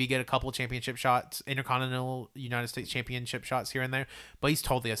 like maybe get a couple championship shots, Intercontinental United States Championship shots here and there, but he's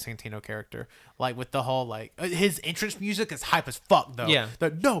totally a Santino character. Like with the whole his entrance music is hype as fuck though. Yeah. The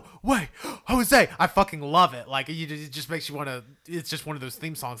No Way Jose, I fucking love it. Like it just makes you want to. It's just one of those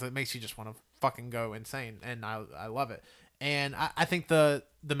theme songs that makes you just want to fucking go insane, and I love it. And I think the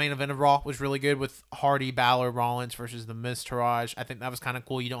main event of Raw was really good with Hardy, Balor, Rollins versus the Miz, Taraj. I think that was kind of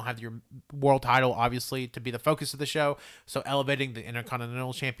cool. You don't have your world title, obviously, to be the focus of the show. So elevating the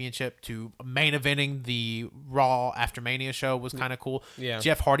Intercontinental Championship to main eventing the Raw After Mania show was kind of cool. Yeah.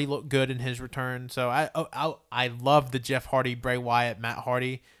 Jeff Hardy looked good in his return. So I love the Jeff Hardy, Bray Wyatt, Matt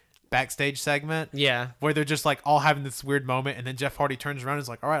Hardy backstage segment. Yeah. Where they're just all having this weird moment. And then Jeff Hardy turns around and is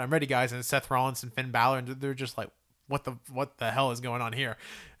like, all right, I'm ready, guys. And it's Seth Rollins and Finn Balor. And they're just like, what the hell is going on here?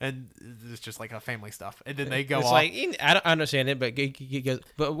 And it's just like a family stuff. And then they go off. I don't understand it,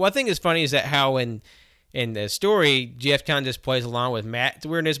 but one thing is funny is that how in the story Jeff kind of just plays along with Matt's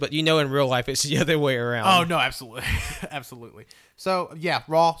weirdness, but in real life it's the other way around. Oh no, absolutely. Absolutely. So yeah,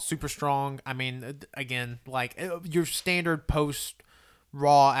 Raw super strong. I mean, again, your standard post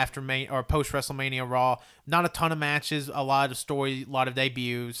Raw after or post WrestleMania Raw, not a ton of matches, a lot of story, a lot of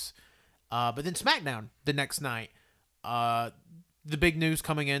debuts. But then SmackDown the next night. The big news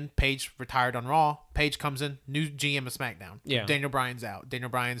coming in, Paige retired on Raw. Paige comes in, new GM of SmackDown. Yeah. Daniel Bryan's out.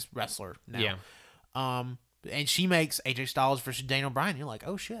 Daniel Bryan's wrestler now. Yeah. And she makes AJ Styles versus Daniel Bryan. You're like,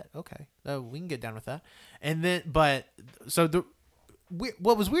 oh shit, okay. We can get down with that. And then, what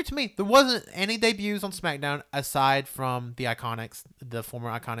was weird to me, there wasn't any debuts on SmackDown aside from the Iconics, the former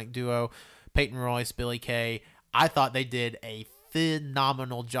Iconic duo, Peyton Royce, Billie Kay. I thought they did a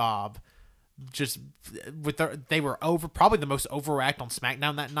phenomenal job just they were probably the most overact on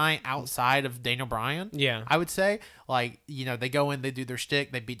SmackDown that night outside of Daniel Bryan. Yeah, I would say, like, they go in, they do their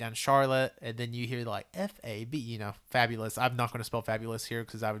shtick, they beat down Charlotte, and then you hear like FAB, fabulous. I'm not going to spell fabulous here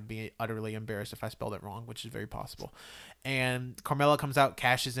because I would be utterly embarrassed if I spelled it wrong, which is very possible. And Carmella comes out,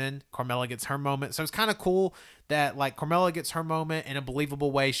 cashes in. Carmella gets her moment, so it's kind of cool that like Carmella gets her moment in a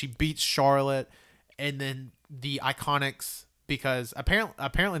believable way. She beats Charlotte, and then the Iconics. Because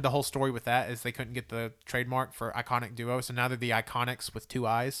apparently the whole story with that is they couldn't get the trademark for Iconic Duo, so now they're the Iconics with two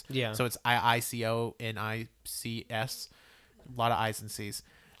I's. Yeah. So it's IICONICS. A lot of I's and C's.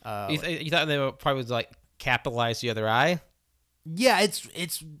 You thought they would probably like capitalize the other I? Yeah, it's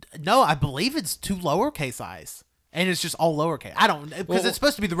no, I believe it's two lowercase I's, and it's just all lowercase. I don't because it's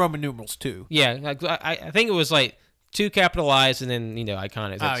supposed to be the Roman numerals too. Yeah, I think it was like two capital I's and then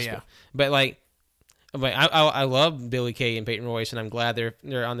Iconics. But like. But I love Billie Kay and Peyton Royce, and I'm glad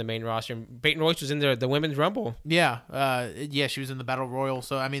they're on the main roster. And Peyton Royce was in the Women's Rumble. Yeah, she was in the Battle Royal.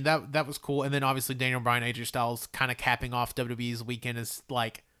 So I mean that was cool. And then obviously Daniel Bryan, AJ Styles, kind of capping off WWE's weekend is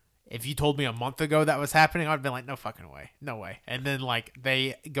like, if you told me a month ago that was happening, I'd been like, no fucking way, no way. And then like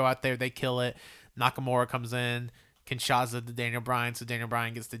they go out there, they kill it. Nakamura comes in, Kinshasa to Daniel Bryan, so Daniel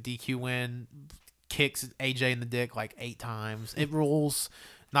Bryan gets the DQ win, kicks AJ in the dick like 8 times. It rules.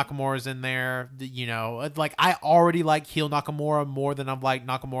 Nakamura's in there, like I already like heel Nakamura more than I've liked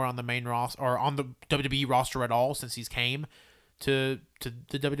Nakamura on the main roster or on the WWE roster at all since he's came to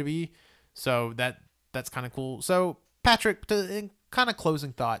the WWE. So that's kind of cool. So Patrick, kind of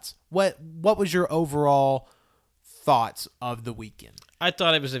closing thoughts. What was your overall thoughts of the weekend? I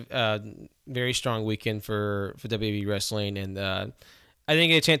thought it was a very strong weekend for WWE wrestling, and I didn't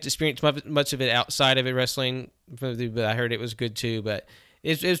get a chance to experience much of it outside of it wrestling, but I heard it was good too. But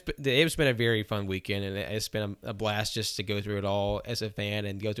it's been a very fun weekend, and it's been a blast just to go through it all as a fan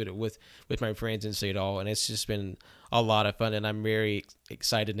and go through it with my friends and see it all. And it's just been a lot of fun, and I'm very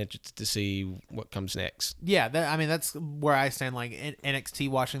excited and interested to see what comes next. Yeah, that's where I stand. Like NXT,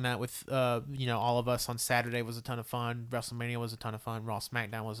 watching that with all of us on Saturday was a ton of fun. WrestleMania was a ton of fun. Raw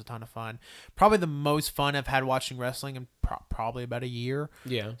SmackDown was a ton of fun. Probably the most fun I've had watching wrestling in probably about a year.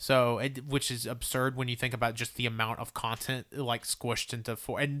 Yeah. So which is absurd when you think about just the amount of content like squished into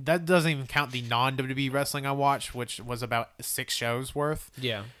 4, and that doesn't even count the non-WWE wrestling I watched, which was about 6 shows worth.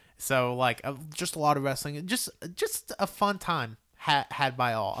 Yeah. So like just a lot of wrestling, just a fun time had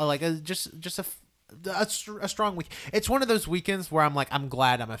by all. Like just a strong week. It's one of those weekends where I'm like, I'm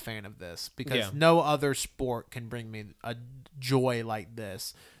glad I'm a fan of this because no other sport can bring me a joy like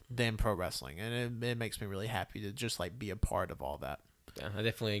this than pro wrestling, and it makes me really happy to just like be a part of all that. Yeah, I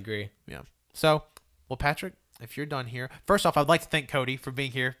definitely agree. Yeah. So, well, Patrick, if you're done here, first off, I'd like to thank Cody for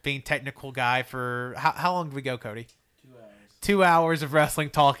being here, being technical guy for how long did we go, Cody? 2 hours of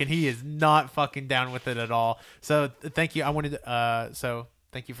wrestling talk, and he is not fucking down with it at all. So thank you. So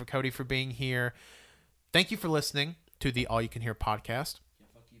thank you for Cody for being here. Thank you for listening to the All You Can Hear podcast. Yeah,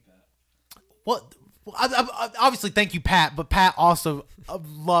 fuck you, Pat. Well, obviously thank you, Pat, but Pat also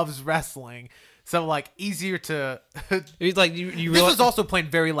loves wrestling. So like easier to. It's like you This was also planned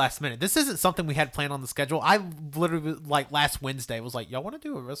very last minute. This isn't something we had planned on the schedule. I literally like last Wednesday was like, y'all want to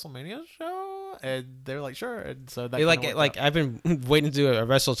do a WrestleMania show? And they're like, sure. And so that like I've been waiting to do a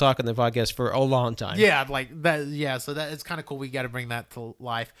Wrestle Talk on the podcast for a long time. Yeah, like that. Yeah, so that it's kind of cool. We got to bring that to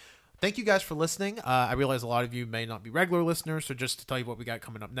life. Thank you guys for listening. I realize a lot of you may not be regular listeners, so just to tell you what we got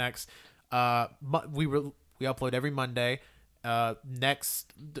coming up next, we upload every Monday.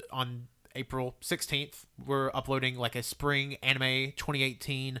 Next on April 16th, we're uploading like a spring anime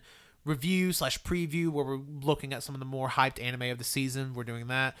 2018 review/preview where we're looking at some of the more hyped anime of the season. We're doing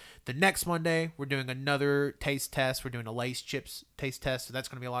that. The next Monday, we're doing another taste test. We're doing a Lay's Chips taste test, so that's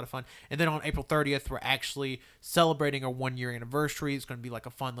going to be a lot of fun. And then on April 30th, we're actually celebrating our 1-year anniversary. It's going to be like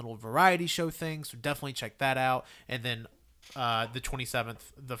a fun little variety show thing, so definitely check that out. And then the 27th,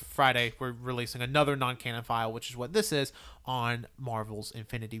 the Friday, we're releasing another non-canon file, which is what this is, on Marvel's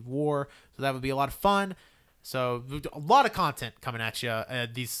Infinity War. So that would be a lot of fun. So a lot of content coming at you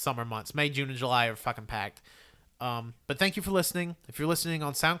these summer months. May, June, and July are fucking packed. But thank you for listening. If you're listening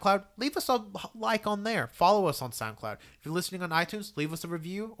on SoundCloud, leave us a like on there. Follow us on SoundCloud. If you're listening on iTunes, leave us a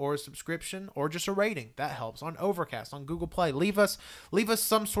review or a subscription or just a rating. That helps. On Overcast, on Google Play, leave us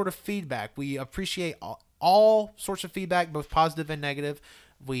some sort of feedback. We appreciate all sorts of feedback, both positive and negative.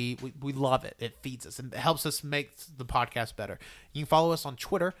 We love it. It feeds us and it helps us make the podcast better. You can follow us on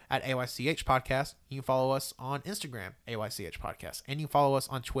Twitter at AYCH Podcast. You can follow us on Instagram, AYCH Podcast. And you can follow us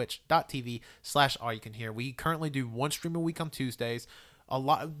on twitch.tv/allyoucanhear. We currently do one stream a week on Tuesdays. a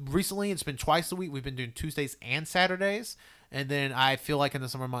lot. Recently, it's been twice a week. We've been doing Tuesdays and Saturdays. And then I feel like in the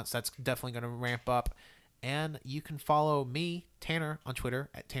summer months, that's definitely going to ramp up. And you can follow me, Tanner, on Twitter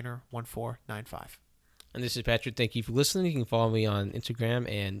at Tanner1495. And this is Patrick. Thank you for listening. You can follow me on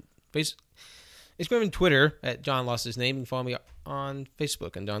Instagram and Instagram and Twitter at John Lost His Name. You can follow me on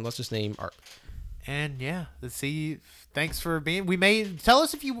Facebook and John Lost His Name Art. And yeah, let's see. Thanks for being. We may tell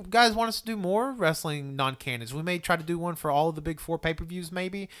us if you guys want us to do more wrestling non-canons. We may try to do one for all of the big 4 pay-per-views.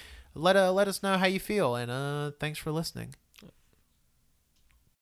 Maybe let us know how you feel. And thanks for listening.